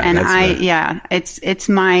thing. Yeah, and it's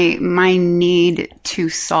my need to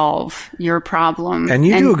solve your problem. And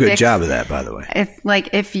you do a good job of that, by the way.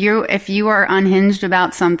 If you are unhinged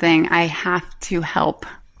about something, I have to help,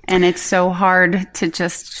 and it's so hard to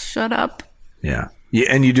just shut up. Yeah,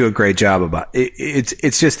 and you do a great job about it.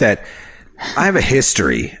 It's just that I have a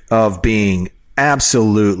history of being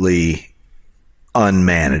absolutely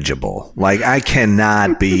unmanageable. Like I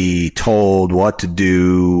cannot be told what to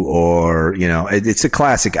do, or it's a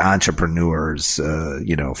classic entrepreneur's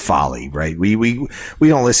folly, right? We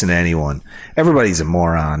don't listen to anyone. Everybody's a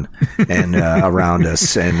moron and around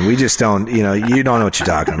us, and we just don't. You don't know what you're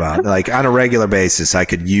talking about. Like on a regular basis, I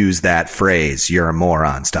could use that phrase, "You're a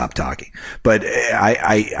moron. Stop talking." But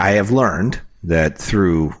I have learned that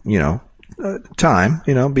through time,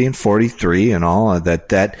 being 43 and all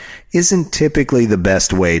that isn't typically the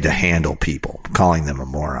best way to handle people. calling them a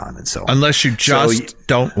moron and so on. Unless you just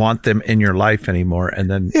don't want them in your life anymore. And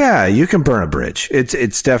then, yeah, you can burn a bridge.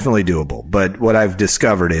 It's definitely doable. But what I've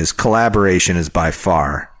discovered is collaboration is by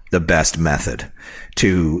far the best method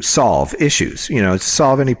to solve issues, to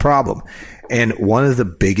solve any problem. And one of the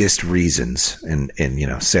biggest reasons, and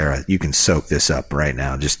Sarah, you can soak this up right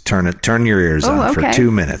now. Just turn your ears on for 2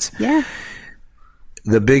 minutes. Yeah.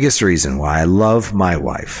 The biggest reason why I love my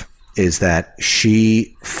wife is that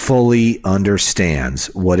she fully understands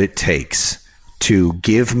what it takes to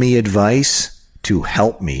give me advice, to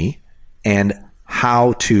help me, and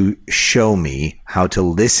how to show me how to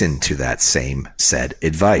listen to that same said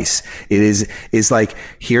advice. It is like,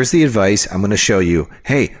 here's the advice. I'm going to show you,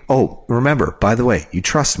 hey, remember, by the way, you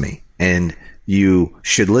trust me and you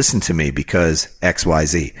should listen to me because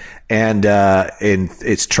XYZ. And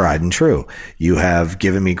it's tried and true. You have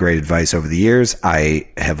given me great advice over the years. I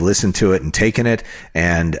have listened to it and taken it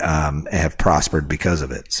and have prospered because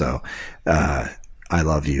of it. So I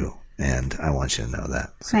love you. And I want you to know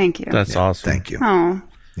that. Thank you. That's awesome. Thank you. Oh,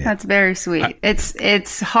 that's very sweet.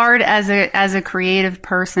 It's hard as a creative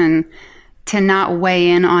person to not weigh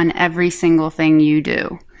in on every single thing you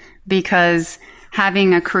do, because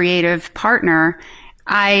having a creative partner,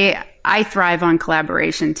 I thrive on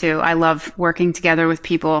collaboration too. I love working together with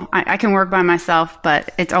people. I can work by myself,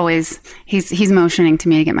 but it's always he's motioning to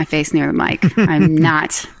me to get my face near the mic. I'm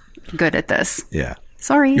not good at this. Yeah.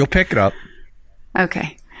 Sorry. You'll pick it up.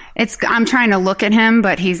 Okay. I'm trying to look at him,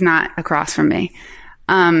 but he's not across from me.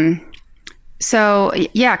 So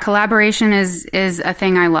yeah, collaboration is a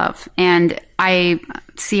thing I love. And I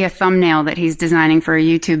see a thumbnail that he's designing for a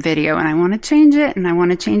YouTube video and I want to change it and I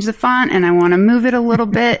want to change the font and I want to move it a little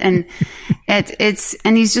bit. And and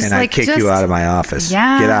he's just and like, I kick you out of my office.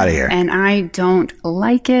 Yeah. Get out of here. And I don't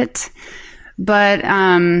like it, but,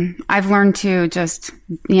 I've learned to just,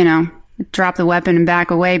 drop the weapon and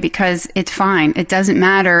back away because it's fine. It doesn't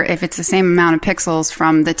matter if it's the same amount of pixels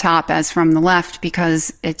from the top as from the left,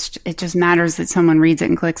 because it just matters that someone reads it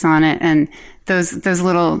and clicks on it. And those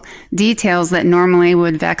little details that normally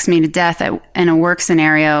would vex me to death in a work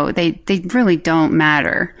scenario, they really don't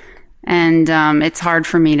matter. And it's hard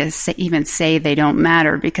for me to even say they don't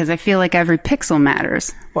matter because I feel like every pixel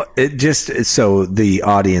matters. Well, so the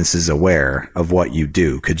audience is aware of what you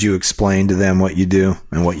do. Could you explain to them what you do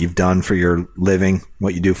and what you've done for your living,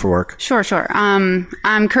 what you do for work? Sure. I'm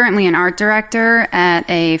currently an art director at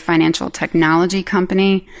a financial technology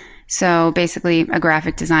company. So basically a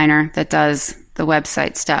graphic designer that does the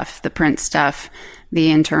website stuff, the print stuff, the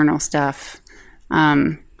internal stuff,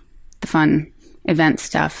 the fun event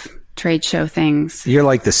stuff. Trade show things. You're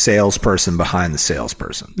like the salesperson behind the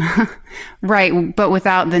salesperson. Right, but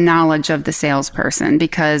without the knowledge of the salesperson,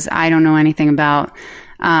 because I don't know anything about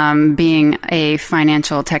being a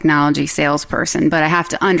financial technology salesperson, but I have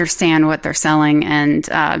to understand what they're selling and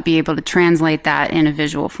be able to translate that in a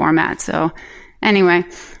visual format. So anyway,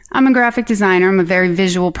 I'm a graphic designer. I'm a very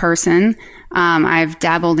visual person. I've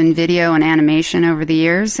dabbled in video and animation over the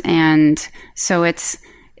years, and so it's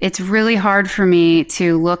really hard for me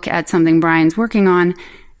to look at something Brian's working on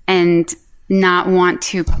and not want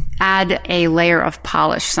to add a layer of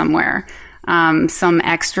polish somewhere, some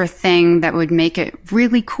extra thing that would make it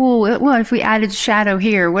really cool. What if we added shadow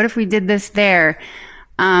here? What if we did this there?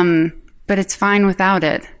 But it's fine without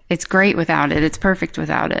it. It's great without it. It's perfect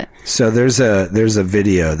without it. So there's a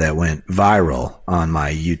video that went viral on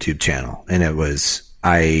my YouTube channel, and it was,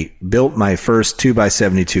 I built my first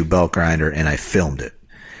 2x72 belt grinder and I filmed it.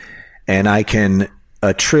 And I can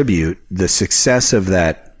attribute the success of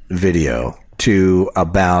that video to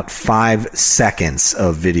about 5 seconds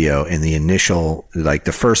of video in the initial, like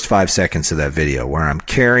the first 5 seconds of that video, where I'm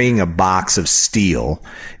carrying a box of steel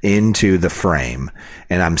into the frame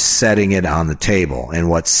and I'm setting it on the table. And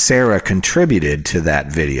what Sarah contributed to that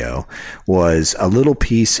video was a little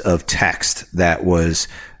piece of text that was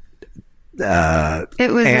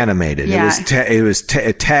it was animated. Yeah. It was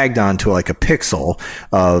tagged onto like a pixel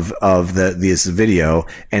of this video,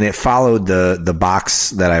 and it followed the box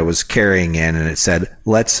that I was carrying in, and it said,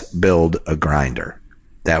 "Let's build a grinder."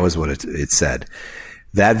 That was what it said.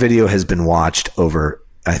 That video has been watched over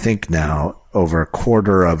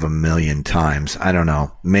 250,000 times. I don't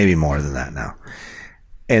know, maybe more than that now.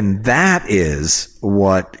 And that is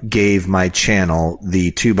what gave my channel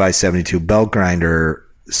the 2x72 belt grinder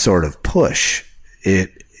sort of push.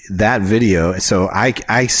 That video. So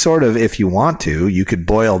I sort of, if you want to, you could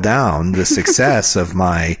boil down the success of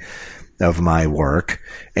my work,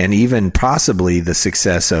 and even possibly the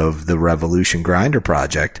success of the Revolution Grinder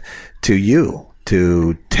project,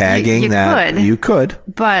 to tagging you that could, you could.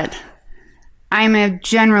 But I'm a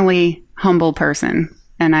generally humble person,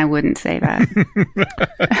 and I wouldn't say that.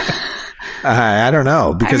 I don't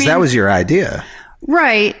know, because that was your idea.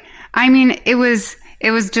 Right. I mean, it was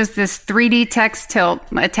just this 3D text tilt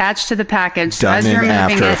attached to the package. Done as you're in moving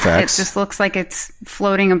After it, Effects. it just looks like it's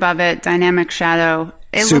floating above it, dynamic shadow.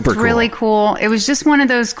 It Super looked really cool. cool. It was just one of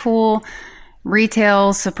those cool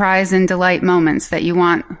retail surprise and delight moments that you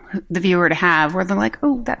want the viewer to have, where they're like,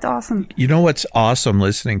 oh, that's awesome. You know what's awesome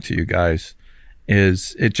listening to you guys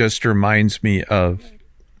is it just reminds me of,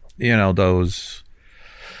 those,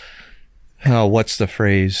 what's the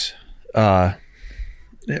phrase?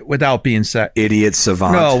 Without being Idiot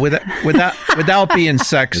savant. No, without being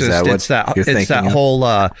sexist, it's that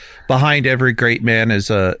whole behind every great man is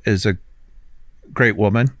a great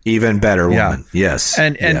woman. Even better woman. Yes.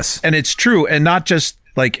 And yes. And it's true, and not just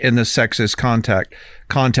like in the sexist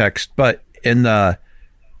context, but in the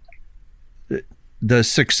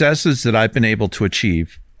successes that I've been able to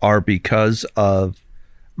achieve are because of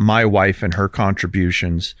my wife and her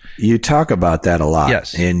contributions. You talk about that a lot.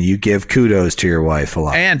 Yes. And you give kudos to your wife a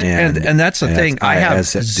lot. And that's the thing. I have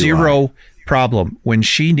zero problem when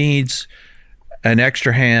she needs an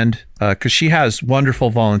extra hand, because she has wonderful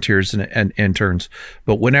volunteers and interns.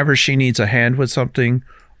 But whenever she needs a hand with something,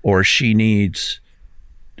 or she needs,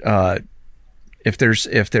 if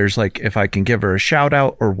I can give her a shout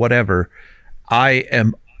out or whatever, I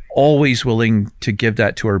am always willing to give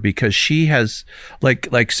that to her, because she has,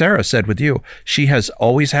 like Sarah said with you, she has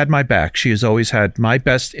always had my back. She has always had my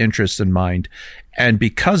best interests in mind. And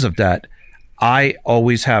because of that, I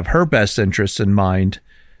always have her best interests in mind,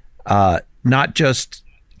 not just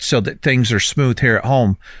so that things are smooth here at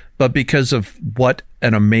home, but because of what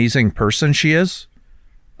an amazing person she is.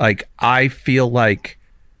 Like, I feel like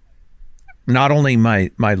not only my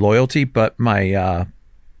loyalty, but my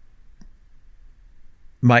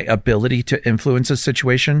ability to influence a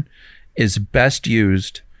situation is best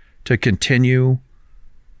used to continue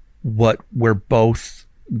what we're both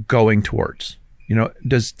going towards.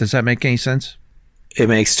 Does that make any sense? It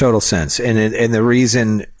makes total sense. And the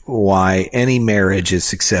reason why any marriage is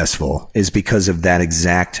successful is because of that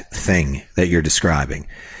exact thing that you're describing.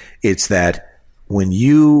 It's that when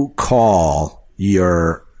you call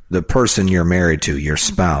the person you're married to, your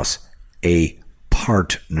spouse, a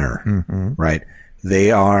partner, right?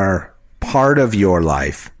 They are part of your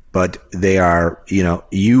life, but they are,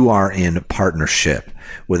 you are in partnership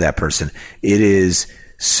with that person. It is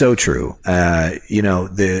so true.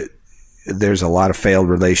 There's a lot of failed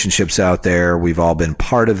relationships out there. We've all been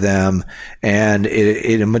part of them. And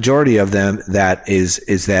a majority of them, that is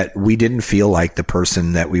that we didn't feel like the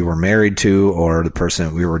person that we were married to, or the person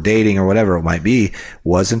that we were dating, or whatever it might be,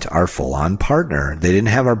 wasn't our full on partner. They didn't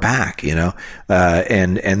have our back, and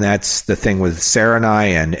that's the thing with Sarah and I,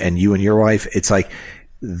 and you and your wife. It's like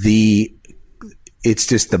it's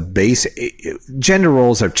just the base. Gender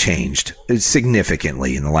roles have changed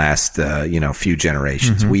significantly in the last, few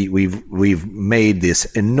generations. We've made this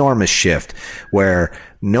enormous shift where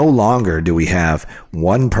no longer do we have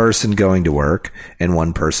one person going to work and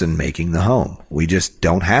one person making the home. We just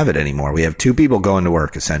don't have it anymore. We have two people going to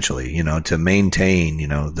work, essentially, to maintain,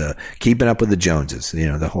 the keeping up with the Joneses,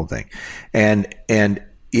 the whole thing. And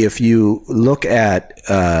if you look at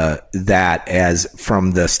that as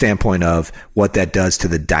from the standpoint of what that does to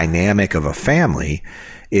the dynamic of a family,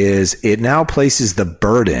 is it now places the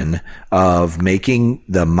burden of making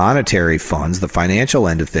the monetary funds, the financial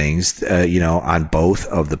end of things, on both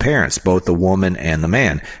of the parents, both the woman and the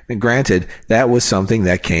man. And granted, that was something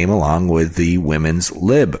that came along with the women's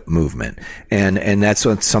lib movement. And that's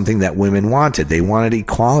something that women wanted. They wanted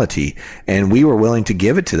equality, and we were willing to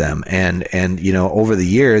give it to them. And over the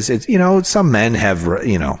years, it's, some men have,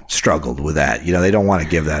 struggled with that. They don't want to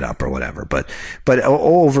give that up or whatever. But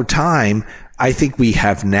over time, I think we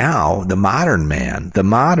have now the modern man, the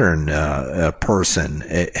modern person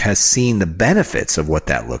has seen the benefits of what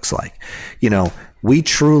that looks like. We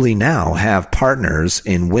truly now have partners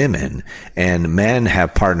in women, and men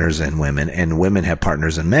have partners in women, and women have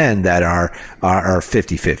partners in men that are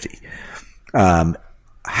 50-50.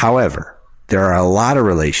 However, there are a lot of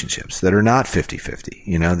relationships that are not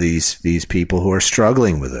 50-50. These people who are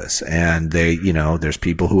struggling with this, and they, there's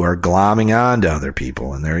people who are glomming on to other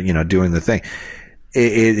people, and they're, doing the thing.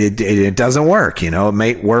 It doesn't work. It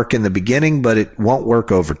may work in the beginning, but it won't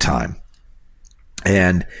work over time.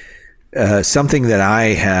 And something that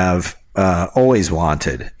I have always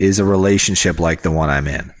wanted is a relationship like the one I'm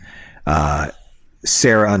in.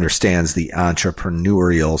 Sarah understands the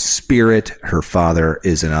entrepreneurial spirit. Her father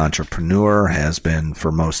is an entrepreneur, has been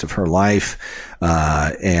for most of her life.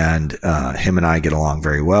 And him and I get along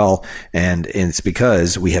very well. And it's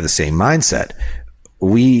because we have the same mindset.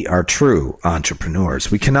 We are true entrepreneurs.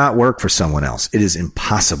 We cannot work for someone else. It is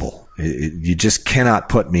impossible. You just cannot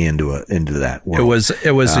put me into that world.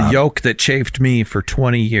 It was a yoke that chafed me for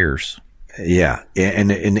 20 years. Yeah, and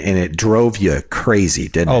it drove you crazy,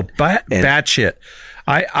 didn't it? Batshit.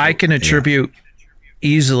 I can attribute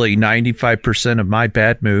easily 95% of my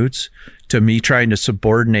bad moods to me trying to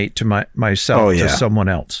subordinate to myself to someone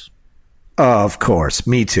else. Oh, of course,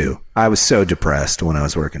 me too. I was so depressed when I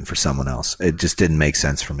was working for someone else. It just didn't make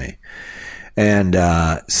sense for me. And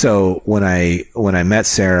so when I met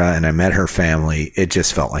Sarah and I met her family, it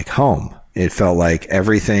just felt like home. It felt like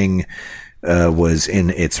everything was in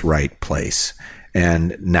its right place.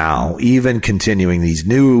 And now, even continuing these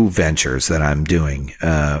new ventures that I'm doing,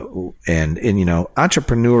 and you know,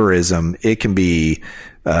 entrepreneurism, it can be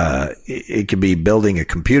building a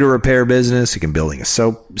computer repair business. It can be building a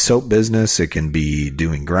soap business. It can be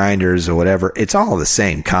doing grinders or whatever. It's all the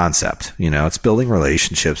same concept. You know, it's building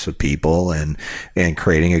relationships with people and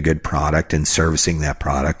creating a good product and servicing that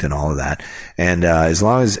product and all of that. And as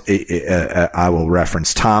long as I will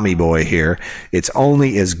reference Tommy Boy here, it's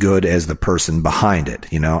only as good as the person behind it.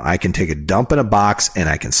 You know, I can take a dump in a box and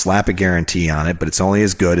I can slap a guarantee on it, but it's only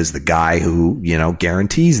as good as the guy who, you know,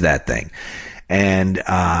 guarantees that thing. And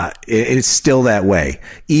it's still that way,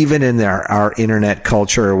 even in our internet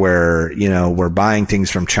culture where, you know, we're buying things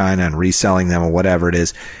from China and reselling them or whatever it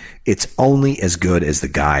is. It's only as good as the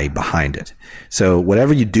guy behind it. So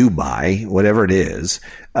whatever you do buy, whatever it is,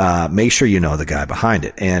 make sure you know the guy behind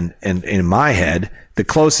it. And in my head, the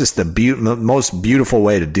closest, most beautiful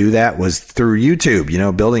way to do that was through YouTube, you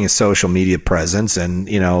know, building a social media presence and,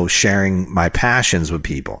 you know, sharing my passions with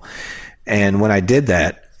people. And when I did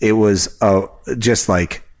that, it was just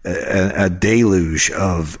like a deluge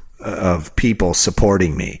of people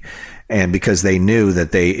supporting me. And because they knew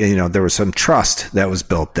that there was some trust that was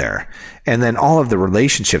built there. And then all of the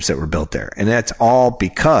relationships that were built there. And that's all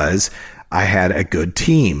because I had a good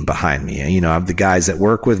team behind me. You know, I have the guys that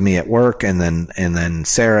work with me at work and then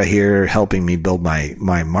Sarah here helping me build my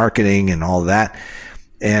marketing and all of that.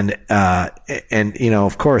 And, you know,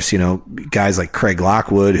 of course, you know, guys like Craig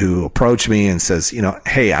Lockwood who approach me and says, you know,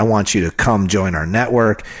 hey, I want you to come join our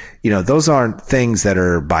network. You know, those aren't things that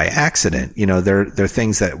are by accident. You know, they're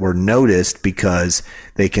things that were noticed because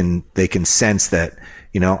they can sense that,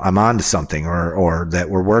 you know, I'm onto something or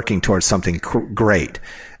that we're working towards something great.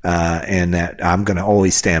 And that I'm going to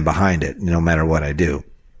always stand behind it no matter what I do.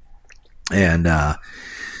 And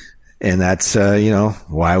that's, you know,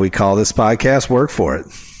 why we call this podcast Work For It.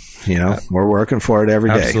 You know, we're working for it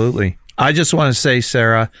every day. Absolutely. I just want to say,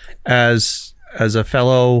 Sarah, as a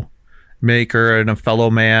fellow maker and a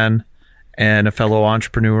fellow man and a fellow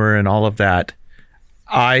entrepreneur and all of that,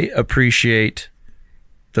 I appreciate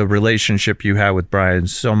the relationship you have with Brian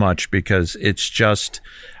so much because it's just,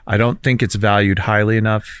 I don't think it's valued highly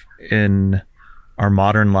enough in our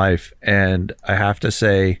modern life. And I have to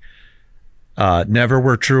say, never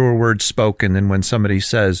were truer words spoken than when somebody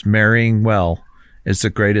says marrying well is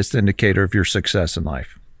the greatest indicator of your success in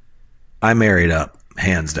life. I married up,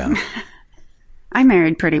 hands down. I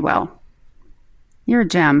married pretty well. You're a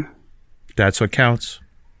gem. That's what counts.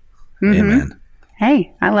 Mm-hmm. Amen.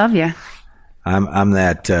 Hey, I love you. I'm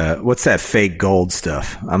that, what's that fake gold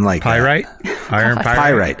stuff? I'm like pyrite? Iron pyrite?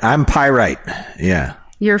 Pyrite. I'm pyrite. Yeah.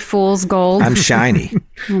 You're fool's gold. I'm shiny.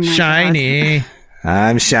 Oh shiny. God.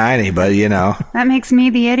 I'm shiny, but you know. That makes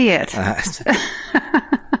me the idiot.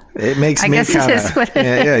 It makes me I guess kinda, it is what it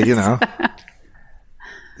is. Yeah, you know.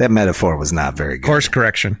 That metaphor was not very good. Course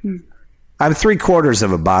correction. I'm 3/4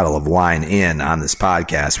 of a bottle of wine in on this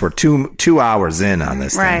podcast. We're two hours in on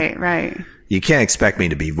this thing. Right. You can't expect me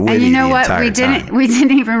to be witty and you know the what? entire time. We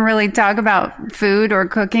didn't even really talk about food or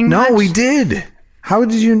cooking. No, much. we did. How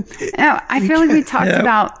did you? No, I feel like we talked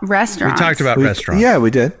about restaurants. We talked about restaurants. Yeah,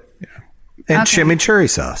 we did. Yeah. And Okay. chimichurri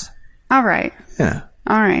sauce. All right. Yeah.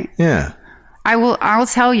 All right. Yeah. I'll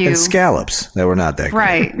tell you. And scallops that were not that good.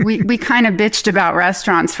 Right. We kind of bitched about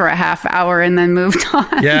restaurants for a half hour and then moved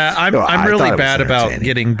on. Yeah, I'm I really thought it bad was about entertaining.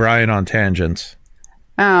 getting Brian on tangents.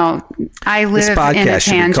 Oh, I live This in a podcast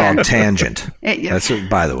should be called tangent. Tangent. That's what,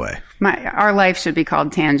 by the way. Our life should be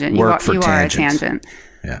called Tangent. Work you for are a tangents. tangent.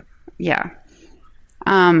 Yeah. Yeah.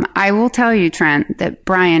 I will tell you, Trent, that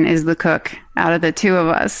Brian is the cook out of the two of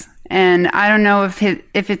us. And I don't know if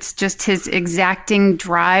it's just his exacting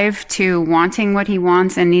drive to wanting what he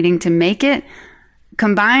wants and needing to make it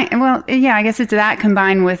I guess it's that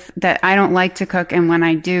combined with that I don't like to cook, and when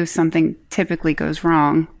I do, something typically goes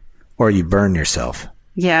wrong. Or you burn yourself.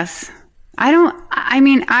 Yes.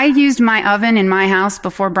 I used my oven in my house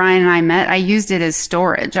before Brian and I met. I used it as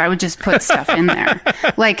storage. I would just put stuff in there,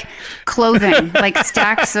 like clothing, like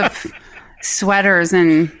stacks of sweaters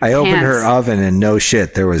and I opened pants. her oven and no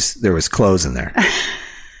shit, there was clothes in there.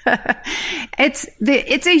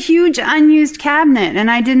 It's a huge unused cabinet, and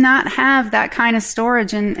I did not have that kind of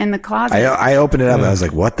storage in the closet. I opened it up and I was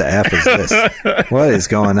like, what the F is this? What is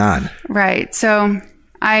going on? Right. So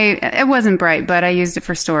it wasn't bright, but I used it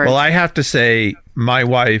for storage. Well, I have to say, my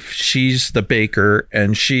wife, she's the baker,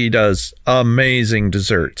 and she does amazing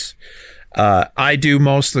desserts. I do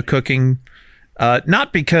most of the cooking,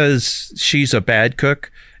 not because she's a bad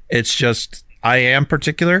cook. It's just I am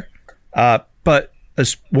particular. But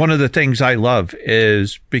one of the things I love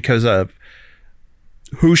is because of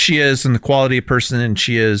who she is and the quality of person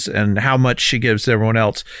she is and how much she gives to everyone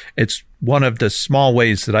else. It's one of the small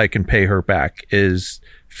ways that I can pay her back is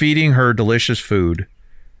feeding her delicious food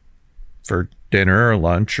for dinner or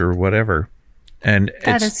lunch or whatever. And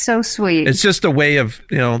that is so sweet. It's just a way of,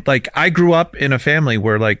 like I grew up in a family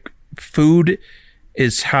where like food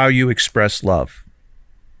is how you express love.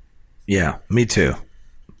 Yeah, me too.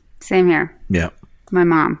 Same here. Yeah. My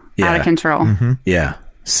mom, out of control. Mm-hmm. Yeah.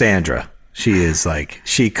 Sandra, she is like,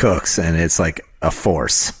 she cooks and it's like a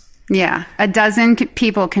force. Yeah. A dozen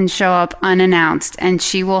people can show up unannounced and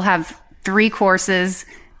she will have 3 courses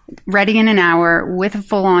ready in an hour with a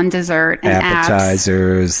full-on dessert and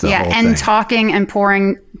appetizers, apps. The whole and thing. talking and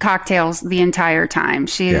pouring cocktails the entire time.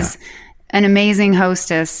 She is an amazing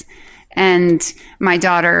hostess. And my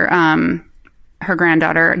daughter, her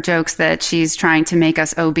granddaughter, jokes that she's trying to make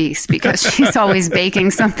us obese because she's always baking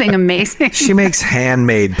something amazing. She makes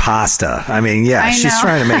handmade pasta. I mean, she's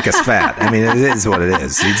trying to make us fat. I mean, it is what it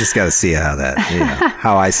is. You just got to see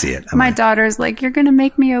how I see it. My daughter's like, you're going to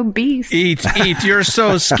make me obese. Eat, you're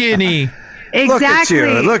so skinny.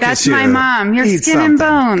 Exactly. Look That's at you. my mom. You're Eat skin and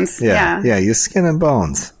something. bones. Yeah, you're skin and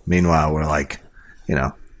bones. Meanwhile, we're like,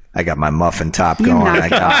 I got my muffin top going. I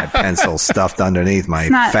got my pencil stuffed underneath my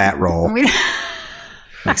fat roll.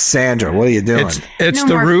 Like, Sandra, what are you doing? It's No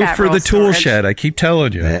the more roof fat for roll the tool storage. shed. I keep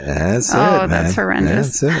telling you. That's it, man. That's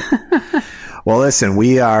horrendous. That's it. Well, listen,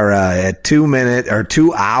 we are at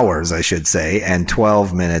 2 hours, I should say, and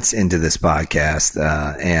 12 minutes into this podcast.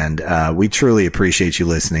 And we truly appreciate you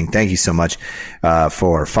listening. Thank you so much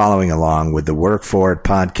for following along with the Work For It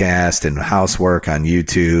podcast and Housework on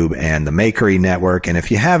YouTube and the Makery Network. And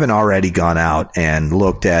if you haven't already gone out and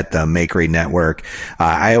looked at the Makery Network,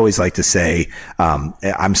 I always like to say,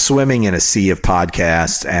 I'm swimming in a sea of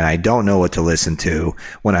podcasts and I don't know what to listen to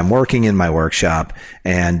when I'm working in my workshop.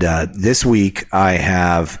 And this week, I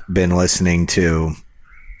have been listening to,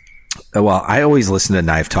 I always listen to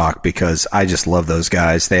Knife Talk because I just love those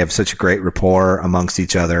guys. They have such a great rapport amongst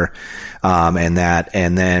each other. And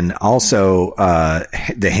then also,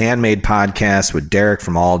 the Handmade podcast with Derek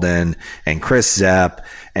from Alden and Chris Zepp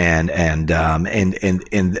and then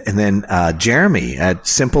Jeremy at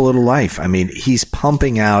Simple Little Life. I mean, he's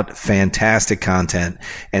pumping out fantastic content,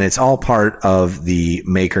 and it's all part of the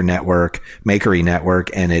Makery Network,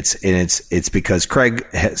 and it's because Craig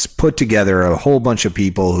has put together a whole bunch of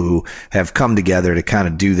people who have come together to kind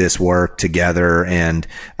of do this work together, and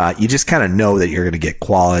you just kind of know that you're going to get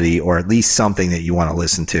quality, or at least something that you want to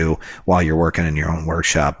listen to while you're working in your own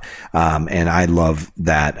workshop. And I love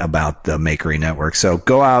that about the Makery Network. So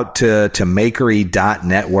go out to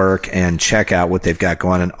makery.network and check out what they've got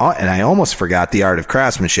going on. And I almost forgot the Art of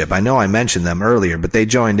Craftsmanship. I know I mentioned them earlier, but they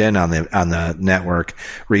joined in on the network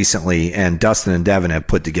recently, and Dustin and Devin have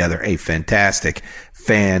put together a fantastic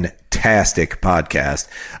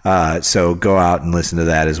podcast. So go out and listen to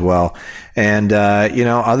that as well. And,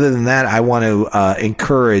 other than that, I want to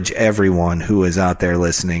encourage everyone who is out there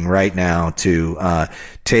listening right now to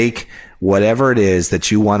take whatever it is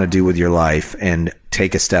that you want to do with your life and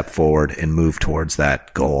take a step forward and move towards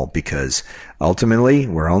that goal, because ultimately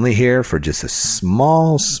we're only here for just a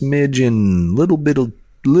small smidgen, little bit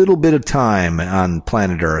of time on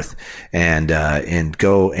planet Earth, and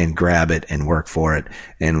go and grab it and work for it.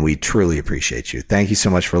 And we truly appreciate you. Thank you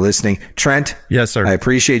so much for listening. Trent. Yes, sir. I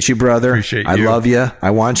appreciate you, brother. I love you.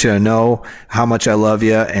 I want you to know how much I love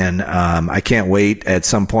you. And, I can't wait at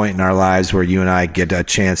some point in our lives where you and I get a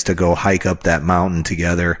chance to go hike up that mountain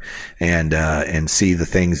together and see the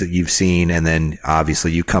things that you've seen. And then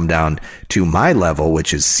obviously you come down to my level,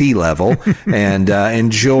 which is sea level, and,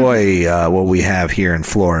 enjoy, what we have here in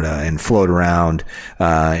Florida and float around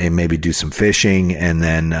and maybe do some fishing. And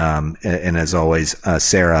then, and as always,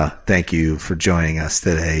 Sarah, thank you for joining us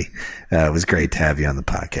today. It was great to have you on the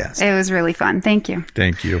podcast. It was really fun. Thank you.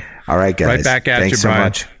 Thank you. All right, guys. Right back at Thanks you, so Brian.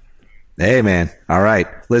 much. Hey, man. All right.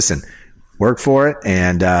 Listen, work for it.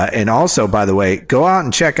 And also, by the way, go out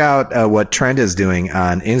and check out what Trent is doing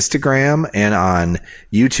on Instagram and on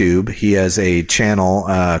YouTube. He has a channel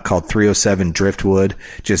called 307 Driftwood.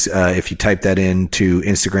 Just if you type that into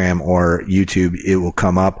Instagram or YouTube, it will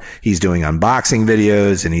come up. He's doing unboxing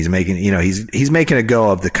videos, and he's making, he's making a go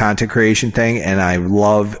of the content creation thing. And I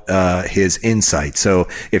love his insight. So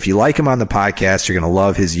if you like him on the podcast, you're going to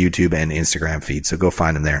love his YouTube and Instagram feed. So go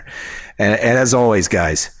find him there. And as always,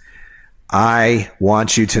 guys, I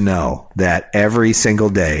want you to know that every single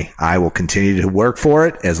day I will continue to work for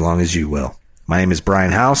it as long as you will. My name is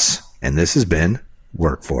Brian House, and this has been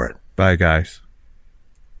Work For It. Bye, guys.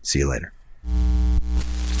 See you later.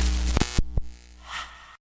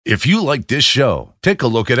 If you like this show, take a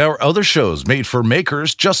look at our other shows made for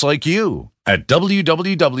makers just like you at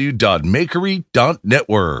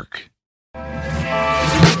www.makery.network.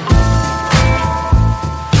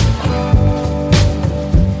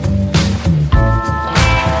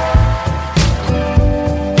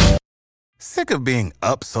 Sick of being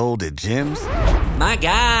upsold at gyms? My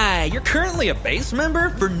guy, you're currently a base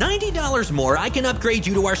member? For $90 more, I can upgrade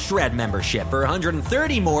you to our Shred membership. For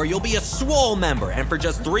 $130 more, you'll be a Swole member. And for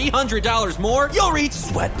just $300 more, you'll reach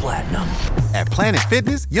Sweat Platinum. At Planet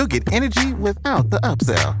Fitness, you'll get energy without the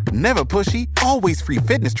upsell. Never pushy, always free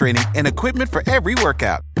fitness training and equipment for every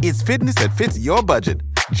workout. It's fitness that fits your budget.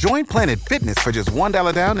 Join Planet Fitness for just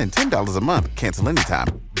 $1 down and $10 a month. Cancel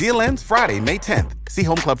anytime. Deal ends Friday, May 10th. See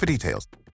Home Club for details.